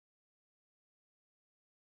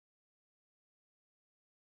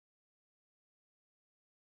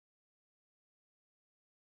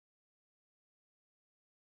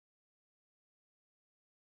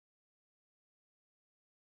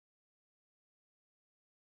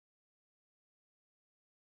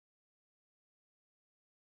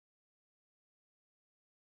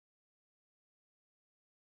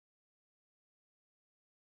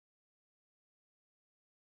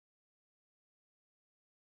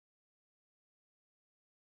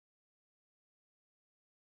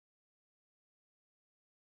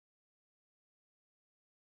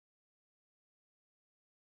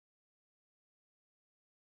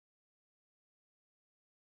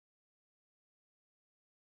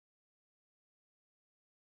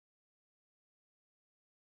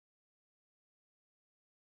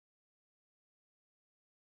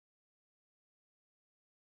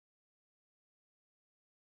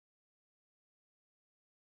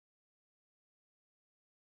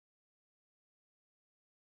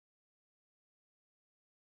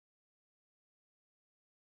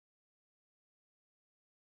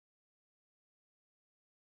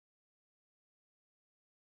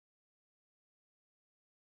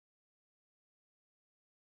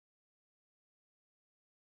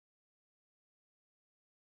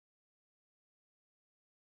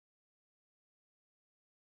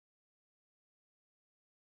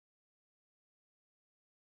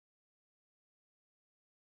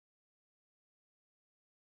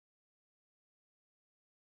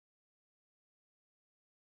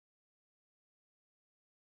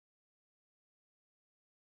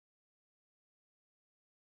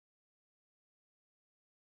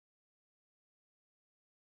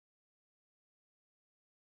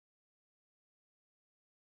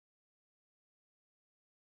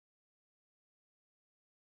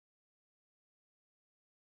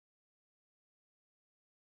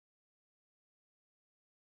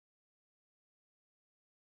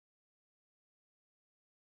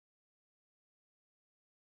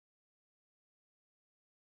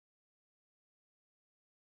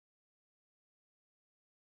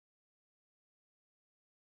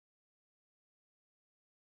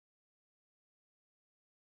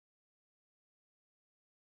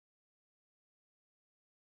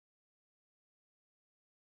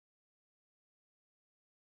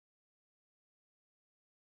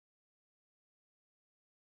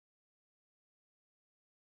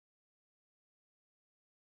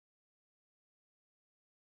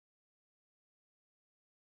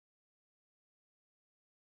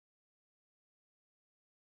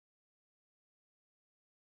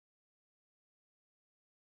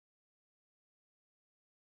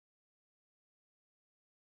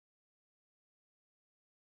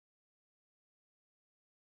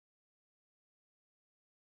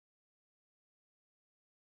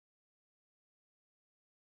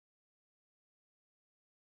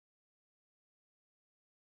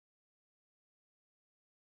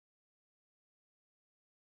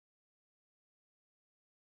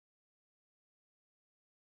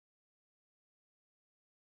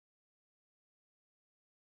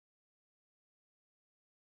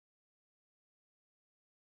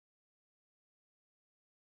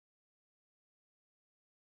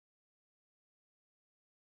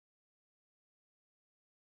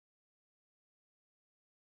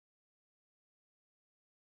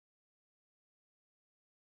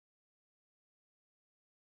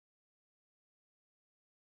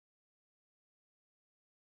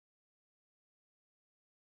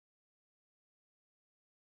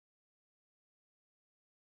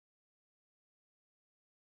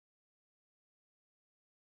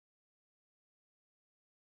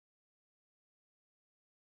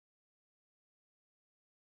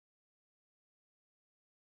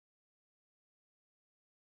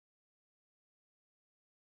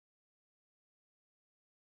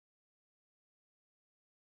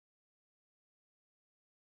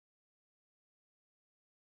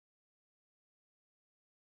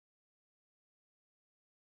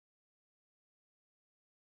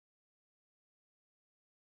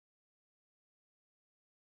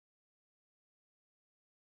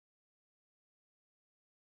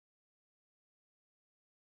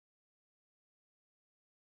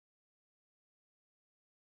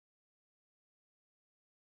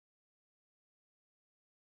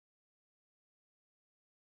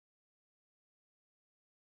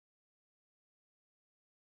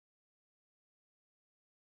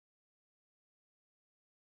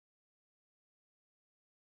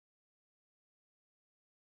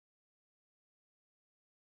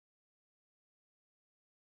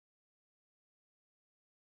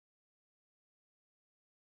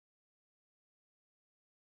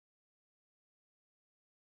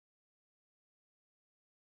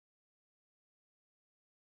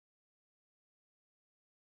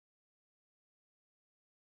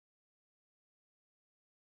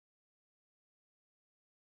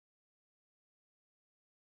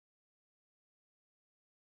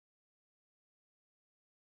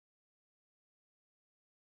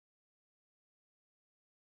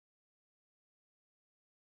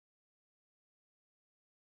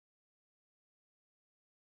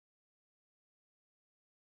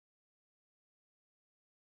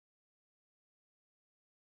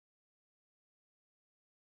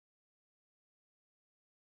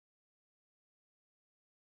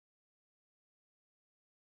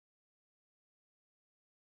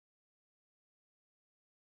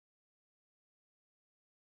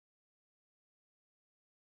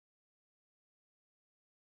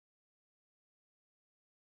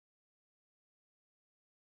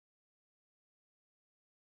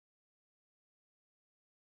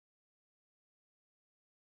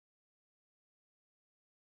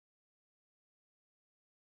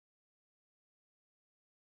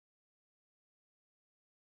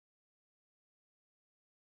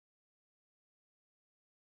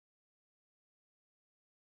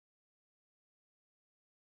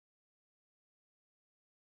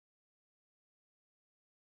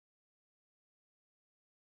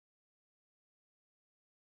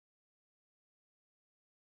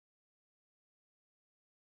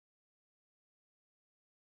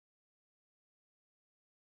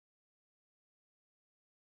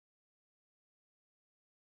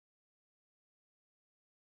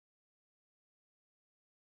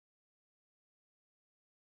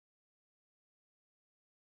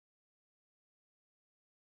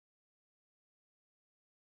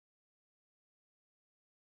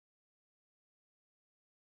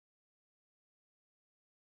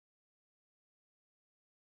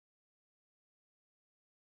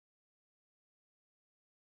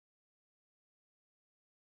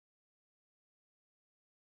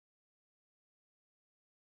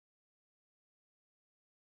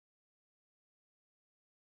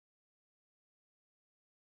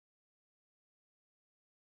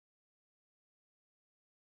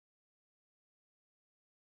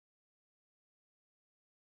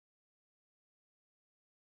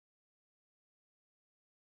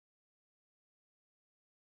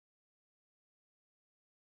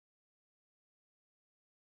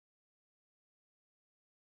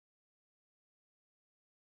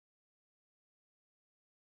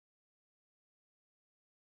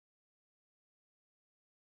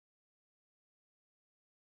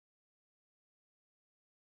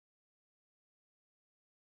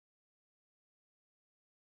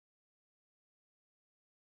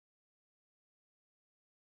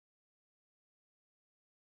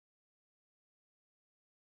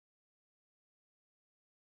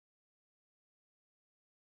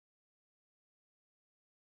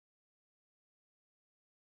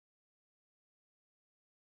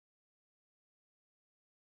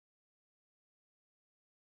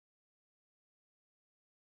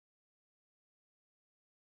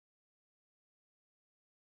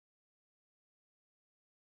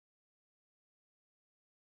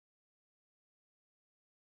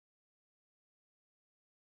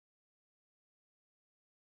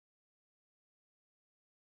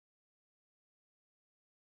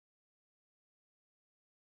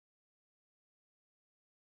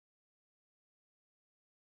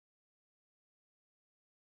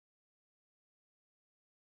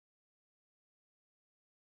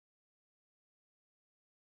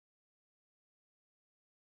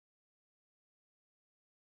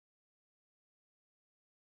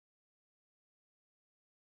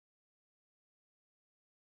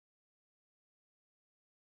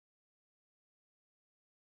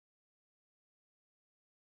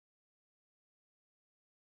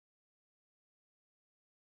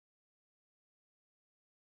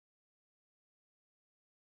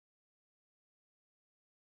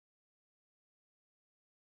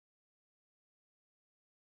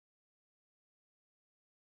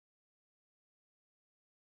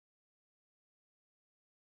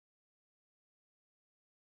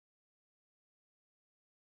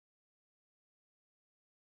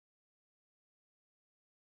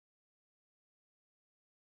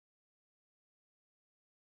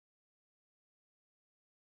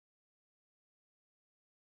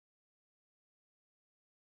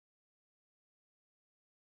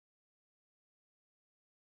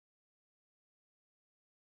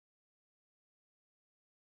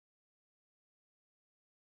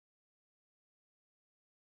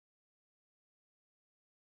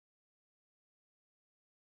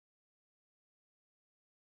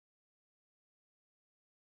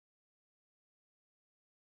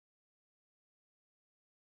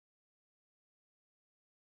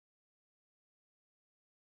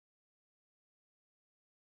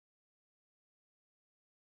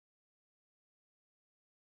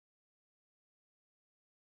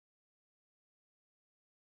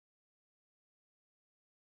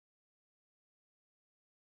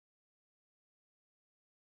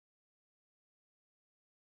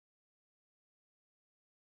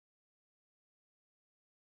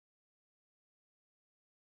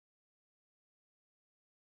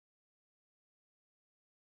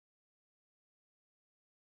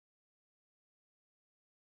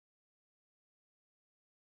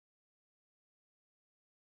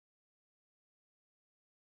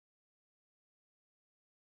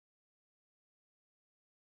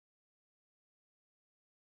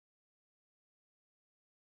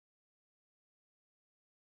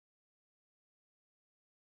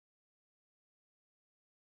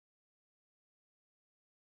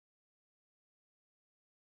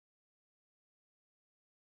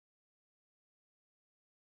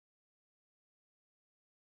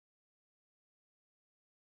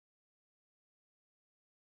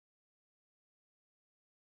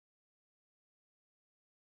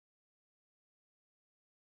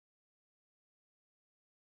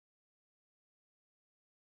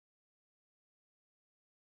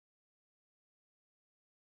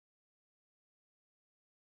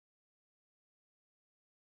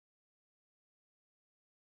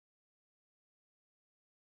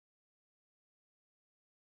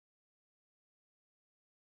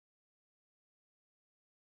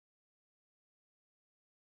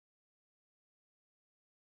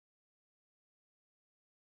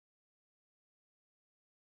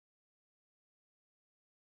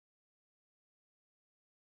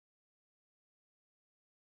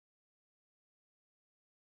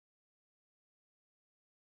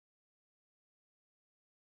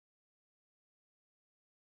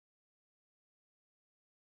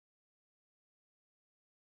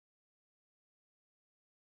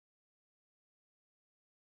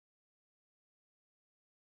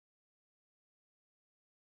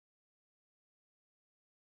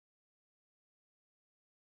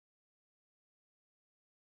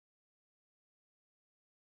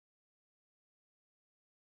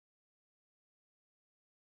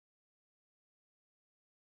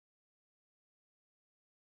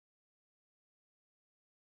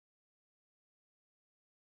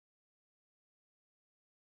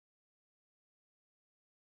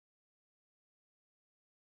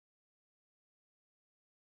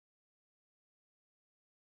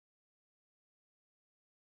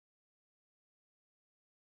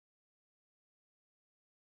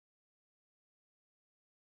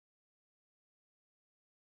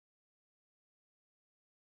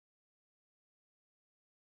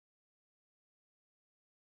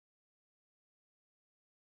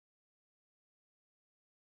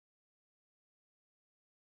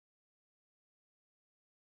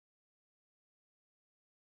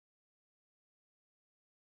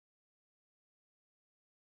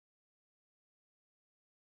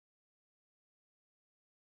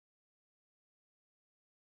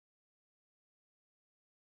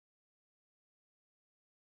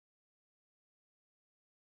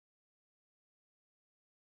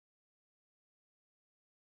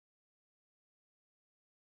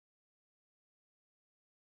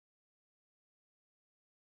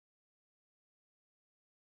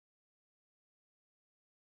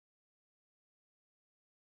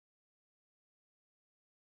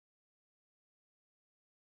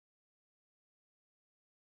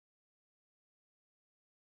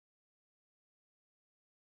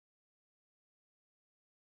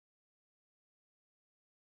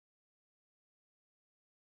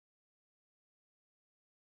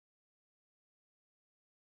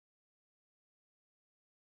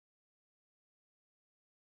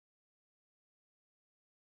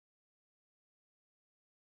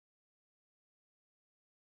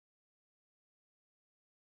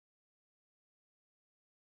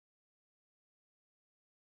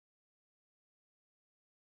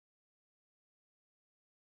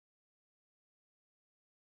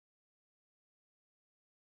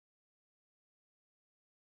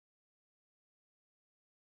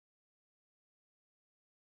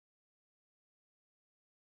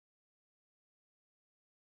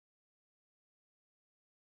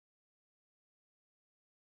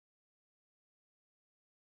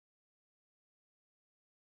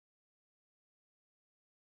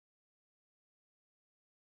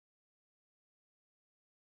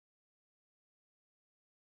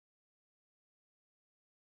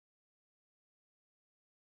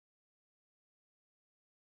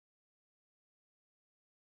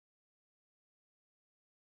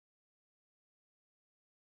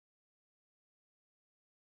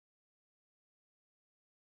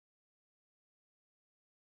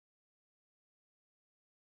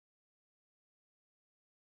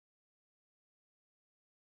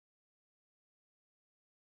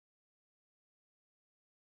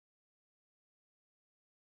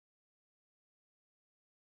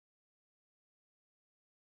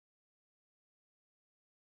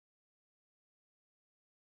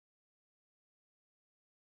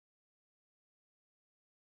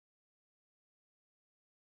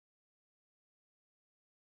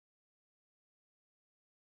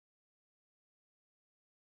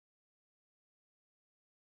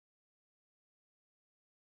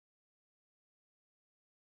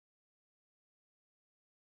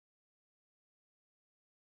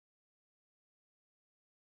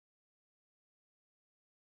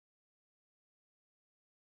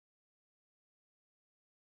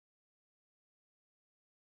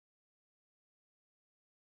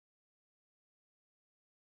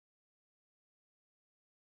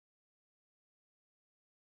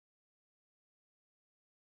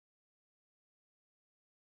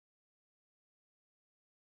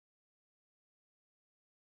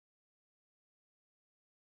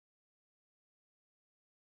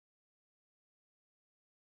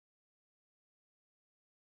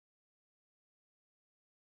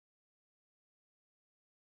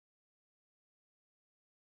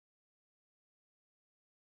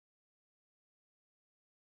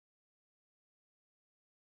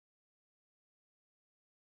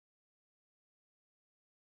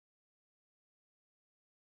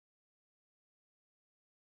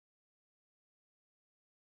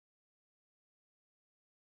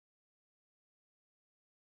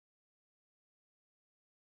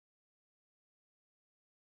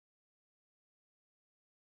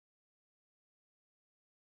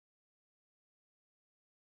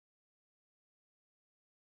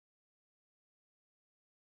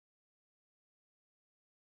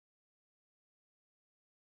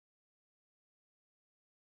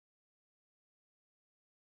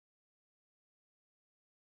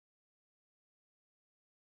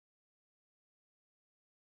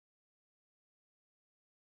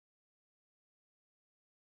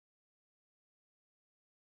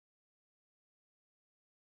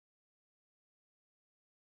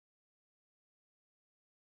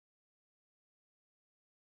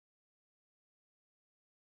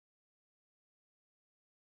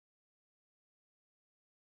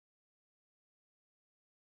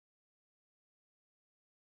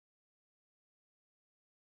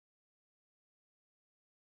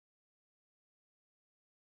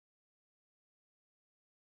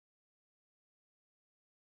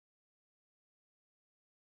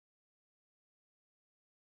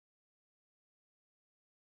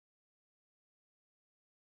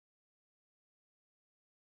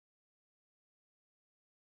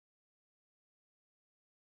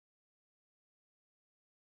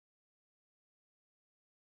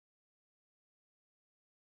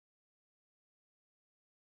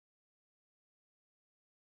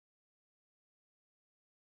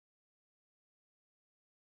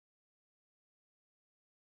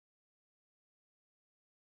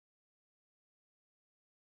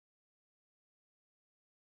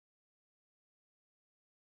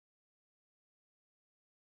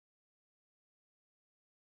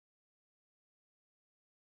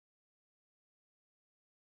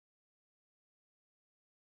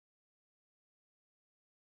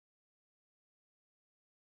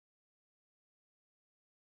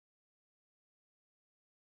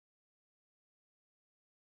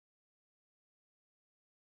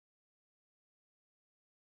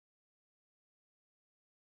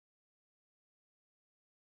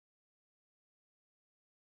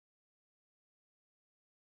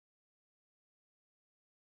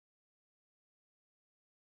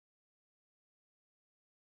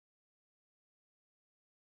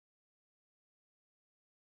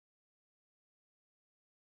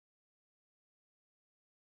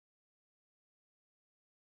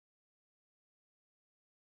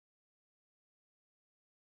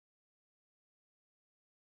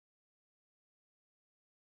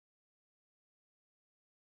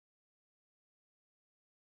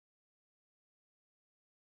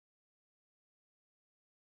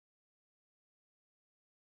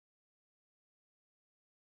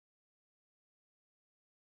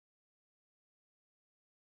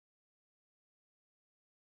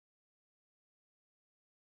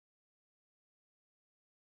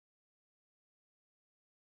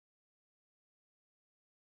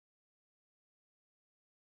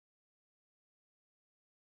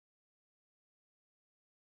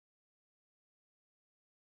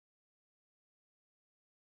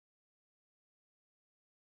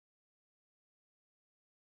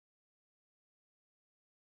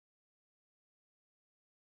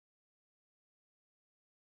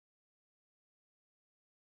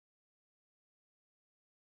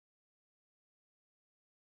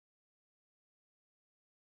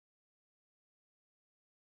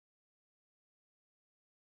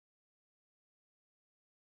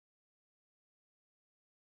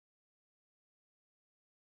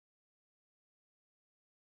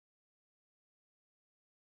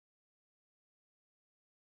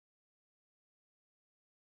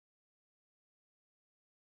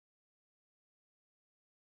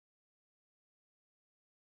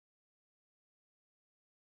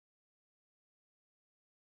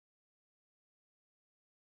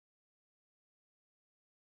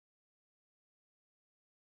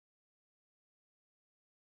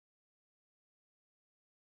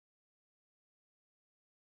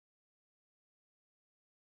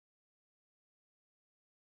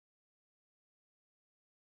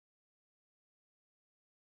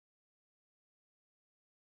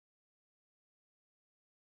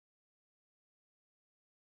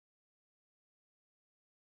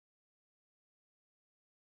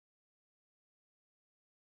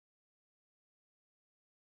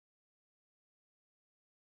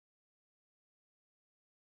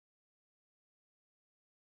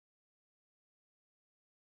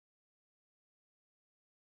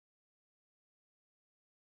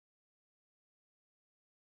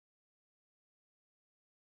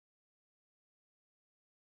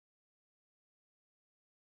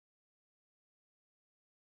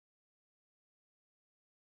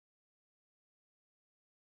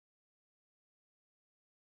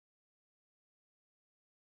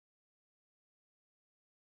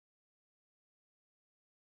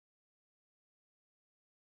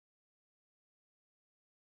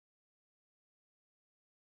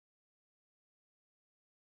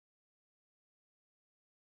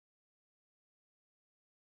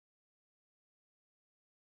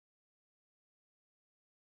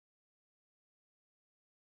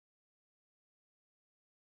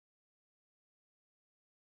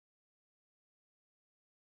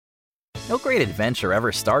 No great adventure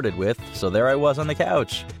ever started with, so there I was on the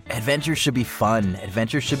couch. Adventure should be fun.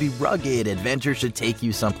 Adventure should be rugged. Adventure should take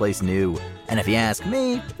you someplace new. And if you ask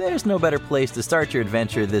me, there's no better place to start your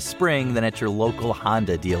adventure this spring than at your local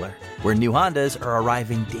Honda dealer, where new Hondas are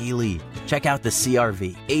arriving daily. Check out the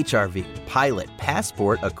CR-V, HR-V, Pilot,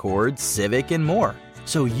 Passport, Accord, Civic, and more.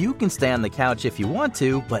 So you can stay on the couch if you want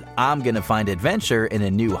to, but I'm going to find adventure in a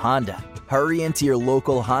new Honda. Hurry into your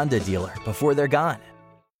local Honda dealer before they're gone.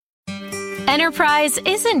 Enterprise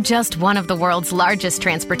isn't just one of the world's largest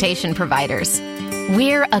transportation providers.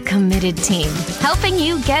 We're a committed team, helping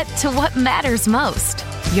you get to what matters most: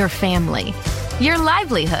 your family, your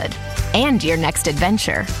livelihood, and your next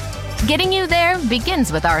adventure. Getting you there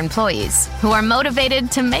begins with our employees, who are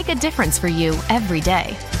motivated to make a difference for you every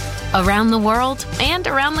day. Around the world and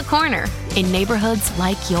around the corner, in neighborhoods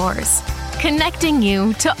like yours. Connecting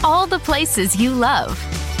you to all the places you love.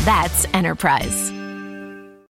 That's Enterprise.